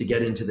opportunity to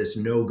get into this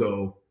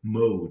no-go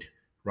mode,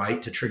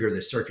 right? To trigger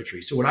this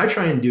circuitry. So what I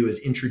try and do is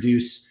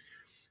introduce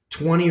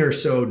 20 or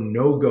so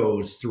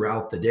no-goes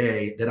throughout the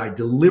day that I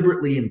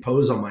deliberately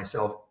impose on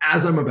myself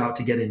as I'm about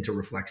to get into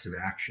reflexive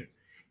action.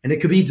 And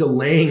it could be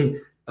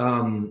delaying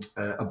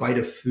a bite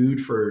of food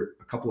for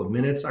a couple of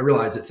minutes. I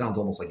realize it sounds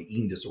almost like an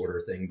eating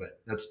disorder thing,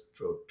 but that's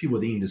for people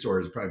with eating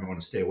disorders, probably want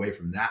to stay away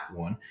from that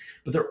one.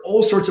 But there are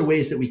all sorts of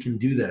ways that we can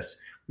do this.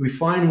 We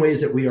find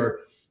ways that we are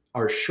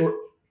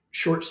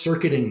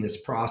short-circuiting this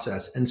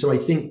process. And so I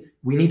think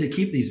we need to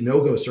keep these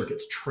no-go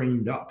circuits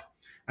trained up.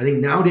 I think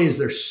nowadays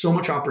there's so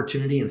much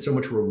opportunity and so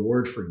much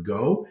reward for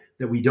go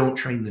that we don't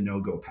train the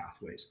no-go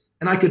pathways.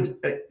 And I could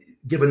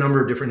give a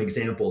number of different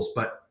examples,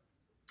 but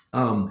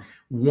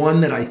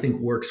one that I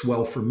think works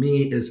well for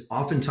me is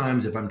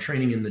oftentimes if I'm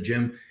training in the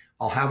gym,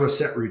 I'll have a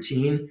set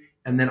routine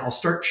and then I'll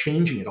start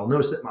changing it. I'll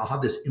notice that I'll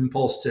have this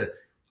impulse to,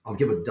 I'll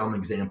give a dumb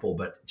example,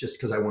 but just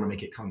because I want to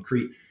make it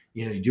concrete,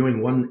 you know, you're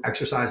doing one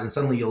exercise and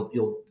suddenly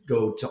you'll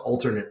go to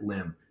alternate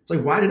limb. It's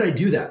like, why did I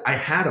do that? I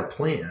had a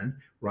plan,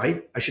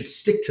 right? I should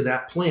stick to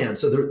that plan.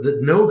 So the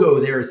no-go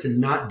there is to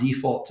not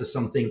default to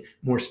something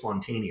more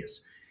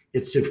spontaneous.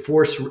 It's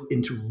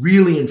to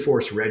really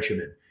enforce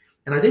regimen.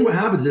 And I think what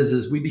happens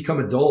is we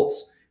become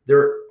adults,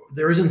 there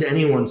isn't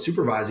anyone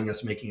supervising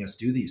us, making us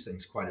do these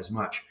things quite as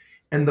much.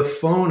 And the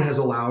phone has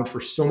allowed for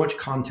so much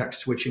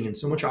context switching and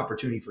so much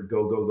opportunity for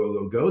go,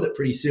 that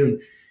pretty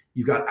soon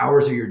you've got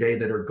hours of your day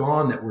that are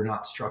gone that were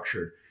not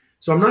structured.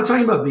 So I'm not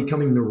talking about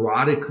becoming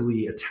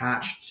neurotically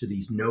attached to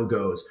these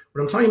no-goes.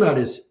 What I'm talking about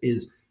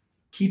is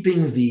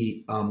keeping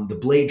the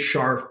blade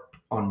sharp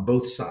on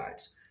both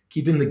sides,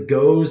 keeping the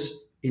goes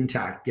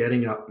intact,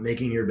 getting up,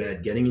 making your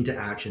bed, getting into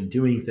action,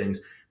 doing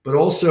things, but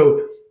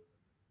also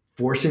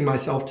forcing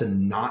myself to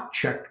not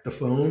check the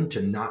phone, to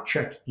not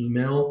check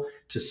email,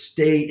 to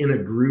stay in a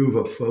groove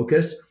of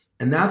focus.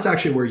 And that's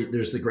actually where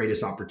there's the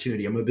greatest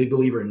opportunity. I'm a big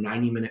believer in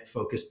 90-minute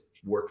focused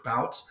work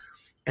bouts.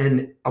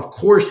 And of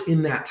course,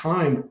 in that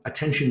time,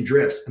 attention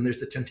drifts and there's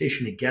the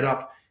temptation to get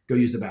up, go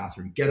use the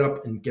bathroom, get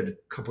up and get a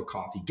cup of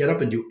coffee, get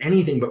up and do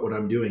anything but what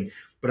I'm doing.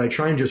 But I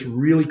try and just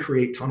really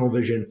create tunnel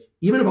vision,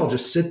 even if I'll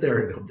just sit there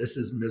and go, this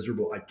is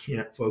miserable, I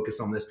can't focus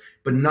on this,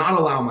 but not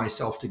allow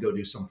myself to go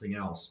do something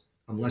else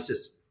unless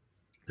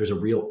there's a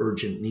real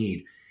urgent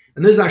need.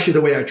 And this is actually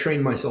the way I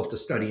trained myself to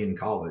study in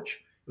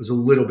college. It was a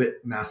little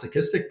bit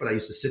masochistic, but I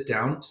used to sit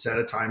down, set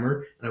a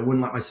timer, and I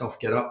wouldn't let myself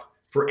get up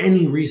for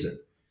any reason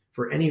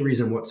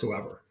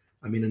whatsoever.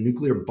 I mean, a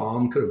nuclear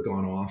bomb could have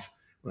gone off.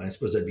 Well, I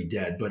suppose I'd be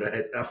dead, but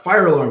a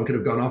fire alarm could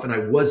have gone off and I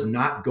was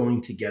not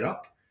going to get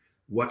up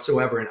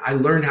whatsoever. And I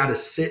learned how to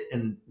sit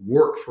and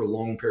work for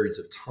long periods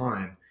of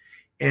time.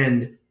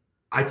 And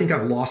I think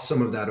I've lost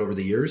some of that over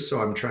the years.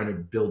 So I'm trying to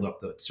build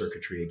up the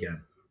circuitry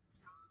again.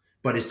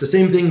 But it's the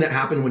same thing that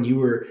happened when you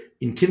were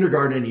in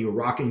kindergarten and you were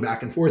rocking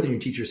back and forth and your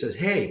teacher says,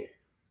 hey,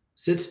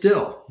 sit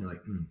still. You're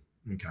like,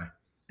 okay.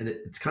 And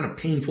it's kind of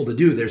painful to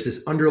do. There's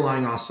this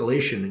underlying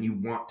oscillation and you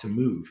want to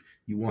move.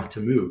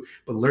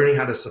 But learning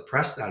how to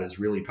suppress that is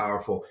really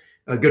powerful.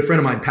 A good friend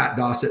of mine, Pat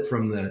Dossett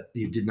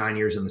he did 9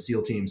 years in the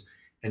SEAL teams,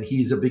 and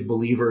he's a big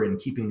believer in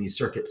keeping these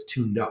circuits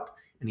tuned up.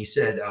 And he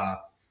said,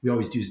 we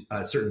always do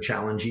a certain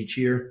challenge each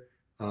year.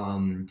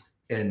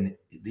 And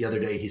the other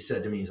day he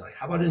said to me, he's like,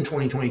 how about in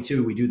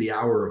 2022, we do the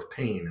hour of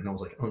pain? And I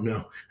was like, oh no,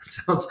 that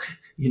sounds,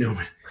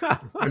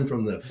 I'm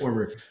from the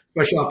former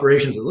special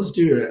operations. So let's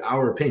do an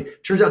hour of pain.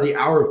 Turns out the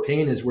hour of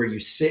pain is where you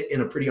sit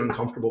in a pretty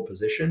uncomfortable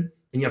position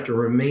and you have to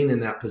remain in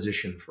that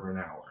position for an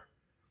hour.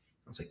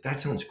 I was like, that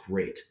sounds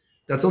great.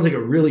 That sounds like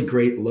a really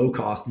great, low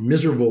cost,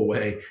 miserable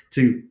way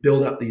to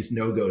build up these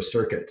no-go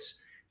circuits.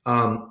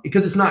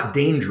 Because it's not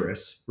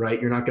dangerous,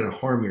 right? You're not going to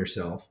harm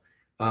yourself.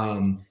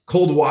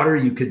 Cold water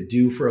you could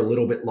do for a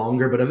little bit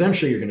longer, but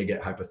eventually you're going to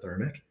get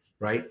hypothermic,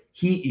 right?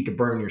 Heat, you could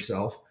burn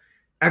yourself.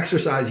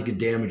 Exercise, you could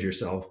damage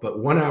yourself, but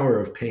 1 hour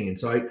of pain.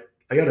 So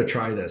I got to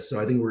try this. So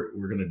I think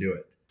we're going to do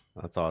it.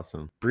 That's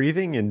awesome.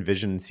 Breathing and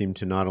vision seem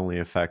to not only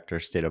affect our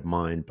state of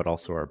mind, but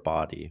also our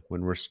body.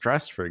 When we're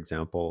stressed, for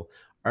example,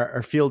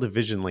 our field of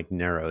vision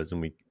narrows and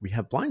we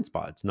have blind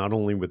spots, not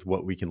only with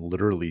what we can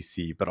literally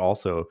see, but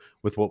also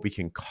with what we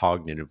can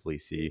cognitively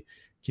see.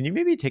 Can you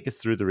maybe take us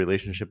through the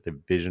relationship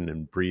that vision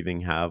and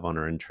breathing have on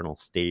our internal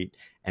state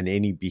and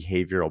any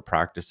behavioral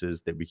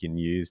practices that we can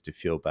use to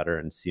feel better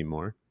and see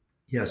more?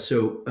 Yeah,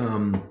 so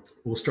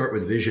we'll start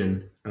with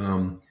vision.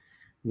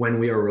 When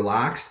we are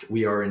relaxed,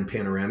 we are in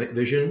panoramic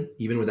vision.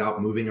 Even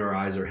without moving our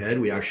eyes or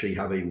head, we actually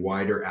have a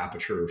wider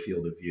aperture or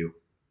field of view.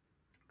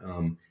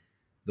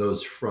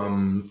 Those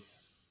from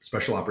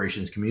special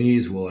operations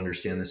communities will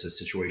understand this as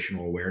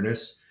situational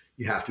awareness.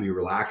 You have to be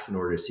relaxed in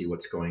order to see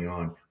what's going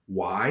on.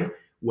 Why?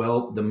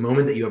 Well, the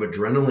moment that you have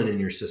adrenaline in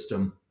your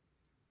system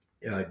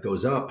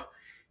goes up,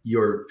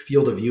 your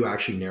field of view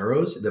actually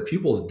narrows. The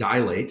pupils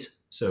dilate.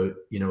 So,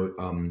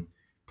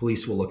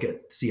 police will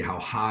see how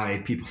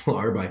high people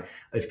are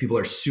if people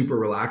are super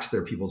relaxed,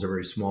 their pupils are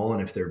very small.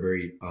 And if they're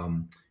very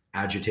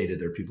agitated,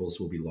 their pupils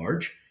will be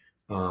large.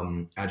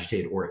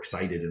 agitated or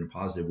excited in a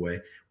positive way.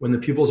 When the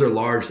pupils are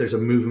large, there's a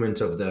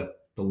movement of the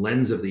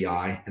lens of the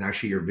eye, and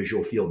actually your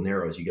visual field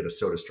narrows. You get a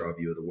soda straw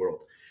view of the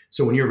world.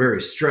 So when you're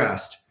very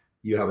stressed,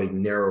 you have a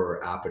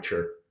narrower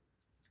aperture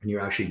and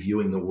you're actually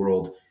viewing the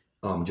world.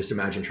 Just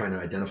imagine trying to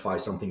identify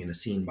something in a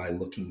scene by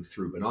looking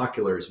through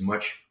binoculars,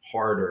 much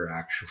harder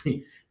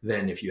actually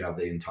than if you have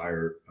the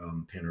entire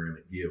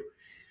panoramic view.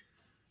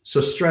 So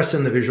stress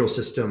in the visual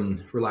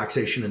system,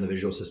 relaxation in the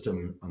visual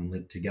system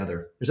linked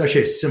together. There's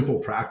actually a simple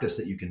practice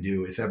that you can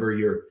do. If ever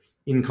you're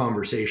in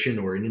conversation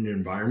or in an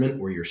environment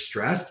where you're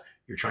stressed,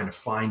 you're trying to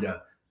find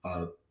a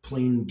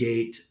plane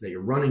gate that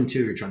you're running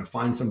to, you're trying to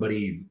find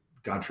somebody,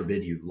 God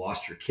forbid you've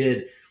lost your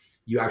kid,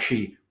 you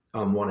actually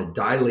want to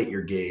dilate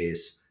your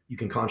gaze. You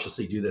can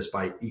consciously do this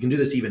you can do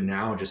this even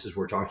now, just as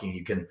we're talking.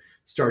 You can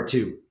start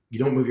to, you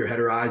don't move your head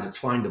or eyes, it's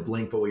fine to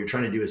blink, but what you're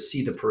trying to do is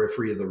see the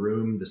periphery of the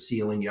room, the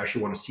ceiling. You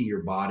actually want to see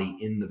your body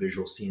in the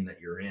visual scene that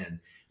you're in.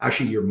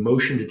 Actually, your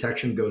motion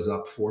detection goes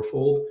up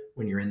fourfold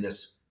when you're in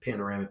this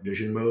panoramic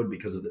vision mode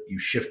because of you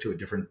shift to a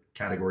different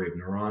category of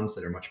neurons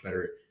that are much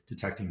better at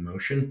detecting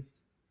motion.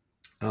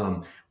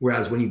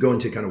 Whereas when you go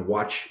into kind of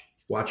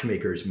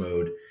watchmaker's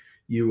mode,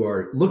 you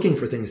are looking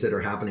for things that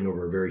are happening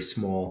over a very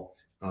small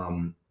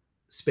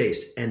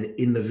space. And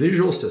in the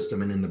visual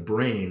system and in the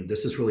brain,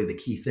 this is really the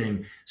key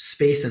thing,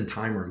 space and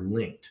time are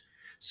linked.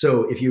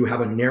 So if you have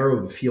a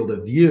narrow field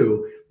of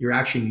view, you're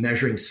actually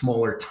measuring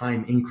smaller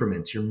time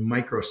increments. You're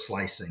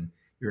micro-slicing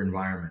your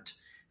environment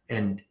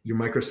and you're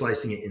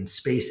micro-slicing it in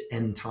space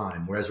and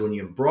time. Whereas when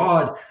you have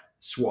broad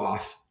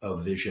swath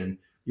of vision,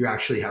 you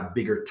actually have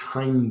bigger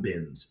time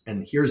bins.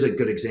 And here's a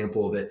good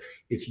example of it.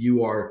 If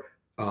you are,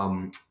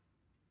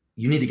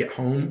 you need to get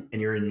home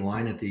and you're in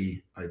line at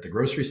the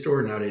grocery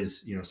store.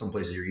 Nowadays, some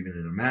places you're even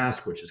in a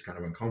mask, which is kind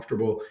of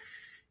uncomfortable.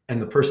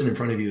 And the person in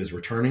front of you is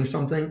returning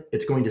something.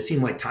 It's going to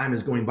seem like time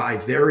is going by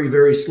very,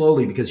 very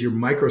slowly because you're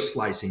micro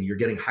slicing, you're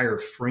getting higher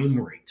frame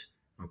rate.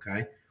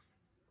 Okay.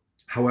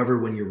 However,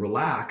 when you're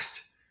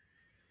relaxed,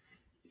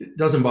 it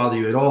doesn't bother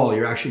you at all.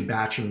 You're actually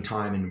batching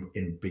time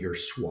in bigger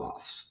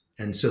swaths.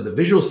 And so the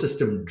visual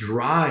system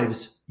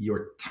drives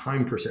your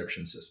time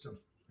perception system.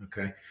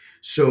 Okay.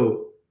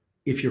 So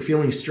if you're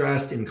feeling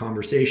stressed in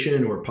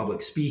conversation or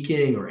public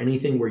speaking or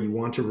anything where you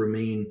want to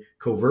remain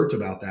covert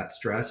about that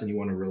stress and you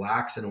want to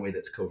relax in a way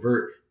that's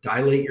covert,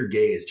 dilate your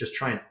gaze. Just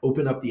try and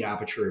open up the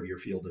aperture of your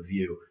field of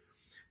view.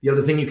 The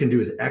other thing you can do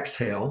is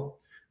exhale,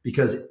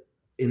 because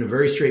in a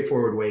very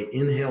straightforward way,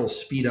 inhales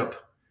speed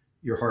up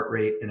your heart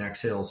rate and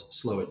exhales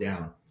slow it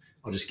down.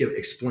 I'll just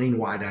explain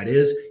why that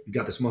is. You've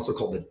got this muscle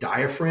called the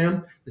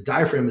diaphragm. The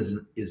diaphragm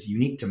is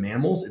unique to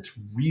mammals. It's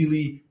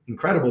really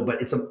incredible,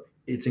 but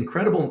it's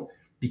incredible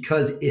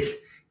because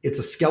it's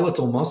a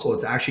skeletal muscle.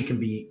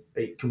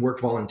 It can work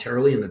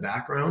voluntarily in the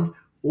background,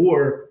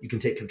 or you can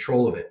take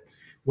control of it.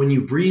 When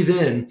you breathe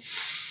in,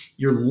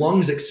 your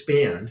lungs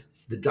expand,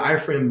 the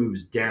diaphragm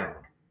moves down.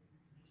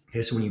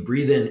 Okay, so when you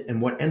breathe in,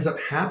 and what ends up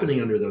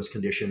happening under those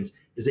conditions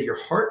is that your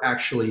heart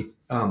actually,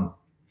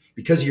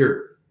 because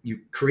you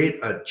create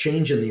a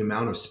change in the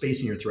amount of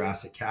space in your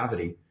thoracic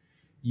cavity,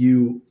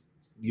 you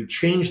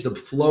change the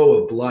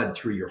flow of blood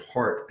through your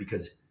heart,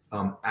 because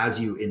as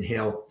you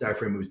inhale,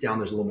 diaphragm moves down,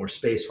 there's a little more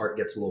space, heart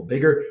gets a little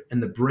bigger,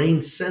 and the brain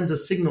sends a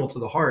signal to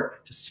the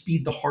heart to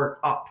speed the heart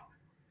up.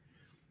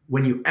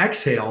 When you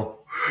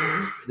exhale,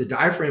 the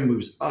diaphragm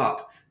moves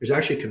up. There's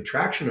actually a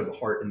contraction of the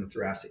heart in the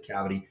thoracic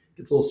cavity. It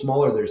gets a little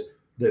smaller.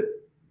 The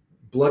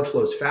blood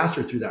flows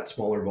faster through that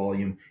smaller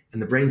volume,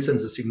 and the brain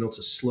sends a signal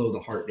to slow the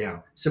heart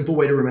down. Simple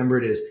way to remember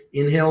it is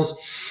inhales,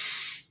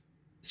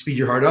 speed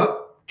your heart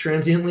up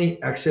transiently,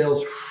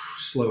 exhales,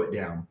 slow it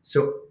down.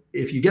 So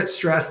if you get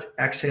stressed,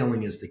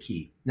 exhaling is the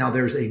key. Now,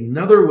 there's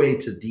another way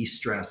to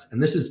de-stress,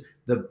 and this is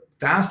the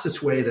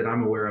fastest way that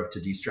I'm aware of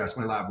to de-stress.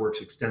 My lab works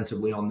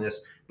extensively on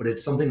this, but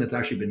it's something that's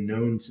actually been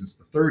known since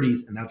the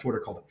 30s, and that's what are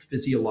called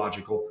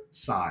physiological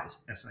sighs,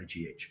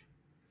 S-I-G-H,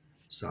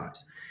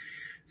 sighs.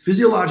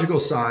 Physiological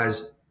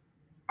sighs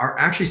are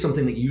actually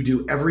something that you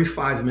do every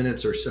 5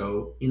 minutes or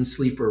so in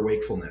sleep or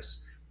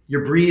wakefulness.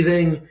 You're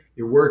breathing,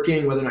 you're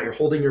working, whether or not you're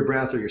holding your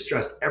breath or you're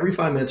stressed, every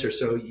 5 minutes or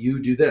so,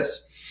 you do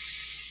this.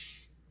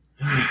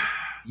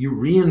 You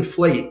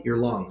reinflate your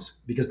lungs,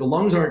 because the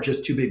lungs aren't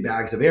just two big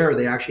bags of air.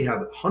 They actually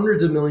have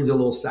hundreds of millions of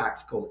little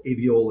sacs called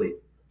alveoli.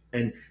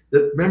 And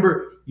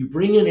remember, you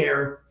bring in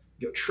air,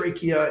 your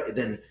trachea, it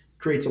then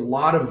creates a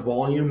lot of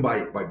volume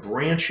by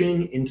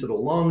branching into the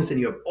lungs.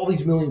 And you have all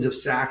these millions of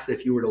sacs that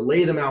if you were to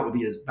lay them out would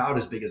be about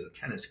as big as a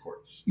tennis court,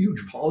 huge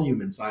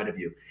volume inside of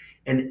you.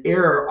 And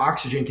air,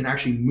 oxygen, can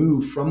actually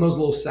move from those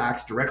little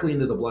sacs directly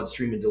into the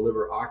bloodstream and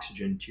deliver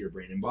oxygen to your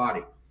brain and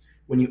body.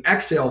 When you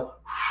exhale,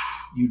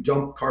 you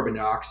dump carbon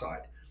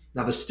dioxide.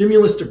 Now, the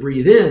stimulus to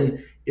breathe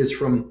in is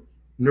from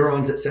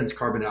neurons that sense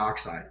carbon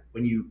dioxide.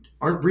 When you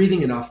aren't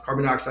breathing enough,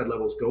 carbon dioxide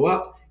levels go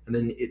up, and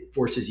then it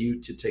forces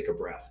you to take a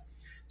breath.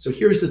 So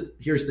here's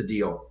the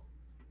deal.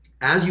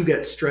 As you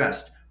get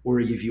stressed, or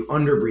if you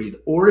underbreathe,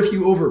 or if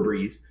you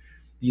overbreathe,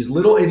 these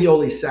little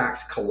alveoli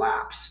sacs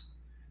collapse.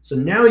 So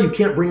now you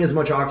can't bring as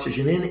much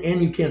oxygen in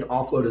and you can't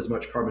offload as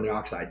much carbon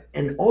dioxide.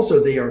 And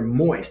also they are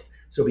moist.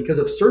 So because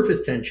of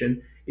surface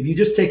tension, if you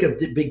just take a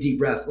big deep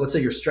breath, let's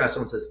say you're stressed,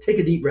 someone says, take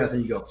a deep breath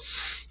and you go,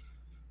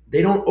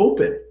 they don't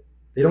open.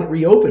 They don't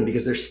reopen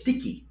because they're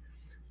sticky.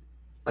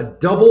 A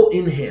double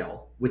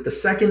inhale with the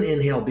second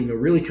inhale being a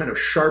really kind of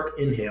sharp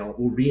inhale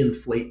will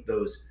reinflate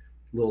those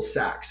little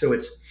sacs. So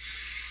it's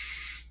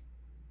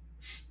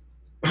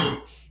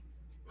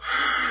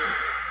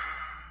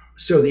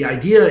so the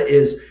idea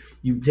is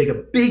you take a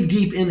big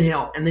deep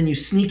inhale and then you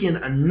sneak in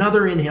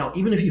another inhale,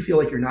 even if you feel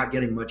like you're not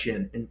getting much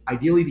in. And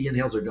ideally the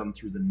inhales are done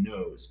through the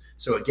nose.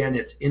 So again,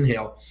 it's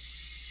inhale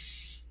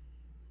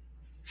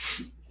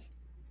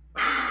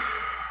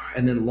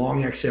and then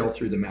long exhale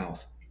through the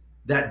mouth.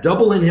 That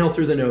double inhale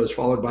through the nose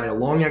followed by a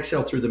long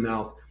exhale through the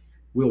mouth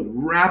will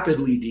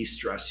rapidly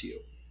de-stress you.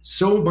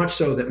 So much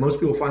so that most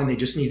people find they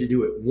just need to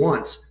do it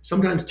once,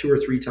 sometimes 2 or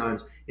 3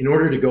 times, in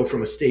order to go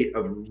from a state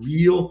of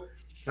real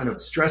kind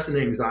of stress and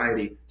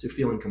anxiety to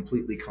feeling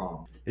completely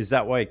calm. Is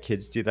that why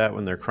kids do that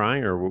when they're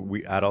crying, or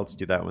we adults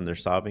do that when they're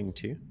sobbing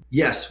too?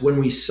 Yes, when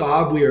we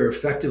sob, we are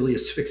effectively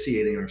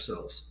asphyxiating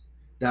ourselves.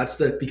 That's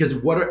because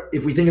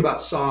if we think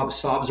about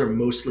sobs are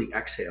mostly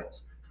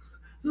exhales.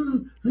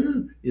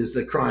 Is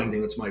the crying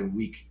thing. That's my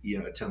weak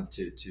attempt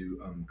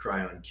to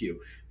cry on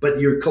cue. But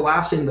you're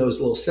collapsing those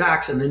little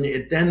sacs, and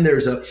then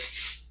there's a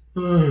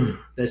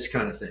this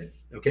kind of thing.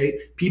 Okay,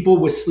 people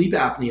with sleep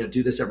apnea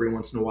do this every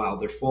once in a while.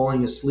 They're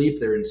falling asleep,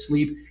 they're in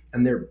sleep,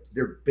 and they're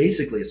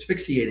basically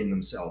asphyxiating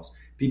themselves.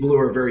 People who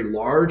are very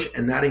large,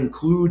 and that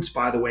includes,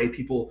 by the way,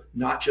 people,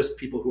 not just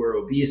people who are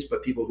obese,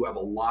 but people who have a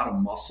lot of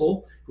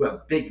muscle, who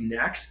have big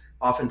necks.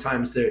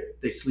 Oftentimes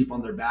they sleep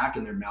on their back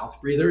and they're mouth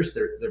breathers.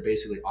 They're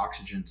basically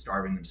oxygen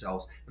starving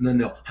themselves, and then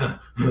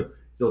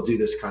they'll do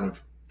this kind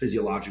of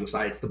physiological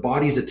sigh. It's the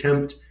body's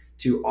attempt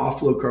to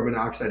offload carbon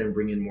dioxide and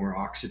bring in more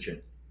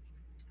oxygen.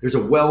 There's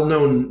a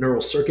well-known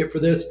neural circuit for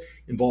this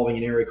involving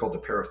an area called the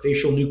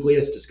parafacial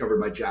nucleus,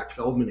 discovered by Jack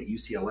Feldman at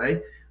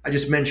UCLA. I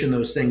just mention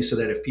those things so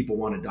that if people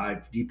want to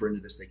dive deeper into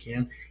this, they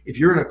can. If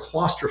you're in a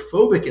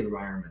claustrophobic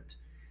environment,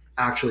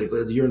 actually,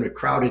 if you're in a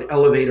crowded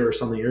elevator or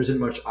something, there isn't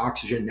much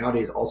oxygen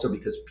nowadays, also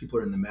because people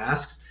are in the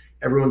masks.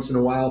 Every once in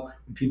a while,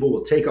 people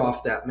will take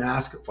off that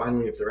mask,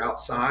 finally, if they're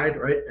outside,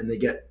 right? And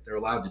they're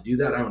allowed to do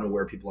that. I don't know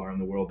where people are in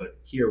the world, but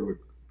here we've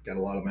got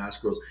a lot of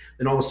mask rules.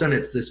 Then all of a sudden,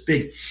 it's this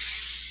big,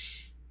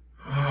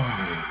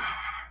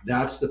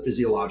 that's the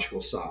physiological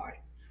sigh.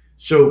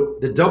 So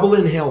the double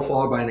inhale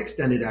followed by an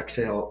extended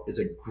exhale is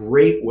a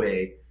great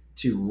way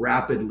to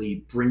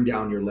rapidly bring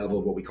down your level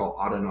of what we call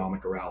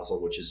autonomic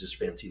arousal, which is just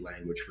fancy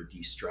language for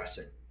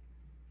de-stressing.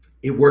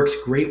 It works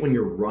great when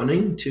you're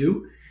running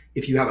too.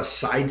 If you have a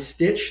side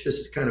stitch, this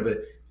is kind of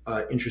an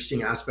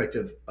interesting aspect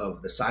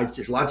of the side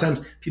stitch. A lot of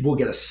times people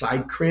get a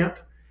side cramp.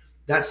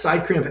 That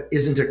side cramp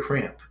isn't a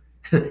cramp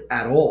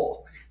at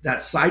all.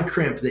 That side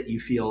cramp that you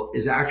feel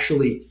is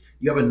actually,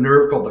 you have a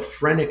nerve called the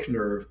phrenic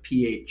nerve,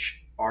 PHRENIC,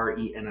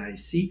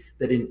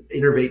 that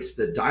innervates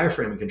the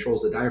diaphragm and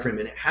controls the diaphragm.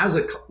 And it has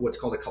what's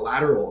called a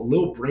collateral, a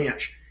little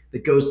branch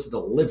that goes to the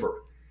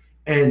liver.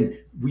 And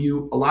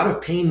a lot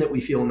of pain that we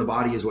feel in the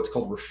body is what's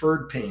called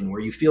referred pain,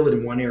 where you feel it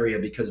in one area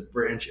because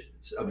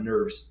branches of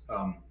nerves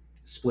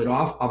split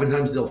off.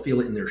 Oftentimes they'll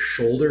feel it in their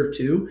shoulder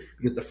too,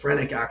 because the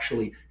phrenic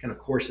actually kind of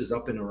courses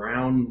up and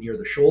around near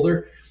the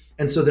shoulder.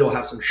 And so they'll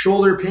have some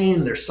shoulder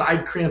pain, they're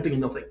side cramping,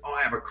 and they'll think, oh,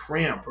 I have a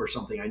cramp or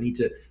something. I need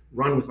to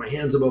run with my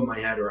hands above my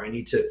head, or I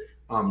need to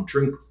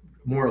drink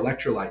more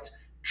electrolytes.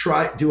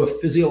 Do a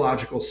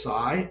physiological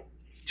sigh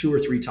 2 or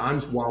 3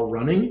 times while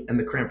running, and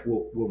the cramp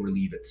will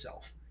relieve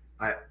itself.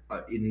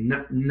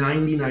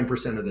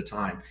 99% of the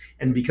time.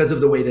 And because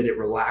of the way that it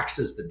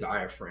relaxes the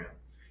diaphragm.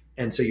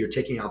 And so you're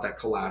taking out that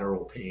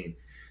collateral pain.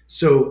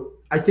 So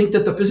I think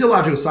that the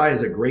physiological sigh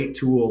is a great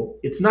tool.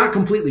 It's not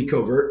completely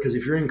covert, because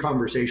if you're in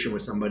conversation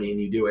with somebody and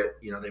you do it,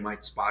 they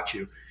might spot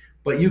you.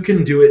 But you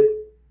can do it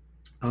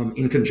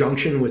in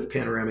conjunction with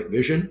panoramic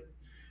vision,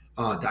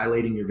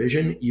 dilating your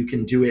vision. You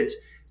can do it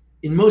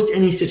in most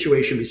any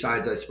situation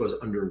besides, I suppose,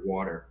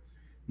 underwater.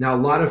 Now, a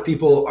lot of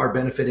people are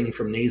benefiting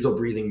from nasal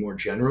breathing more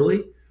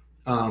generally.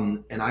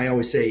 And I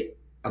always say,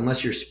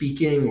 unless you're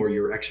speaking or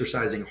you're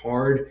exercising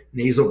hard,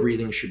 nasal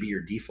breathing should be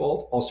your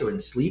default. Also in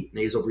sleep,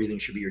 nasal breathing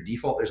should be your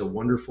default. There's a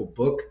wonderful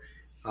book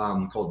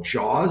called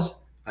Jaws,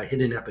 A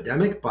Hidden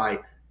Epidemic by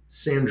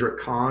Sandra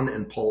Kahn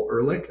and Paul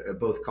Ehrlich,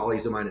 both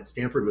colleagues of mine at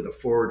Stanford, with a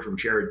foreword from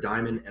Jared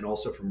Diamond and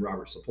also from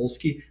Robert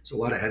Sapolsky. So a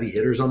lot of heavy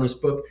hitters on this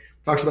book.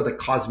 Talks about the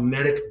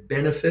cosmetic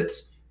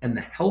benefits and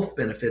the health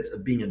benefits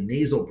of being a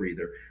nasal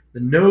breather.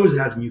 The nose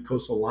has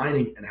mucosal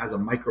lining and has a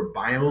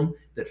microbiome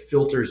that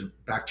filters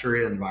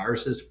bacteria and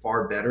viruses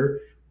far better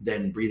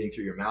than breathing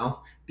through your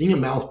mouth. Being a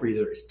mouth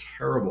breather is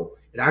terrible.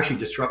 It actually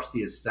disrupts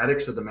the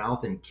aesthetics of the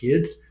mouth in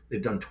kids.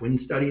 They've done twin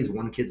studies.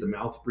 One kid's a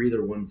mouth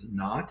breather, one's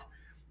not.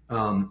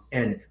 And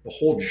the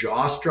whole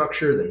jaw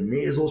structure, the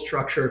nasal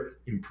structure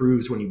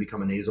improves when you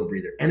become a nasal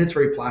breather. And it's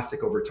very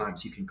plastic over time,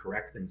 so you can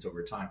correct things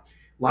over time.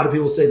 A lot of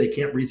people say they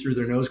can't breathe through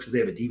their nose because they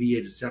have a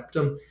deviated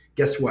septum.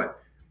 Guess what?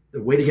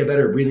 the way to get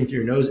better at breathing through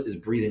your nose is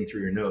breathing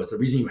through your nose. The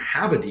reason you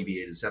have a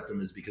deviated septum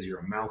is because you're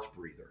a mouth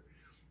breather.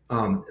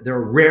 There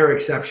are rare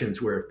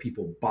exceptions where if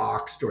people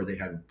boxed or they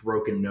had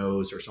broken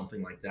nose or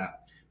something like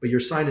that, but your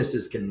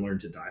sinuses can learn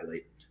to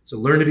dilate. So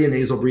learn to be a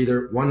nasal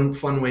breather. One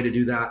fun way to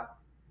do that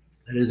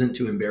isn't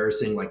too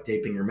embarrassing, like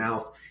taping your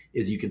mouth,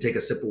 is you can take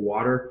a sip of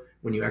water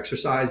when you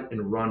exercise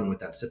and run with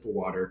that sip of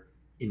water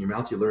in your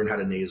mouth. You learn how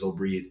to nasal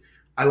breathe.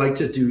 I like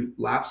to do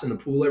laps in the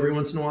pool every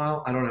once in a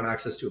while. I don't have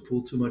access to a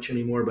pool too much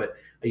anymore, but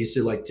I used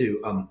to like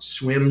to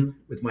swim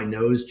with my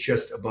nose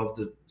just above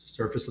the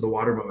surface of the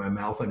water, but my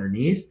mouth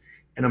underneath.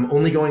 And I'm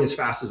only going as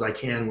fast as I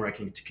can where I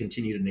can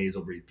continue to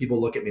nasal breathe. People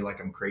look at me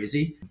like I'm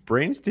crazy.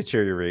 Brains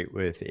deteriorate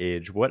with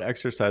age. What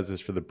exercises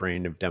for the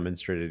brain have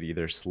demonstrated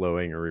either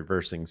slowing or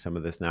reversing some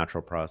of this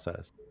natural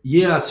process?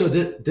 Yeah, so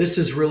this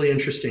is really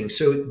interesting.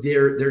 So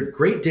there are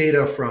great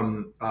data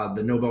from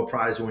the Nobel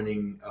Prize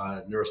winning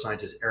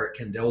neuroscientist Eric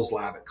Kandel's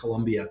lab at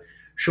Columbia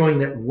showing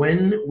that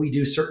when we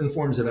do certain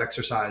forms of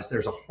exercise,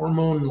 there's a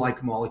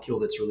hormone-like molecule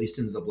that's released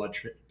into the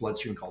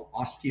bloodstream called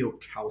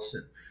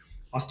osteocalcin.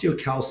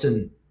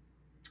 Osteocalcin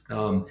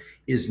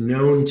is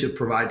known to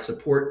provide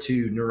support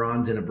to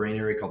neurons in a brain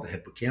area called the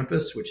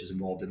hippocampus, which is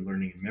involved in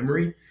learning and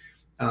memory.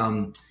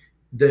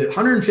 The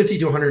 150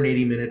 to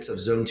 180 minutes of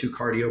zone 2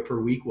 cardio per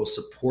week will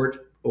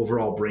support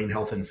overall brain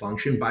health and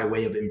function by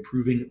way of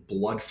improving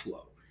blood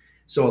flow.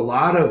 So a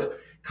lot of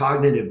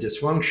cognitive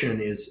dysfunction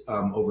is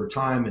over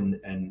time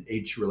and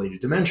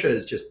age-related dementia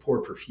is just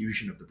poor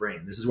perfusion of the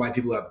brain. This is why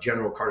people who have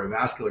general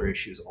cardiovascular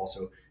issues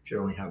also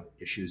generally have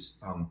issues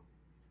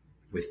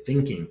with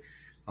thinking.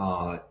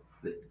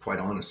 Quite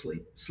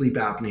honestly, sleep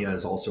apnea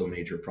is also a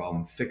major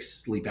problem. Fix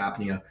sleep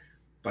apnea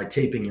by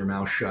taping your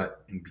mouth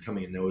shut and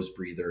becoming a nose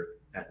breather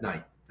at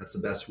night. That's the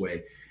best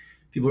way.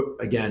 People,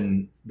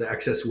 again, the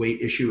excess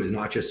weight issue is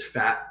not just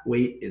fat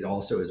weight, it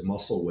also is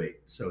muscle weight.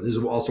 So this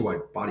is also why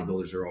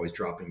bodybuilders are always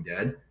dropping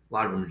dead. A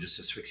lot of them are just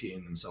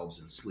asphyxiating themselves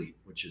in sleep,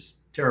 which is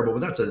terrible, but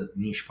that's a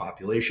niche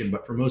population.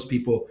 But for most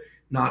people,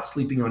 not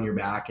sleeping on your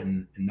back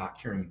and not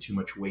carrying too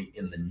much weight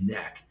in the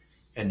neck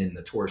and in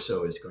the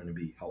torso is going to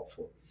be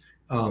helpful.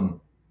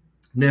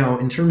 Now,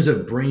 in terms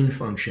of brain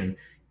function,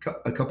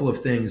 a couple of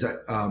things I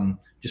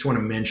just want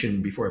to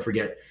mention before I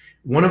forget.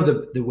 One of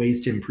the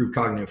ways to improve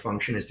cognitive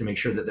function is to make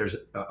sure that there's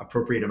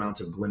appropriate amounts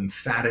of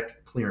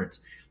lymphatic clearance.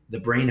 The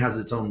brain has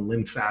its own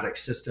lymphatic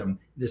system.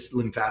 This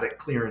lymphatic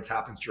clearance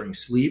happens during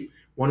sleep.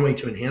 One way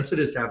to enhance it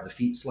is to have the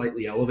feet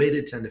slightly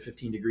elevated, 10 to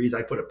 15 degrees.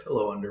 I put a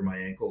pillow under my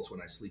ankles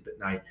when I sleep at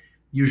night.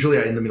 Usually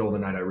in the middle of the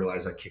night, I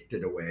realize I kicked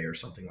it away or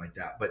something like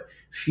that. But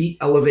feet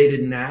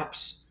elevated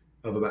naps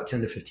of about 10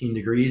 to 15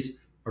 degrees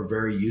are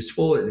very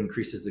useful. It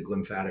increases the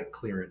lymphatic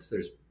clearance.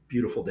 There's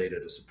beautiful data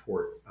to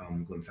support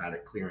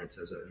lymphatic clearance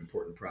as an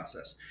important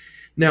process.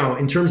 Now,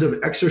 in terms of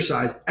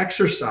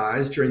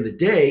exercise during the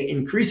day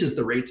increases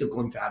the rates of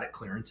lymphatic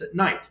clearance at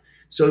night.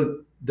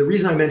 So the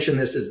reason I mention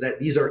this is that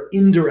these are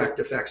indirect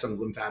effects on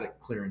lymphatic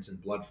clearance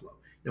and blood flow.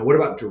 Now, what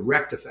about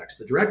direct effects?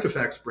 The direct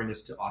effects bring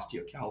us to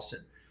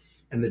osteocalcin.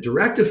 And the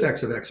direct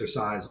effects of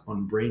exercise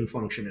on brain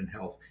function and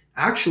health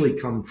actually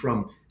come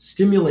from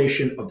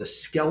stimulation of the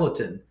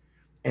skeleton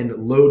and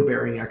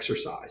load-bearing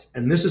exercise.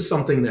 And this is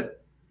something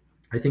that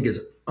I think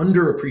is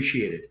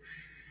underappreciated.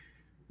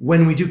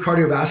 When we do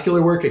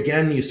cardiovascular work,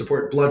 again, you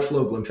support blood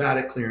flow,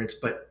 lymphatic clearance,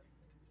 but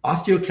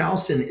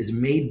osteocalcin is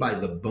made by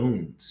the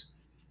bones.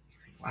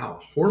 Wow,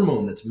 a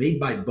hormone that's made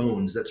by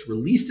bones that's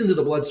released into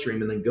the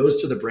bloodstream and then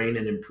goes to the brain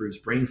and improves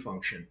brain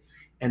function.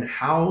 And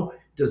how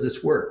does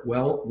this work?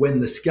 Well, when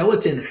the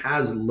skeleton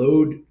has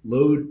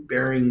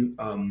load-bearing,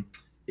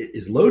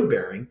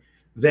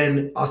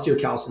 then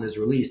osteocalcin is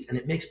released, and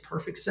it makes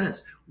perfect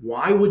sense.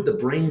 Why would the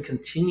brain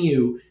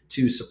continue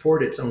to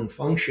support its own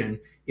function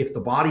if the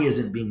body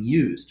isn't being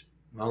used?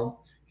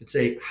 Well, you could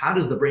say, how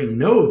does the brain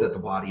know that the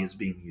body is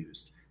being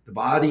used? The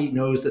body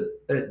knows that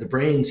the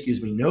brain,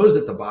 knows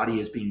that the body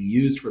is being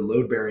used for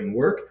load-bearing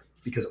work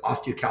because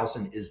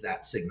osteocalcin is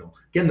that signal.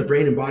 Again, the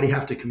brain and body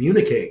have to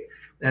communicate,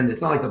 and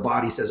it's not like the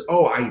body says,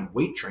 "Oh, I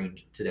weight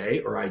trained today,"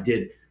 or "I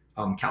did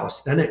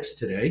calisthenics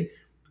today."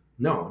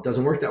 No, it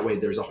doesn't work that way.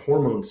 There's a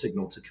hormone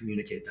signal to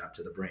communicate that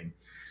to the brain.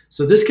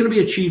 So this can be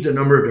achieved a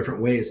number of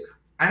different ways.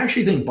 I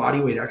actually think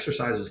body weight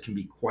exercises can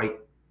be quite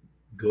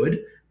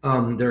good.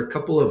 There are a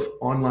couple of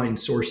online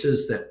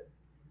sources that,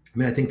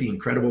 I think the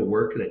incredible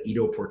work that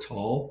Ido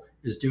Portal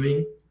is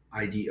doing,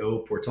 IDO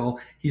Portal,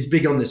 he's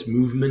big on this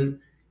movement.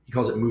 He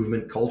calls it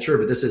movement culture,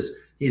 but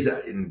he's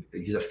a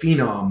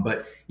phenom,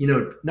 but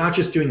not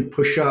just doing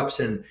push-ups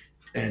and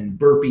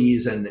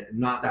burpees and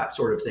not that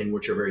sort of thing,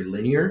 which are very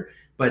linear,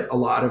 but a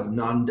lot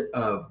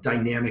of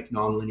dynamic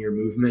nonlinear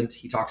movement.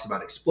 He talks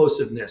about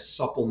explosiveness,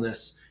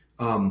 suppleness,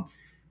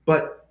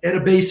 but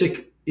in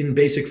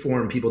basic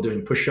form, people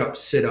doing push-ups,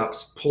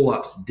 sit-ups,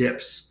 pull-ups,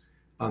 dips,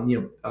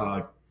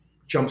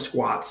 jump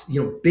squats,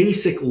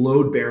 basic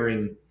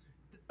load-bearing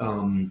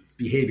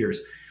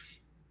behaviors.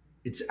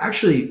 It's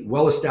actually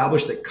well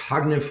established that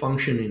cognitive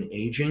function in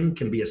aging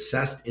can be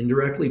assessed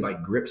indirectly by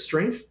grip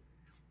strength.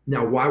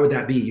 Now, why would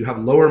that be? You have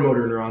lower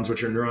motor neurons,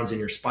 which are neurons in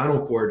your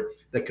spinal cord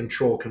that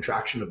control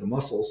contraction of the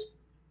muscles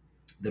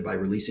by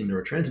releasing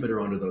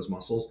neurotransmitter onto those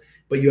muscles.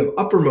 But you have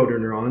upper motor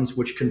neurons,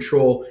 which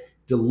control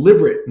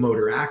deliberate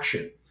motor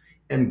action.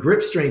 And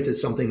grip strength is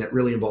something that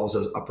really involves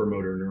those upper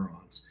motor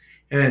neurons.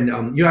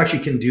 And you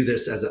actually can do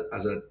this as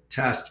a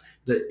test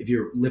that if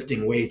you're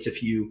lifting weights,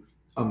 if you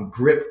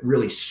grip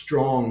really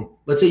strong,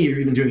 let's say you're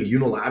even doing a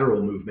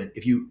unilateral movement,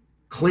 if you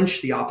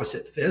clench the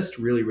opposite fist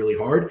really, really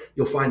hard,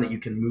 you'll find that you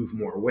can move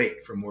more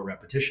weight for more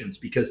repetitions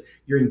because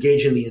you're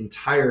engaging the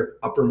entire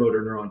upper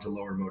motor neuron to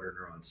lower motor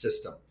neuron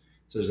system.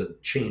 So there's a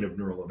chain of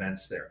neural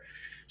events there.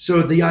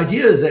 So the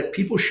idea is that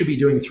people should be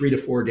doing 3 to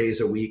 4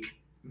 days a week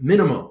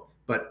minimum.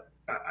 But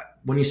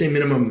when you say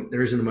minimum,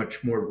 there isn't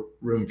much more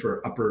room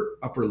for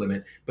upper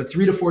limit. But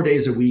 3 to 4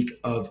 days a week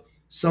of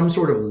some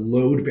sort of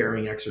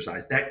load-bearing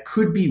exercise. That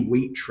could be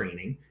weight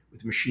training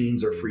with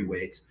machines or free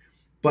weights.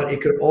 But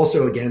it could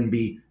also, again,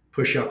 be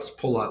push-ups,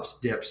 pull-ups,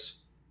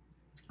 dips,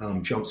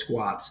 jump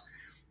squats.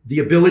 The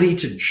ability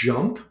to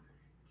jump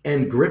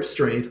and grip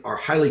strength are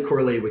highly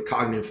correlated with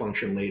cognitive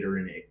function later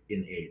in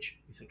age.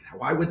 You think,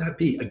 why would that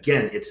be?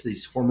 Again, it's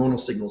these hormonal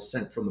signals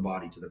sent from the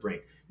body to the brain.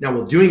 Now,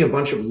 will doing a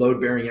bunch of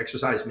load-bearing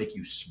exercise make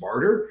you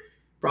smarter?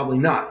 Probably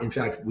not. In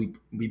fact, we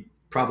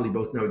probably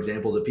both know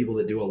examples of people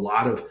that do a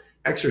lot of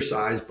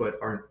exercise but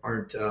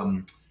aren't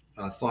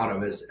thought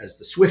of as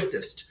the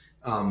swiftest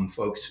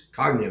folks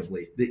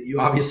cognitively. You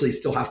obviously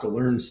still have to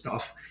learn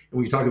stuff,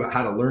 and we talk about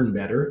how to learn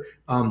better.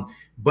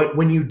 But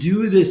when you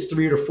do this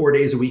 3 to 4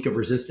 days a week of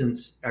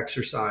resistance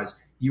exercise,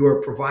 you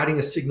are providing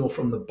a signal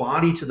from the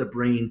body to the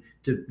brain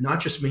to not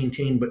just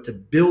maintain, but to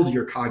build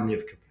your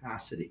cognitive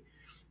capacity.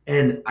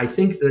 And I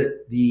think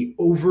that the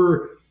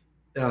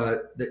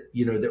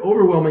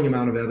overwhelming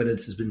amount of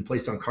evidence has been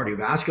placed on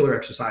cardiovascular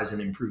exercise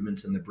and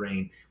improvements in the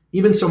brain,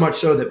 even so much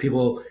so that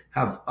people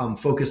have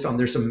focused on,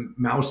 there's some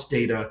mouse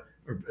data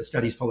or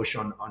studies published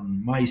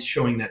on mice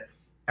showing that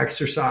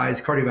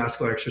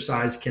cardiovascular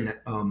exercise can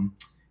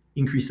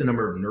increase the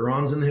number of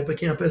neurons in the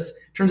hippocampus.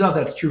 Turns out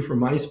that's true for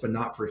mice, but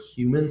not for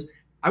humans.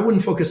 I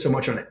wouldn't focus so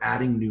much on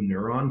adding new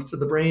neurons to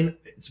the brain.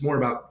 It's more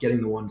about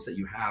getting the ones that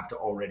you have to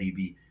already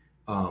be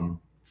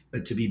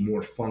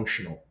more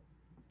functional.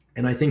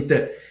 And I think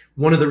that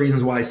one of the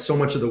reasons why so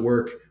much of the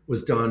work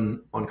was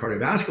done on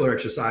cardiovascular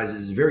exercise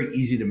is it's very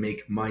easy to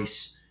make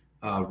mice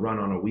run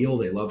on a wheel.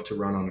 They love to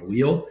run on a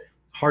wheel.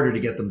 Harder to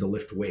get them to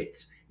lift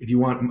weights. If you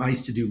want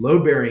mice to do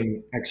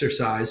load-bearing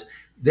exercise,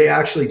 they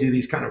actually do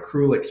these kind of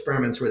cruel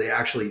experiments where they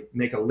actually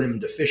make a limb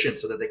deficient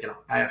so that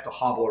I have to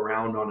hobble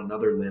around on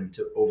another limb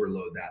to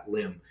overload that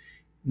limb.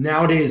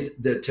 Nowadays,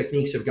 the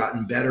techniques have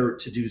gotten better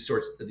to do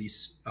sorts of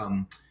these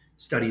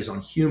studies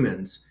on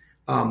humans.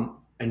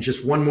 And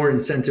just one more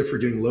incentive for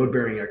doing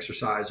load-bearing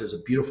exercise. There's a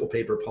beautiful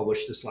paper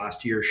published this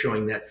last year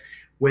showing that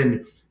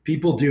when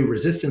people do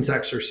resistance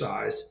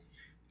exercise,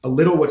 a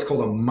little what's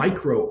called a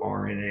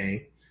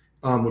microRNA,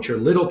 which are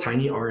little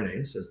tiny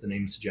RNAs, as the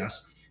name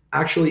suggests,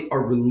 actually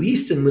are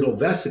released in little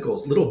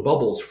vesicles, little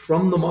bubbles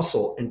from the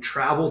muscle and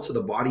travel to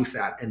the body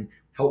fat and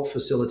help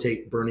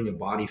facilitate burning of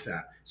body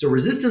fat. So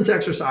resistance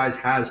exercise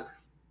has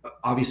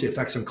obviously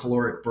effects on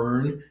caloric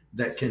burn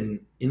that can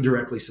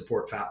indirectly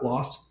support fat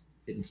loss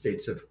in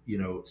states of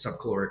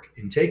subcaloric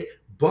intake,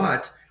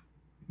 but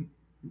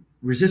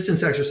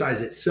resistance exercise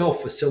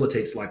itself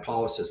facilitates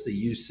lipolysis, the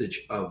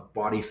usage of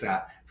body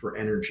fat for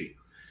energy.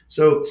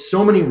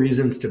 So many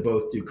reasons to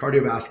both do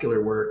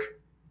cardiovascular work,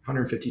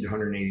 150 to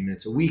 180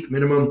 minutes a week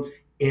minimum,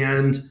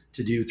 and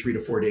to do 3 to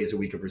 4 days a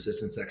week of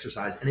resistance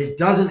exercise. And it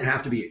doesn't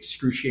have to be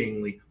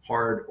excruciatingly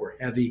hard or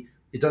heavy.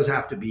 It does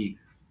have to be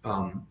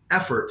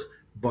effort,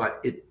 but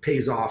it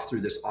pays off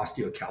through this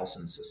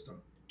osteocalcin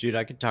system. Dude,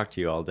 I could talk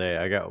to you all day.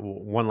 I got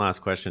one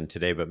last question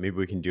today, but maybe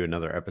we can do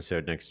another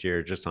episode next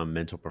year just on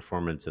mental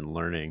performance and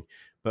learning.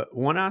 But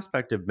one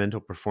aspect of mental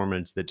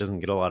performance that doesn't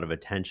get a lot of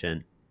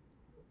attention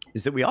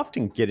is that we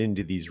often get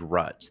into these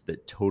ruts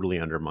that totally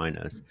undermine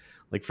us.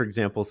 Like, for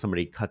example,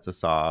 somebody cuts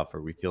us off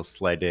or we feel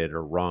slighted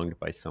or wronged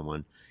by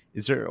someone.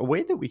 Is there a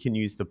way that we can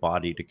use the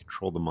body to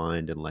control the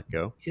mind and let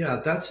go?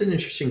 Yeah, that's an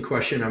interesting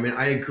question. I mean,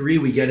 I agree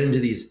we get into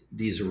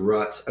these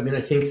ruts. I mean,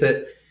 I think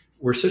that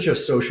we're such a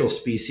social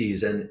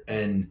species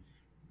and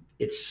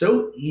it's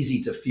so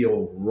easy to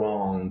feel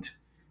wronged,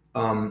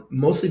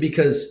 mostly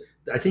because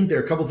I think there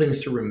are a couple things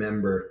to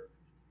remember.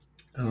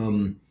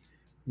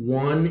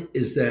 One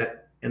is that,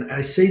 and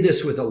I say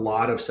this with a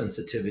lot of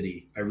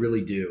sensitivity, I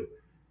really do.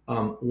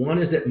 One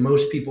is that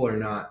most people are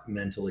not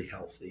mentally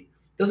healthy.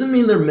 Doesn't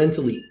mean they're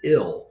mentally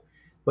ill,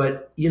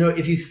 but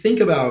if you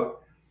think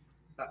about,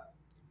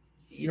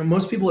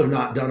 most people have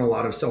not done a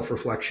lot of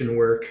self-reflection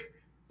work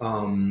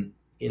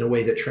in a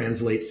way that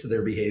translates to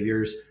their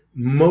behaviors.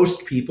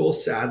 Most people,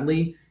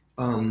 sadly,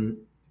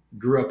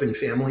 grew up in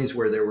families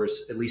where there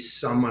was at least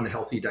some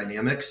unhealthy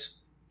dynamics.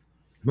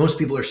 Most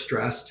people are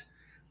stressed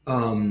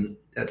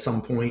at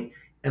some point,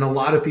 and a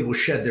lot of people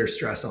shed their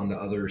stress onto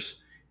others.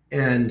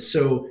 And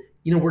so,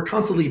 we're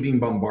constantly being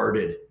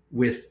bombarded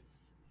with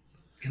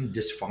kind of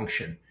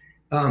dysfunction.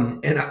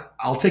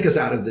 I'll take us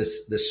out of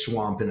this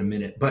swamp in a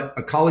minute. But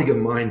a colleague of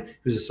mine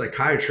who's a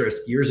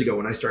psychiatrist years ago,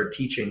 when I started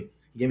teaching,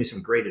 he gave me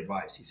some great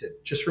advice. He said,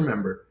 just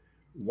remember,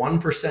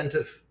 1%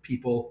 of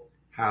people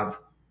have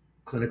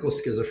clinical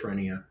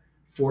schizophrenia,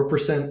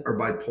 4% are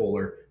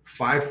bipolar,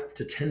 5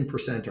 to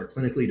 10% are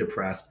clinically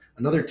depressed,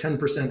 another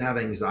 10% have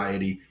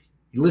anxiety.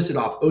 He listed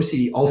off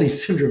OCD, all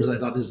these syndromes. I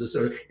thought this is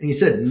so, and he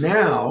said,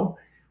 now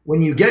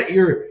when you get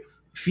your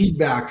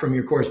feedback from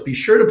your course, be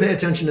sure to pay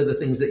attention to the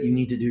things that you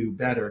need to do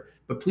better.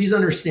 But please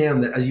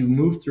understand that as you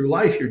move through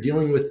life, you're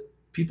dealing with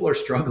people are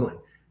struggling.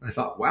 And I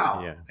thought,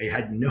 wow, yeah. I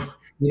had no,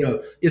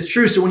 it's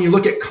true. So when you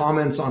look at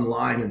comments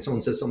online and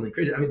someone says something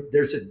crazy, I mean,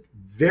 there's a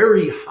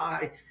very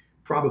high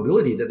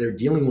probability that they're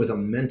dealing with a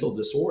mental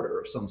disorder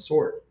of some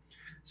sort.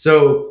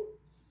 So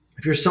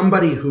if you're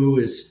somebody who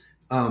is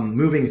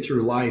moving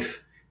through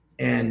life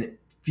and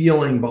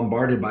feeling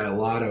bombarded by a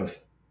lot of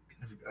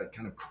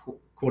kind of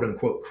quote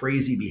unquote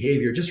crazy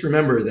behavior, just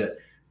remember that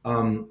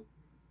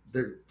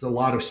there's a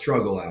lot of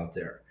struggle out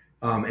there.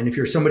 And if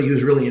you're somebody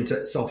who's really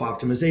into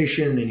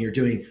self-optimization and you're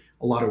doing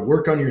a lot of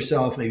work on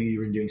yourself, maybe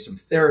you're doing some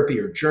therapy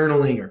or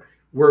journaling or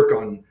work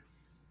on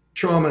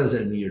traumas,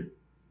 and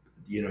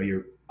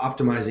you're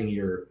optimizing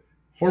your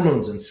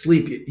hormones and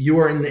sleep, you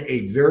are in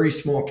a very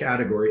small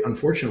category,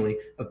 unfortunately,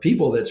 of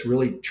people that's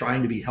really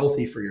trying to be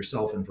healthy for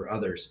yourself and for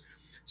others.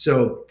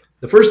 So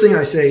the first thing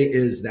I say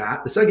is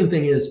that. The second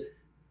thing is,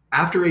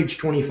 after age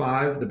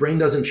 25, the brain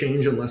doesn't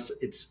change unless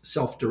it's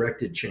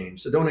self-directed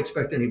change. So don't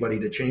expect anybody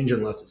to change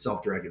unless it's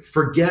self-directed.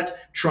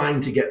 Forget trying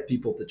to get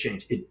people to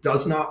change. It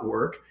does not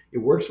work. It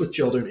works with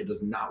children. It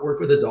does not work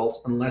with adults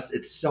unless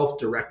it's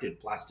self-directed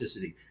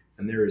plasticity.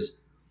 And there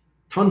is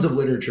tons of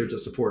literature to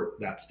support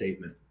that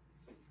statement.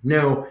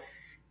 Now,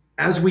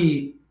 as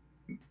we,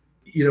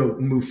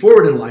 move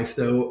forward in life,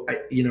 though,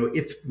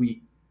 if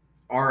we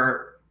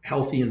are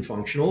healthy and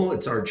functional,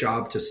 it's our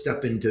job to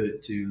step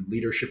into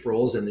leadership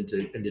roles and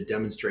to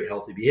demonstrate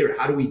healthy behavior.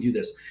 How do we do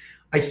this?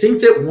 I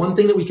think that one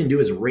thing that we can do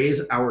is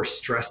raise our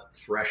stress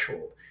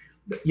threshold.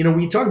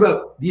 We talk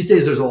about these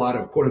days, there's a lot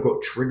of quote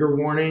unquote trigger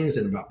warnings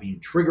and about being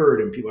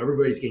triggered, and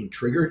everybody's getting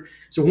triggered.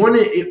 So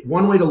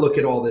one way to look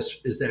at all this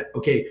is that,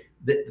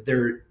 that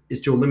there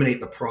is to eliminate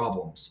the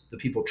problems, the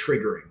people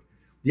triggering.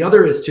 The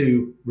other is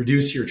to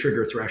reduce your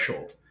trigger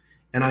threshold.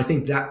 And I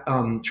think that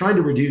trying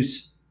to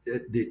reduce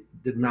the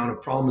amount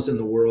of problems in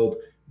the world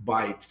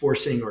by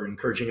forcing or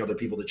encouraging other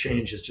people to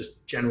change is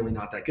just generally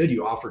not that good.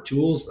 You offer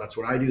tools. That's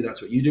what I do.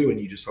 That's what you do. And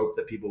you just hope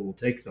that people will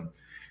take them.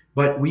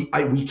 But we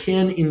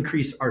can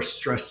increase our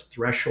stress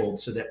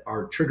threshold so that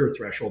our trigger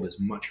threshold is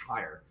much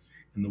higher.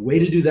 And the way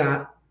to do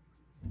that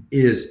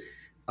is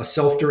a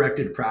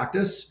self-directed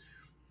practice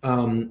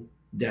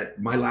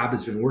that my lab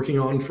has been working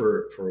on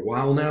for a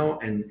while now.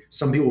 And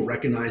some people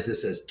recognize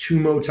this as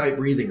Tumo type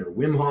breathing or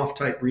Wim Hof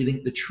type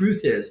breathing. The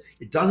truth is,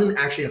 it doesn't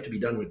actually have to be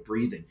done with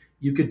breathing.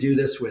 You could do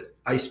this with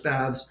ice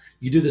baths.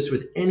 You do this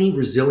with any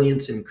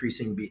resilience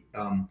increasing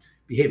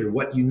behavior.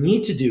 What you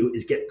need to do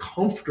is get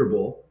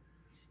comfortable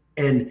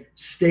and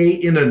stay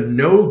in a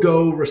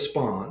no-go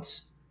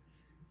response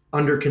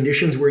under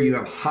conditions where you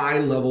have high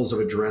levels of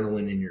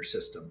adrenaline in your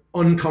system,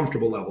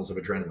 uncomfortable levels of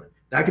adrenaline.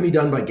 That can be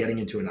done by getting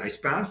into an ice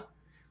bath.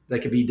 That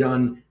could be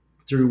done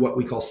through what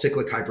we call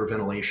cyclic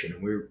hyperventilation.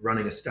 And we're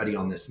running a study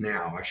on this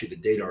now. Actually, the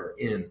data are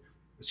in.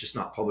 It's just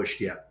not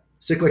published yet.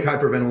 Cyclic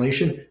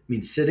hyperventilation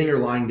means sitting or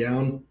lying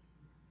down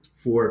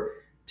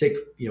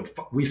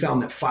we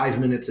found that 5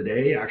 minutes a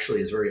day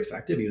actually is very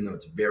effective, even though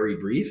it's very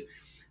brief.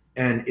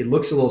 And it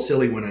looks a little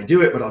silly when I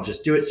do it, but I'll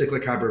just do it.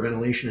 Cyclic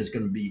hyperventilation is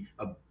going to be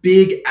a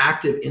big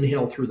active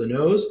inhale through the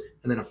nose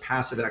and then a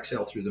passive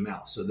exhale through the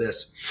mouth. So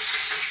this,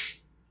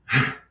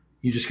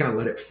 you just kind of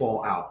let it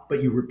fall out.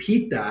 But you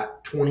repeat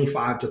that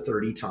 25 to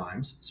 30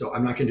 times. So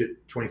I'm not going to do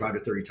it 25 to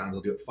 30 times.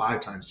 I'll do it 5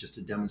 times just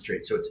to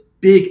demonstrate. So it's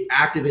big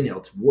active inhale.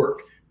 It's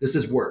work. This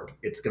is work.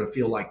 It's going to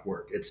feel like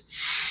work. It's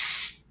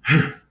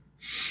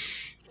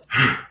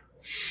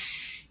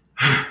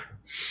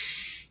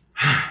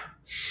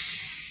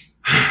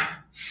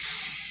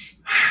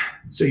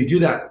so you do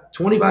that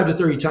 25 to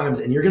 30 times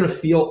and you're going to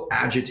feel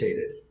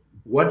agitated.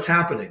 What's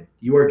happening?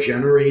 You are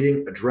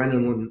generating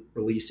adrenaline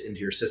release into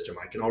your system.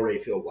 I can already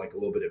feel like a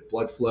little bit of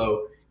blood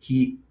flow,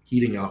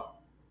 heating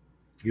up.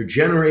 You're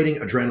generating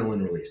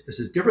adrenaline release. This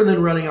is different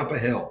than running up a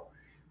hill.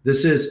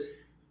 This is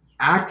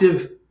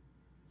active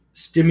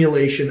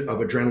stimulation of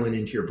adrenaline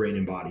into your brain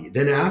and body.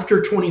 Then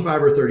after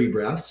 25 or 30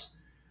 breaths,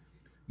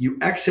 you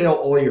exhale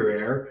all your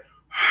air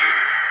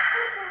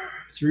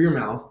through your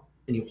mouth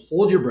and you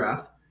hold your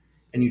breath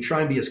and you try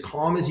and be as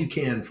calm as you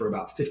can for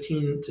about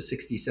 15 to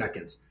 60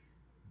 seconds.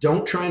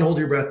 Don't try and hold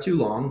your breath too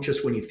long.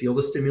 Just when you feel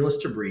the stimulus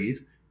to breathe,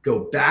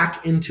 go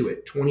back into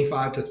it,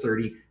 25 to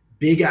 30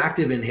 big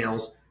active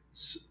inhales,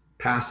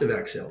 passive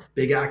exhale,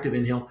 big active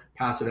inhale,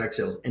 passive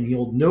exhales. And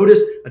you'll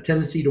notice a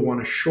tendency to want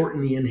to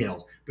shorten the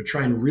inhales, but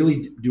try and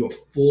really do a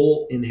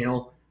full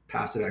inhale,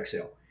 passive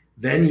exhale.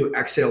 Then you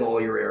exhale all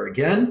your air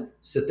again,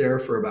 sit there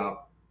for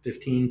about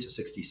 15 to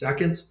 60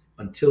 seconds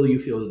until you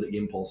feel the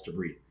impulse to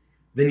breathe.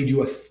 Then you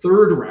do a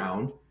third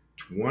round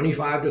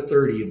 25 to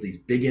 30 of these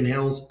big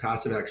inhales,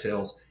 passive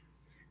exhales.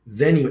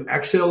 Then you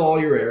exhale all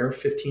your air,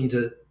 15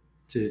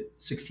 to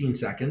 16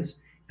 seconds.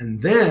 And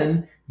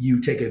then you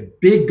take a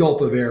big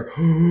gulp of air,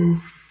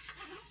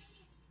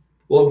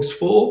 lungs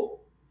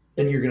full,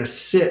 and you're going to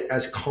sit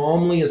as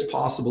calmly as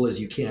possible as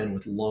you can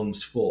with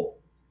lungs full.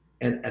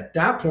 And at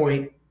that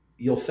point,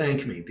 you'll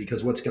thank me,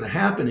 because what's going to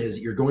happen is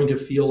you're going to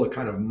feel a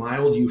kind of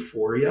mild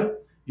euphoria.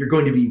 You're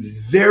going to be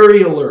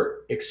very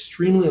alert,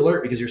 extremely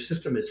alert, because your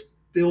system is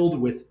filled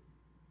with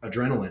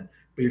adrenaline,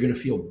 but you're going to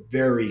feel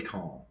very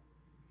calm.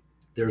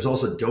 There's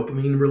also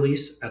dopamine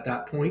release at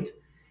that point.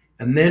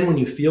 And then when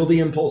you feel the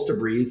impulse to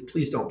breathe,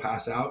 please don't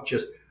pass out.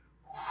 Just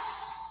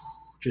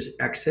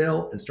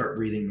exhale and start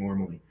breathing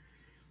normally.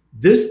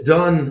 This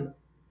done,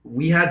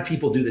 we had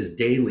people do this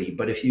daily,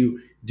 but if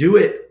you do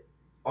it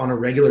on a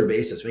regular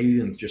basis, maybe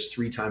even just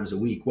 3 times a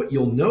week, what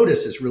you'll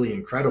notice is really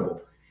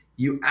incredible.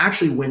 You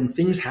actually, when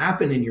things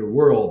happen in your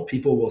world,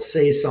 people will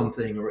say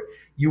something, or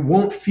you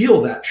won't feel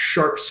that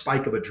sharp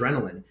spike of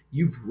adrenaline.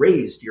 You've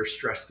raised your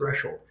stress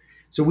threshold.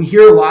 So we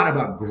hear a lot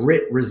about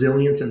grit,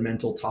 resilience, and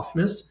mental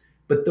toughness,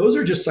 but those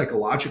are just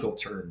psychological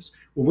terms.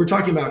 What we're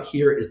talking about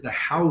here is the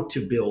how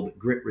to build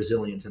grit,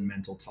 resilience, and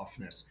mental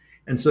toughness.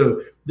 And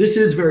so this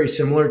is very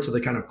similar to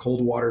the kind of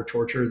cold water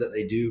torture that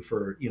they do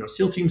for,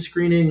 SEAL team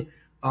screening.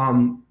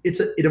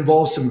 It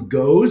involves some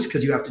goes,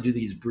 because you have to do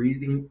these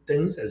breathing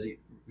things, as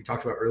we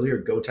talked about earlier,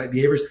 go type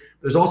behaviors.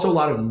 There's also a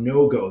lot of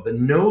no-go. The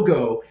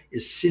no-go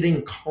is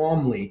sitting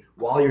calmly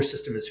while your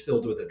system is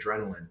filled with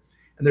adrenaline.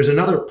 And there's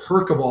another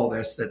perk of all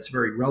this that's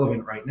very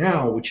relevant right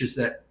now, which is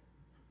that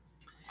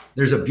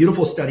there's a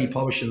beautiful study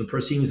published in the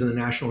Proceedings of the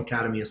National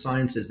Academy of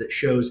Sciences that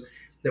shows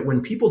that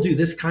when people do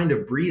this kind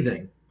of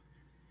breathing,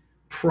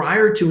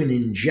 prior to an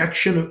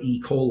injection of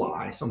E.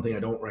 coli, something I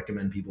don't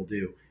recommend people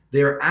do,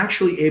 they are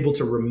actually able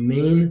to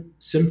remain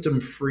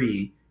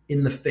symptom-free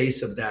in the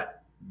face of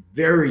that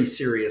very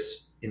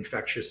serious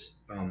infectious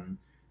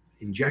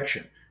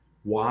injection.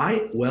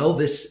 Why? Well,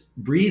 this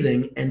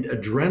breathing, and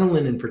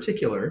adrenaline in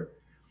particular,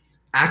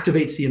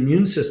 activates the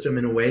immune system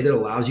in a way that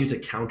allows you to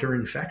counter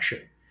infection.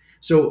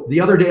 So the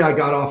other day I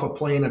got off a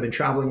plane. I've been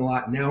traveling a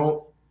lot.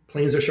 Now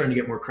planes are starting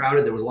to get more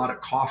crowded. There was a lot of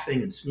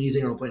coughing and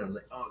sneezing on the plane. I was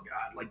like, oh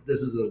God, like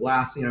this is the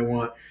last thing I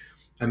want.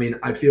 I mean,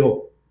 I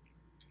feel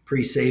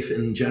pretty safe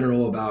in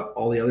general about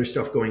all the other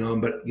stuff going on,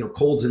 but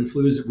colds and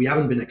flus, we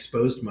haven't been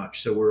exposed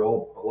much. So we're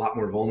all a lot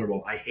more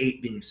vulnerable. I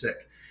hate being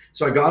sick.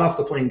 So I got off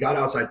the plane, got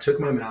outside, took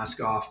my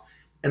mask off,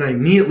 and I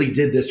immediately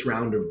did this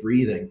round of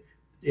breathing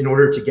in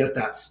order to get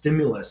that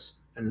stimulus.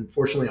 And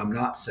fortunately, I'm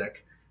not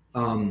sick.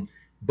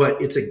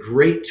 But it's a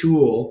great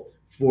tool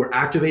for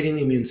activating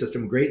the immune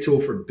system, great tool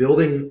for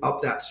building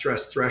up that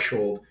stress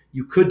threshold.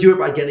 You could do it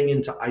by getting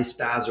into ice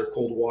baths or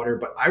cold water,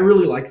 but I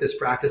really like this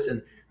practice.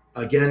 And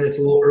again, it's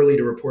a little early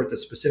to report the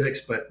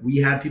specifics, but we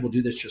had people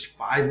do this just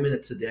 5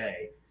 minutes a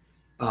day.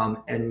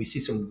 And we see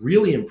some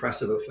really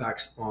impressive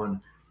effects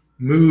on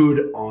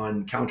mood,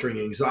 on countering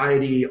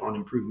anxiety, on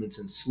improvements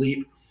in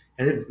sleep.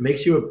 And it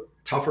makes you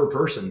a tougher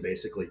person,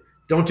 basically.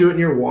 Don't do it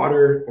near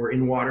water or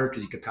in water,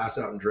 because you could pass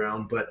out and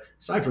drown. But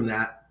aside from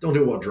that, don't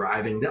do it while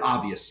driving. The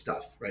obvious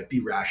stuff, right? Be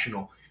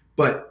rational.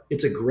 But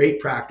it's a great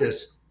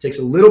practice. It takes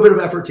a little bit of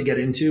effort to get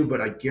into, but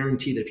I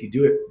guarantee that if you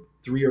do it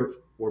 3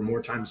 or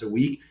more times a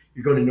week,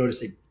 you're going to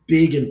notice a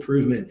big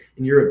improvement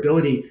in your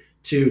ability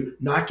to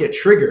not get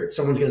triggered.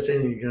 Someone's going to say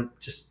anything,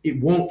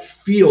 it won't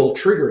feel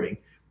triggering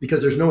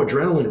because there's no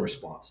adrenaline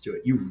response to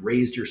it. You've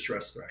raised your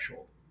stress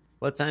threshold.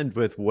 Let's end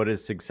with, what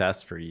is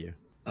success for you?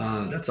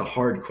 That's a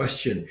hard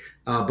question,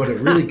 but a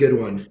really good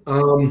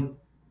one.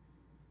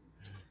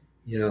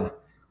 Yeah.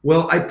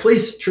 Well, I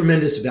place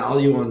tremendous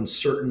value on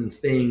certain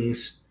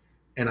things,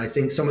 and I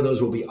think some of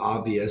those will be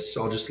obvious.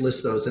 So I'll just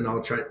list those, and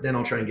I'll try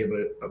and give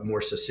a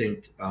more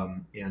succinct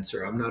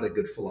answer. I'm not a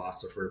good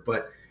philosopher,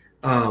 but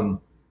and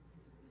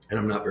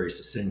I'm not very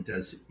succinct,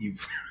 as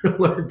you've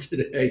learned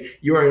today.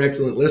 You are an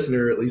excellent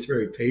listener, at least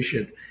very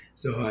patient.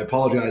 So I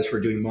apologize for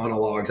doing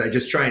monologues. I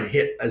just try and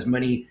hit as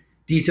many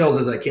details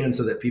as I can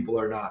so that people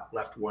are not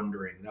left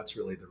wondering. That's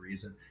really the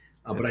reason.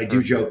 But I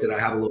do joke that I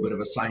have a little bit of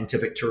a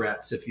scientific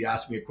Tourette's. If you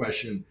ask me a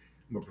question,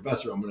 I'm a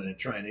professor, I'm going to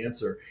try and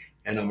answer,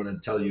 and I'm going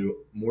to tell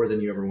you more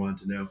than you ever wanted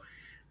to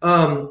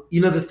know.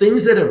 The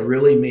things that have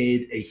really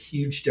made a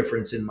huge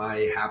difference in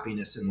my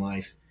happiness in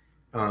life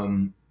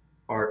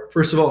are,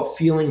 first of all,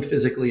 feeling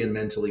physically and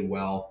mentally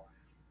well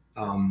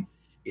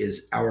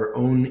is our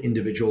own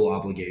individual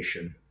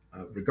obligation.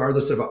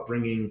 Regardless of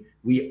upbringing,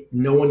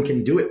 no one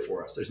can do it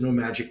for us. There's no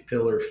magic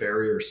pill or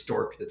fairy or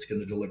stork that's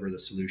going to deliver the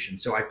solution.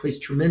 So I place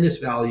tremendous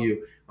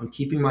value on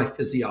keeping my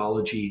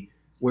physiology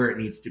where it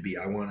needs to be.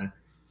 I want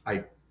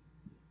to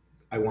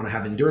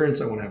have endurance.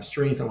 I want to have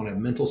strength. I want to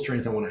have mental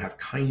strength. I want to have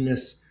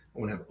kindness. I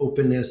want to have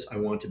openness. I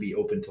want to be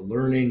open to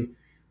learning.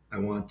 I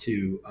want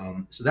to,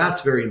 so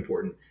that's very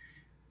important.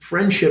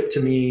 Friendship to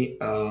me,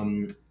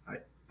 I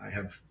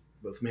have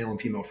both male and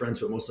female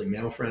friends, but mostly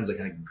male friends. I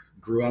kind of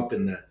grew up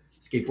in the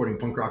skateboarding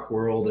punk rock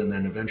world, and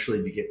then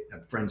eventually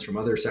have friends from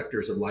other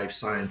sectors of life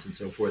science and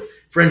so forth.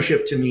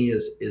 Friendship to me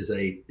is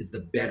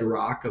the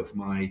bedrock of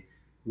my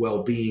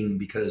well-being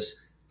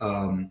because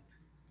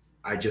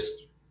I just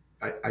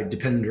I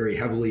depend very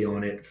heavily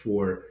on it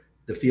for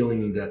the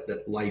feeling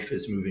that life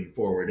is moving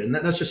forward, and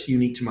that's just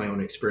unique to my own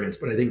experience.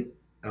 But I think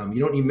you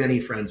don't need many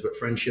friends, but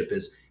friendship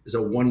is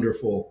a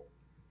wonderful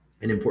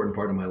and important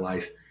part of my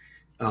life.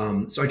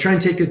 So I try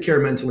and take good care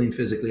mentally and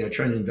physically. I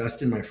try and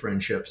invest in my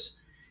friendships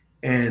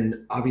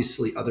and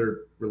obviously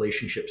other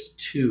relationships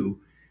too.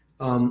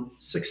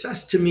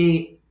 Success to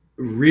me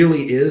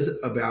really is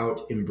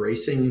about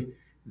embracing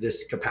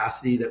this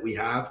capacity that we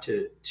have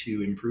to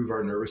improve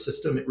our nervous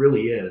system. It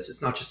really is.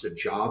 It's not just a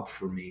job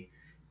for me.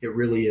 It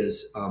really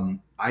is.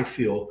 I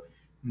feel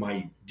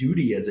my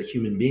duty as a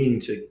human being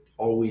to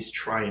always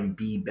try and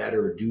be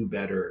better, do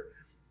better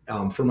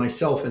for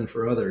myself and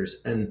for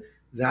others. And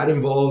that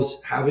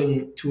involves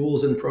having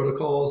tools and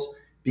protocols,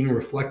 being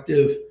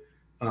reflective.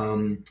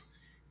 There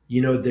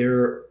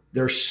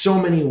are so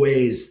many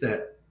ways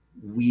that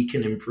we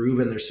can improve,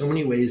 and there's so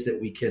many ways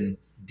that we can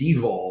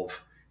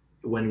devolve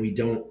when we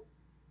don't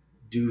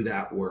do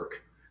that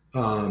work.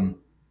 I'm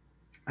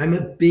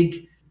a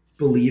big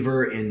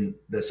believer in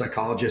the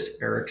psychologist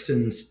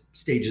Erikson's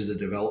stages of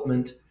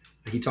development.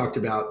 He talked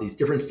about these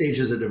different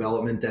stages of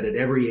development, that at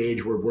every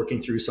age we're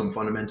working through some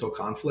fundamental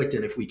conflict,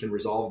 and if we can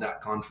resolve that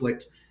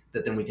conflict,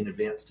 that then we can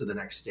advance to the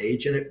next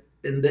stage. And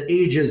the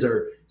ages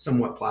are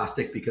somewhat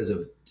plastic because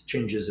of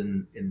changes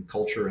in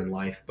culture and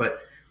life. But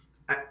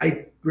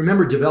I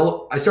remember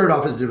I started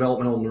off as a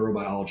developmental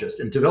neurobiologist,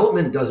 and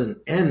development doesn't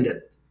end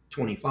at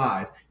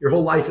 25. Your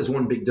whole life is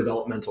one big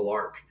developmental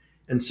arc.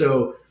 And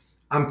so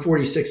I'm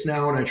 46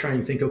 now, and I try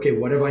and think, okay,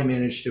 what have I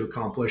managed to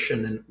accomplish?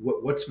 And then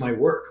what's my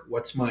work?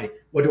 What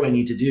do I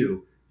need to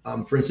do?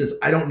 For instance,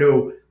 I don't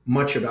know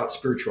much about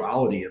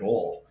spirituality at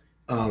all.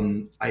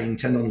 I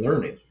intend on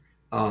learning.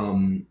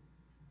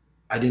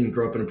 I didn't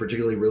grow up in a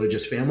particularly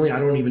religious family. I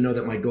don't even know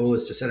that my goal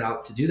is to set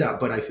out to do that.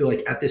 But I feel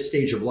like at this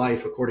stage of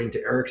life, according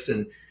to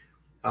Erikson,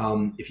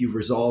 if you've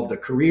resolved a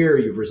career,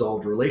 you've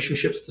resolved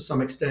relationships to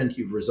some extent,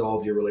 you've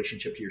resolved your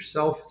relationship to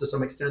yourself to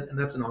some extent, and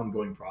that's an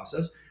ongoing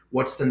process.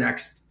 What's the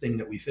next thing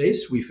that we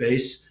face? We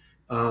face,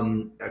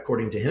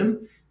 according to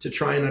him, to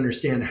try and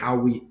understand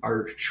how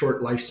our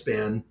short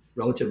lifespan,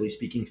 relatively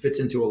speaking, fits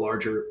into a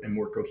larger and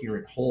more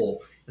coherent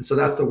whole. And so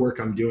that's the work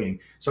I'm doing.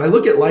 So I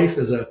look at life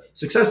as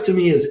success to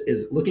me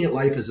is looking at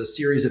life as a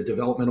series of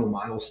developmental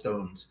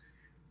milestones,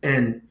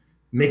 and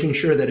making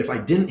sure that if I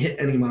didn't hit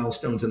any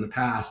milestones in the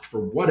past for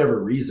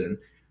whatever reason,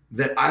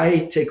 that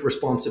I take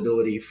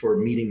responsibility for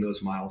meeting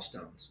those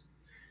milestones.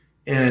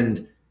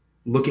 And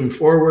looking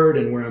forward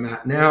and where I'm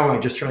at now, I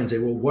just try and say,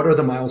 well, what are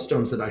the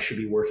milestones that I should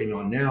be working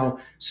on now,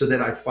 so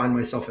that I find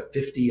myself at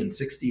 50 and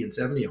 60 and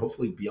 70, and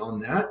hopefully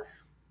beyond that,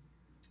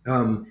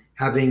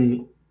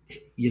 having,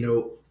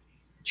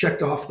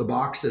 checked off the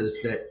boxes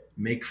that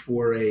make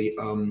for a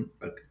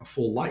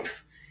full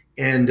life.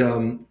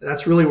 And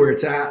that's really where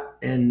it's at.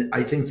 And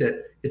I think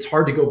that it's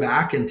hard to go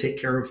back and take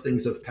care of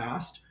things of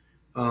past.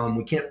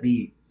 We can't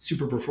be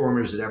super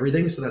performers at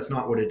everything, so that's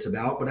not what it's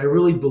about. But I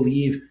really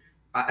believe,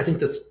 I think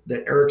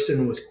that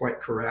Erikson was quite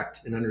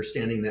correct in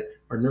understanding that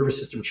our nervous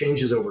system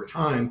changes over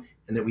time,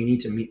 and that we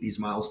need to meet these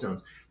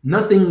milestones.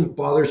 Nothing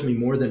bothers me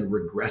more than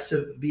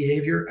regressive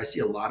behavior. I see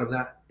a lot of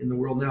that in the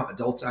world now,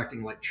 adults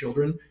acting like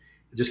children,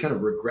 just kind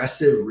of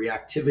regressive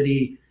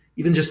reactivity.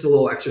 Even just the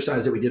little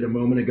exercise that we did a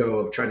moment ago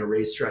of trying to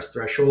raise stress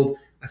threshold,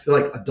 I feel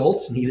like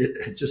adults need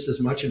it just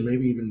as much, and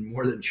maybe even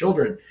more than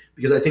children,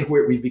 because I think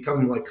we've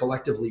become like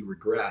collectively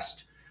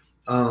regressed.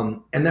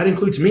 And that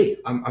includes me.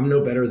 I'm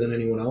no better than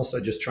anyone else.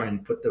 I just try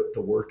and put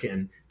the work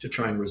in to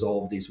try and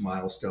resolve these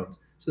milestones.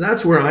 So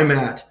that's where I'm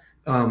at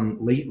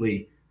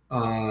lately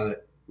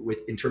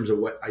in terms of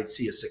what I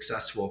see as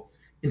successful.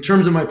 In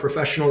terms of my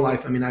professional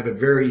life, I have a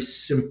very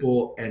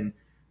simple and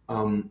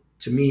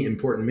to me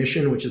important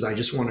mission, which is I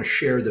just want to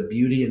share the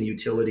beauty and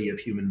utility of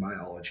human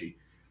biology.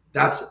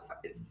 That's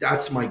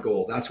my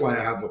goal. That's why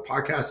I have a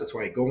podcast. That's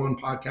why I go on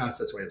podcasts.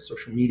 That's why I have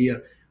social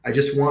media. I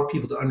just want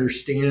people to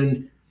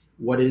understand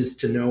what is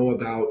to know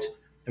about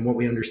and what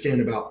we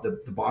understand about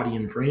the body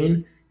and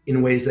brain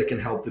in ways that can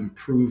help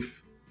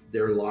improve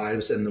their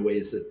lives and the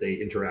ways that they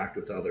interact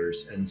with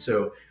others. And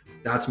so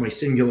that's my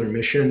singular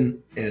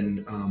mission.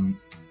 And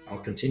I'll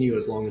continue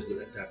as long as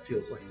that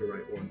feels like the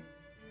right one.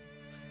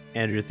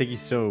 Andrew, thank you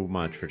so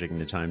much for taking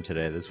the time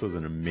today. This was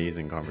an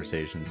amazing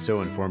conversation, so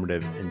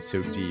informative and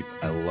so deep.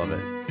 I love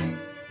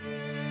it.